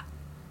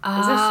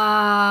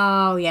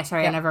 Oh, yeah,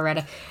 sorry, I never read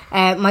it.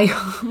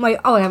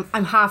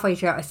 I'm halfway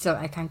through it.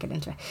 I can't get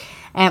into it.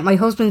 My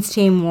husband's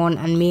team won,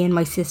 and me and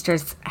my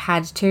sisters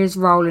had tears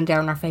rolling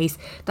down our face.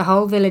 The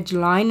whole village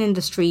lining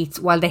the streets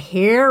while the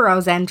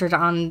heroes entered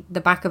on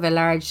the back of a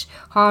large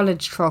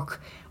haulage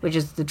truck, which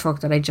is the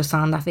truck that I just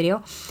saw in that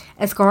video,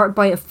 escorted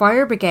by a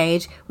fire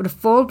brigade with a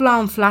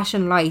full-blown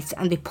flashing lights,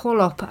 and they pull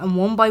up, and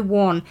one by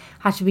one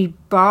had to be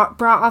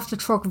brought off the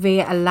truck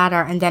via a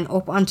ladder and then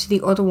up onto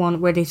the other one,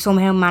 where they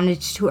somehow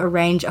managed to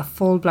arrange a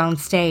full-blown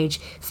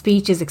stage,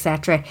 speeches,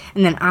 etc.,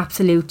 and then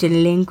absolute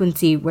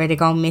delinquency where they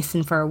go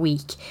missing for a week.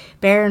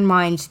 Bear in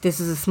mind,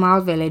 this is a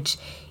small village.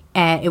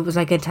 It was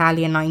like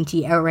Italian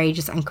 90,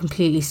 outrageous and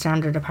completely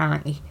standard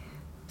apparently.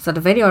 So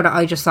the video that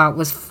I just saw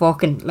was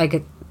fucking,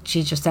 like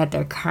she just said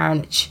there,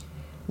 carnage.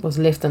 Was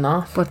lifting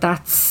off. But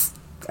that's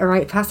a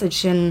rite of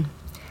passage in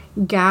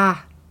GA.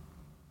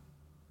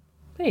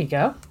 There you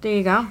go. There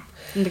you go.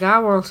 In the GA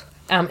world.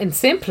 In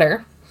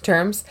simpler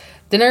terms,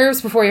 the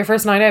nerves before your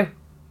first night out.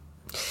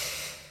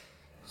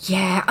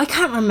 Yeah, I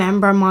can't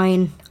remember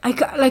mine.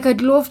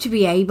 I'd love to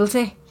be able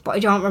to, but I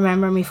don't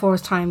remember my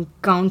first time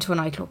going to a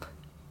nightclub.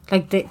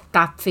 Like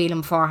that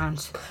feeling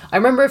beforehand. I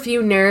remember a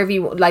few nervy,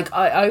 like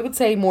I would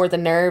say more the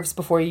nerves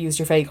before you used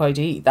your fake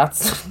ID.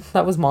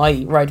 That was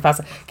my rite of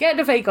passage. Getting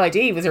a fake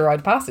ID was a rite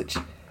of passage.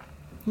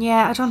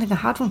 Yeah, I don't think I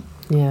had one.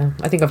 Yeah,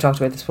 I think I've talked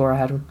about this before. I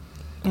had one.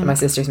 And my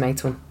sister's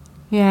mate's one.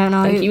 Yeah,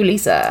 no. Thank you,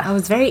 Lisa. I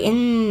was very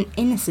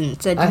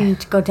innocent. I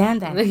didn't go down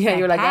there. Yeah,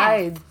 you were like,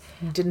 I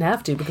didn't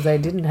have to because I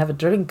didn't have a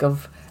drink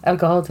of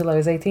alcohol till I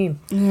was 18.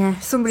 Yeah,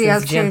 somebody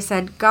else here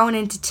said going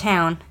into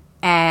town,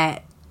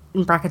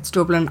 in brackets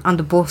Dublin, on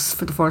the bus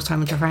for the first time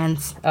with your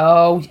friends.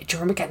 Oh, do you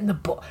remember getting the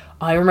bus?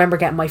 I remember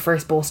getting my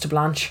first bus to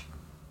Blanche.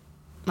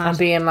 Mad. And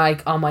being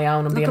like on my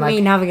own and being like... Look at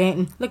me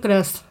navigating. Look at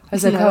us. I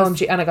was like,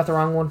 OMG, and I got the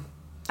wrong one.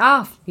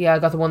 Oh. Yeah, I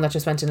got the one that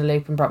just went in a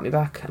loop and brought me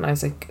back. And I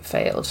was like,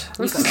 failed.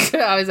 I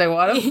was like,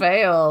 what a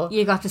fail.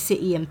 You got the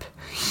city imp.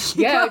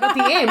 Yeah, I got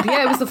the imp.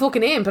 Yeah, it was the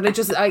fucking imp. And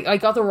I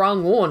got the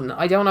wrong one.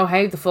 I don't know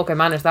how the fuck I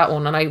managed that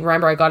one. And I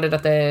remember I got it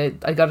at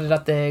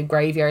the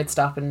graveyard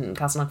stop in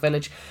Castleknock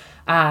Village.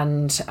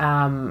 And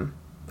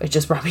it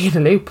just brought me in a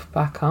loop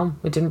back home.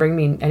 It didn't bring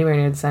me anywhere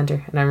near the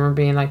centre. And I remember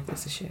being like,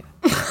 this is shit.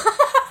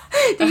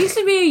 There used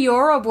to be a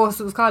Eurobus.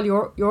 It was called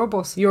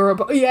Eurobus.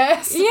 Eurobus.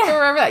 Yes. Yeah. I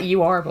remember that.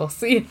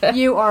 Eurobus. Yeah.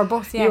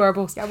 Eurobus. Yeah.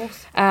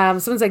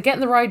 Eurobus. Someone said,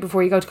 getting the ride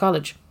before you go to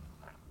college.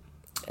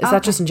 Is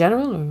that just in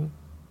general?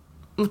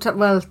 Or?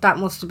 Well, that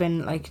must have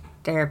been like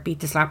their beat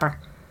the slapper.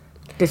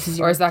 This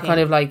is. Or is that kind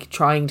of like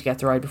trying to get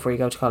the ride before you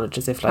go to college,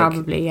 as if like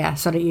probably, yeah,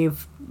 so that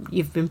you've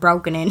been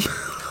broken in.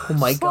 Oh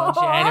my god,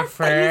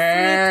 Jennifer!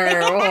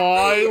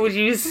 Why would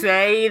you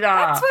say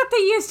that? That's what they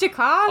used to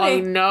call it. I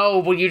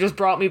know, but you just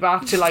brought me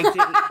back to like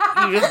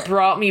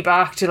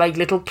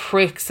little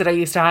pricks that I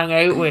used to hang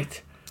out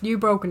with. You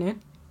broken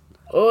in?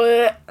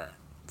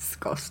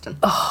 Disgusting.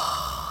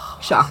 Oh,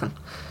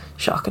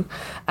 Shocking.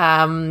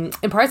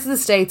 In parts of the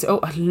States,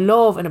 I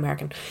love an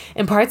American.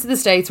 In parts of the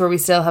States where we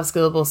still have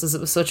school buses,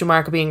 it was such a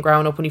mark of being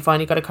grown up when you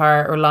finally got a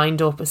car or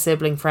lined up a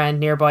sibling friend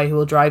nearby who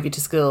will drive you to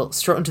school,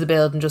 strut into the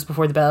building just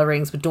before the bell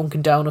rings with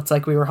Dunkin' Donuts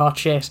like we were hot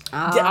shit.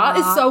 That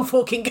is so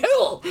fucking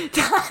cool.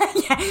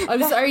 Yeah,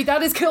 I'm sorry,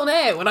 that is cool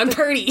now when I'm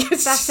 30. That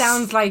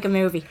sounds like a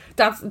movie.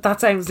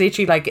 That sounds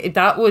literally like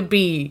that would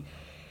be.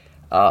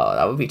 Oh,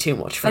 that would be too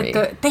much for me.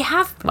 They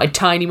have... My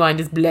tiny mind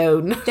is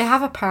blown. They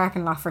have a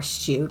parking lot for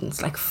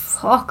students. Like,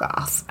 fuck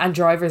off. And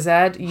driver's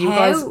ed.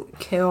 How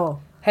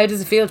cool. How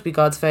does it feel to be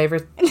God's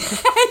favourite?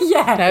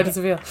 Yeah. How does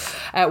it feel?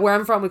 Where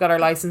I'm from, we got our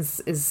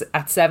licence is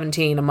at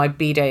 17 and my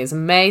B-day is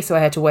in May, so I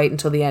had to wait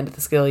until the end of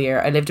the school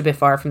year. I lived a bit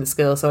far from the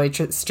school, so I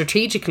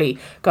strategically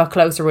got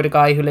closer with a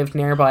guy who lived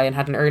nearby and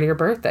had an earlier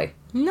birthday.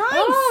 Nice.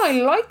 Oh,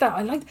 I like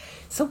that.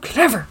 So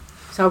clever.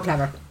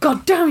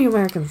 God damn you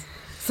Americans.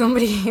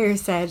 Somebody here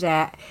said,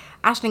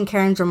 Aisling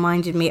Cairns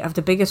reminded me of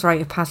the biggest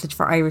rite of passage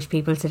for Irish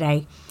people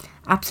today.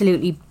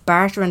 Absolutely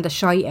bartering the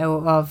shite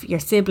out of your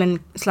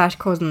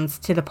sibling/cousins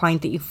to the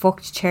point that you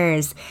fucked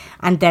chairs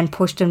and then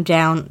pushed them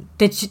down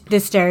the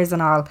stairs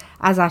and all.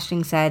 As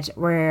Aisling said,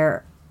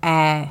 we're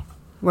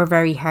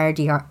very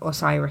hardy,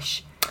 us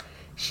Irish.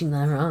 She's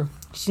not wrong.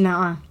 Do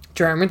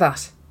you remember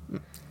that?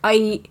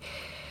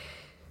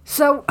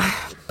 So,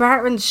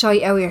 bartering the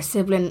shite out of your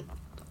sibling...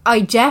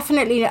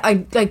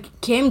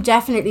 Kim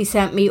definitely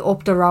sent me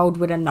up the road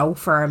with a note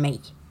for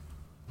me.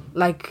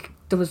 Like,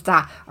 there was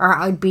that. Or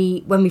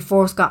when we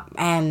first got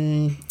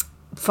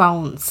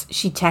phones,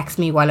 she'd text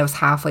me while I was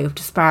halfway up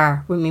to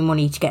Spar with me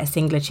money to get a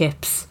single of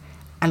chips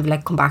and be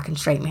like, come back and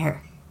straighten me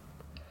hair.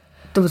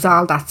 There was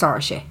all that sort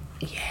of shit.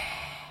 Yeah.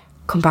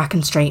 Come back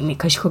and straighten me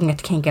because she couldn't get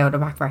the kink out of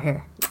the back of her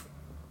hair.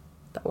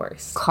 That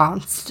works.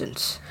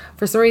 Constant.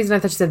 For some reason I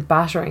thought you said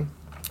battering.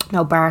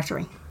 No,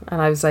 bartering. And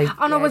I was like,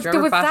 oh no,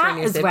 there was that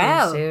as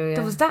well. Too, yeah.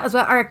 There was that as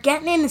well. Or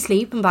getting in a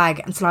sleeping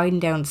bag and sliding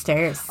down the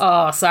stairs.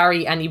 Oh,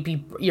 sorry, and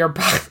your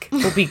back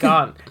will be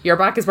gone. Your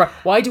back is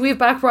why do we have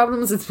back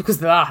problems? It's because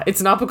of that.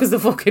 It's not because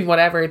of fucking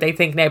whatever they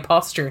think now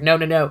posture. No.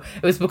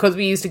 It was because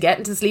we used to get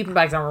into sleeping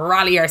bags and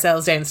rally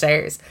ourselves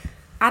downstairs.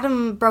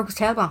 Adam broke his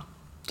tailbone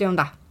doing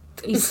that.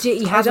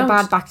 He has a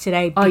bad back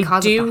today because I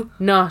do of that.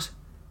 not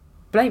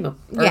blame him.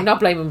 Or not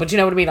blame him, but you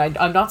know what I mean?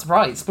 I'm not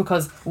surprised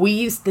because we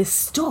used this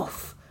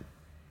stuff.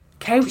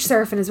 Couch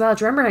surfing as well.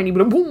 Do you remember? And you'd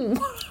be like, boom,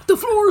 the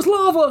floor is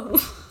lava.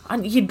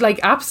 And you'd like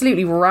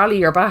absolutely rally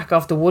your back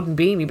off the wooden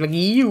beam. You'd be like,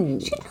 you.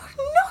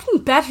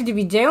 Nothing better to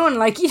be doing.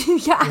 Like, you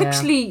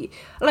actually...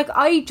 Like,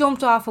 I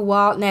jumped off a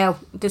wall. Now,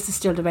 this is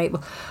still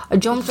debatable. I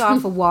jumped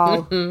off a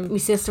wall. My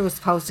sister was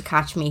supposed to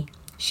catch me.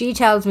 She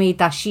tells me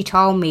that she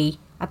told me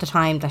at the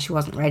time that she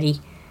wasn't ready.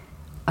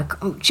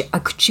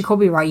 She could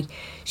be right.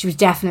 She was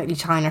definitely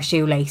tying her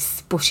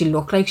shoelace, but she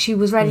looked like she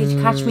was ready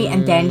to catch me,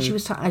 and then she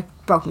was I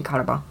broke my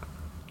collarbone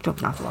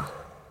jumping off the wall.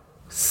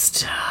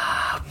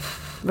 Stop.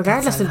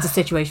 Regardless of the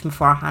situation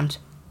beforehand,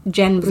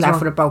 Jen was left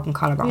with a broken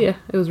collarbone. Yeah,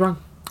 it was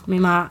wrong. My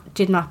ma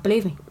did not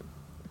believe me.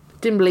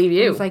 Didn't believe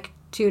you. It was like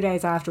 2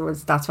 days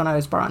afterwards. That's when I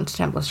was brought into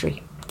Temple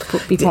Street.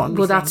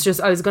 Well, that's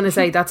just, I was going to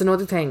say, that's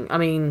another thing. I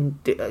mean,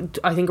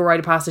 I think a rite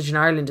of passage in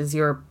Ireland is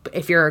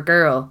if you're a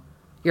girl,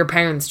 your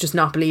parents just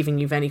not believing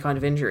you've any kind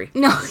of injury.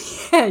 No,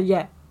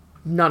 yeah.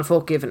 Not a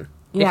fuck given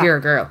Yeah. if you're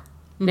a girl.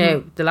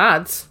 Now, the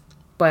lads,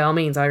 by all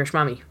means, Irish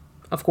mammy,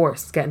 of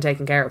course, getting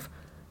taken care of.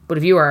 But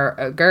if you are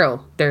a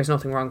girl, there's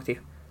nothing wrong with you.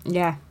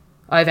 Yeah.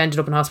 I've ended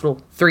up in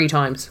hospital 3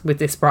 times with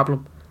this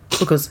problem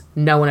because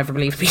no one ever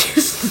believed me.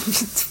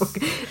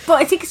 But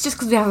I think it's just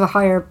because we have a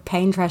higher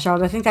pain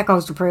threshold. I think that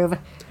goes to prove it.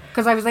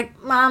 Because I was like,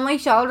 Mom, my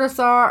shoulder's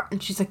sore.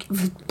 And she's like, if it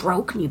was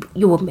broken,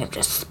 you wouldn't be able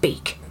to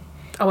speak.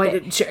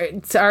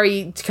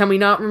 Sorry, can we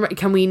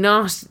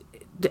not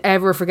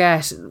ever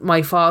forget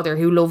my father,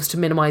 who loves to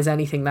minimise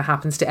anything that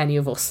happens to any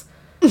of us.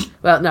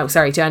 Well, no,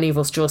 sorry, to any of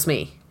us, just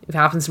me. If it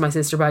happens to my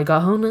sister, by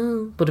God, oh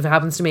no. But if it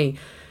happens to me,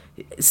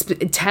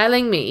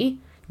 telling me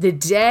the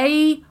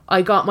day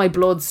I got my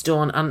bloods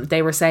done, and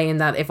they were saying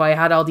that if I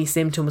had all these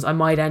symptoms, I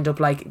might end up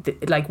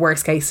like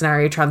worst case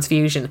scenario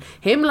transfusion.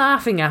 Him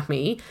laughing at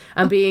me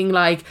and being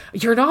like,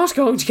 "You're not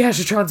going to get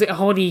a transfusion,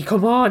 honey.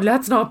 Come on,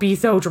 let's not be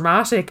so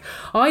dramatic.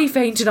 I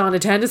fainted on a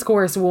tennis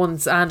course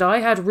once, and I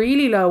had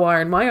really low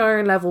iron. My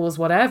iron level was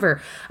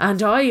whatever,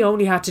 and I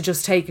only had to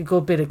just take a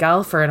good bit of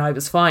Galfer, and I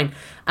was fine."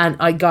 And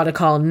I got a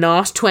call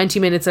not 20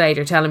 minutes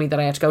later telling me that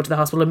I had to go to the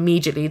hospital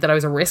immediately, that I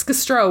was at risk of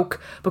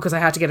stroke because I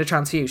had to get a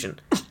transfusion.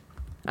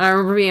 And I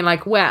remember being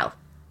like, well,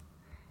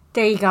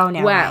 there you go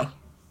now. Well.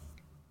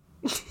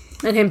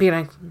 And him being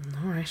like,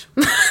 all right.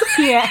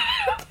 Yeah.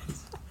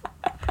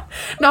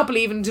 Not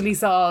believing until he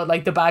saw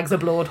like the bags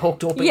of blood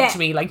hooked up into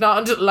me. Like not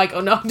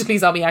until he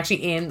saw me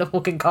actually in the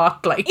fucking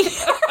cock. Like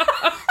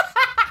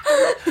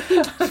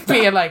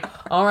being like,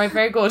 all right,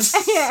 very good.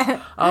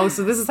 Yeah. Oh,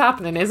 so this is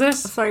happening, is it?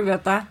 Sorry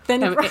about that.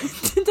 Then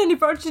he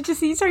brought you to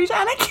see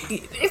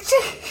Titanic.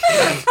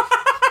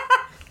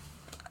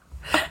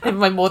 And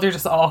my mother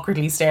just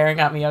awkwardly staring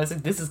at me. I was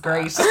like, this is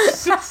great.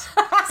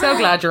 So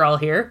glad you're all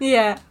here.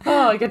 Yeah.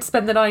 Oh, I get to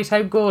spend the night.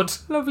 How good.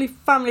 Lovely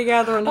family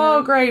gathering.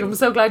 Oh, great. I'm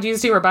so glad you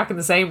two are back in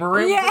the same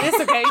room for this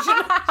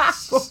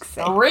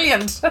occasion.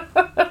 Brilliant.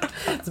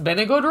 It's been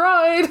a good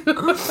ride.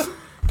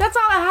 That's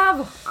all I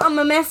have on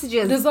my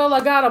messages. That's all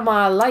I got on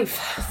my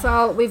life. That's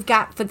all we've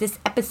got for this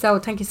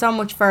episode. Thank you so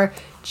much for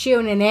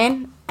tuning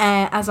in.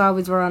 As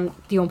always, we're on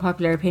the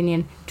Unpopular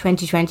Opinion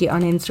 2020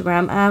 on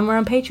Instagram, and we're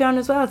on Patreon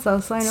as well, so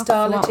sign up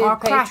for more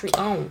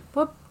Patreon.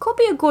 But could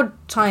be a good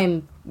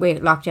time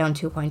with Lockdown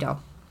 2.0.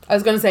 I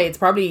was going to say, it's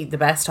probably the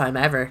best time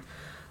ever.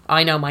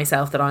 I know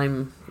myself that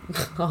I'm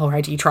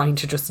already trying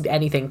to just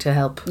anything to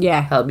help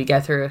me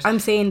get through it. I'm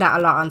seeing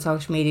that a lot on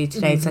social media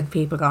today. It's like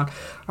people going,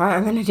 right,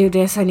 I'm going to do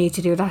this, I need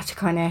to do that to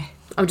kind of...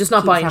 I'm just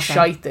not buying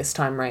shite this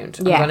time round.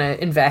 I'm going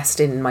to invest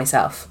in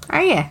myself.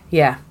 Are you?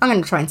 Yeah. I'm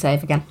going to try and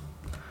save again.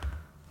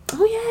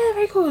 Oh yeah,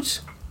 very good.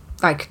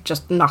 Like,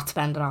 just not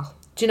spend it all.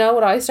 Do you know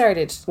what I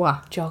started?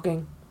 What?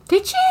 Jogging.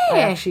 Did you? I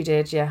actually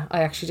did, yeah.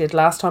 I actually did.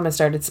 Last time I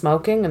started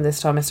smoking, and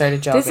this time I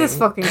started jogging. This is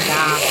fucking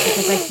daft.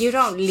 Because, like, you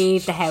don't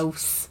leave the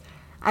house.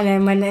 And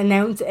then when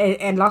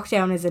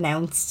lockdown is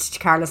announced,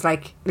 Carla's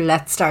like,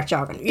 let's start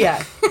jogging.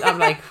 Yeah. I'm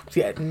like,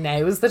 yeah,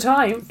 now is the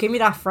time. Give me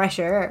that fresh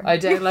air. I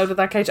downloaded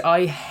that couch.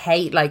 I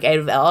hate, like, out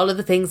of all of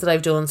the things that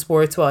I've done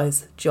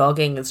sports-wise,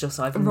 jogging is just,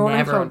 I've never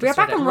understood. You're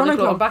back in running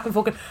club. I'm back in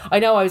fucking... I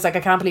know, I was like,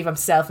 I can't believe I'm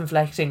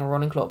self-inflicting a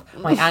running club.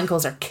 My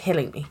ankles are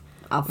killing me.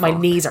 Oh, my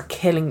knees are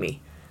killing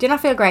me. Do you not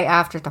feel great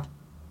after though?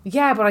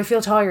 Yeah, but I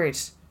feel tired.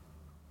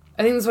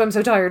 I think that's why I'm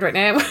so tired right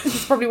now.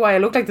 That's probably why I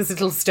look like this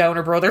little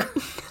stoner brother.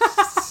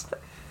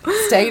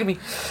 Stay to me.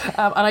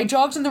 And I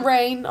jogged in the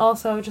rain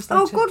also. Just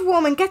like good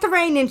woman, get the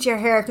rain into your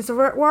hair because the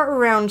water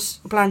around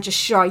Blanche is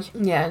shy.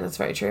 Yeah, that's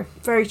very true.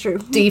 Very true.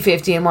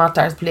 D50 and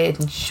water's blade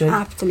and shite.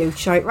 Absolute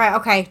shite. Right,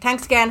 okay.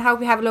 Thanks again. Hope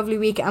you have a lovely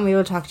week and we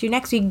will talk to you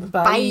next week.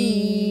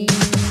 Bye.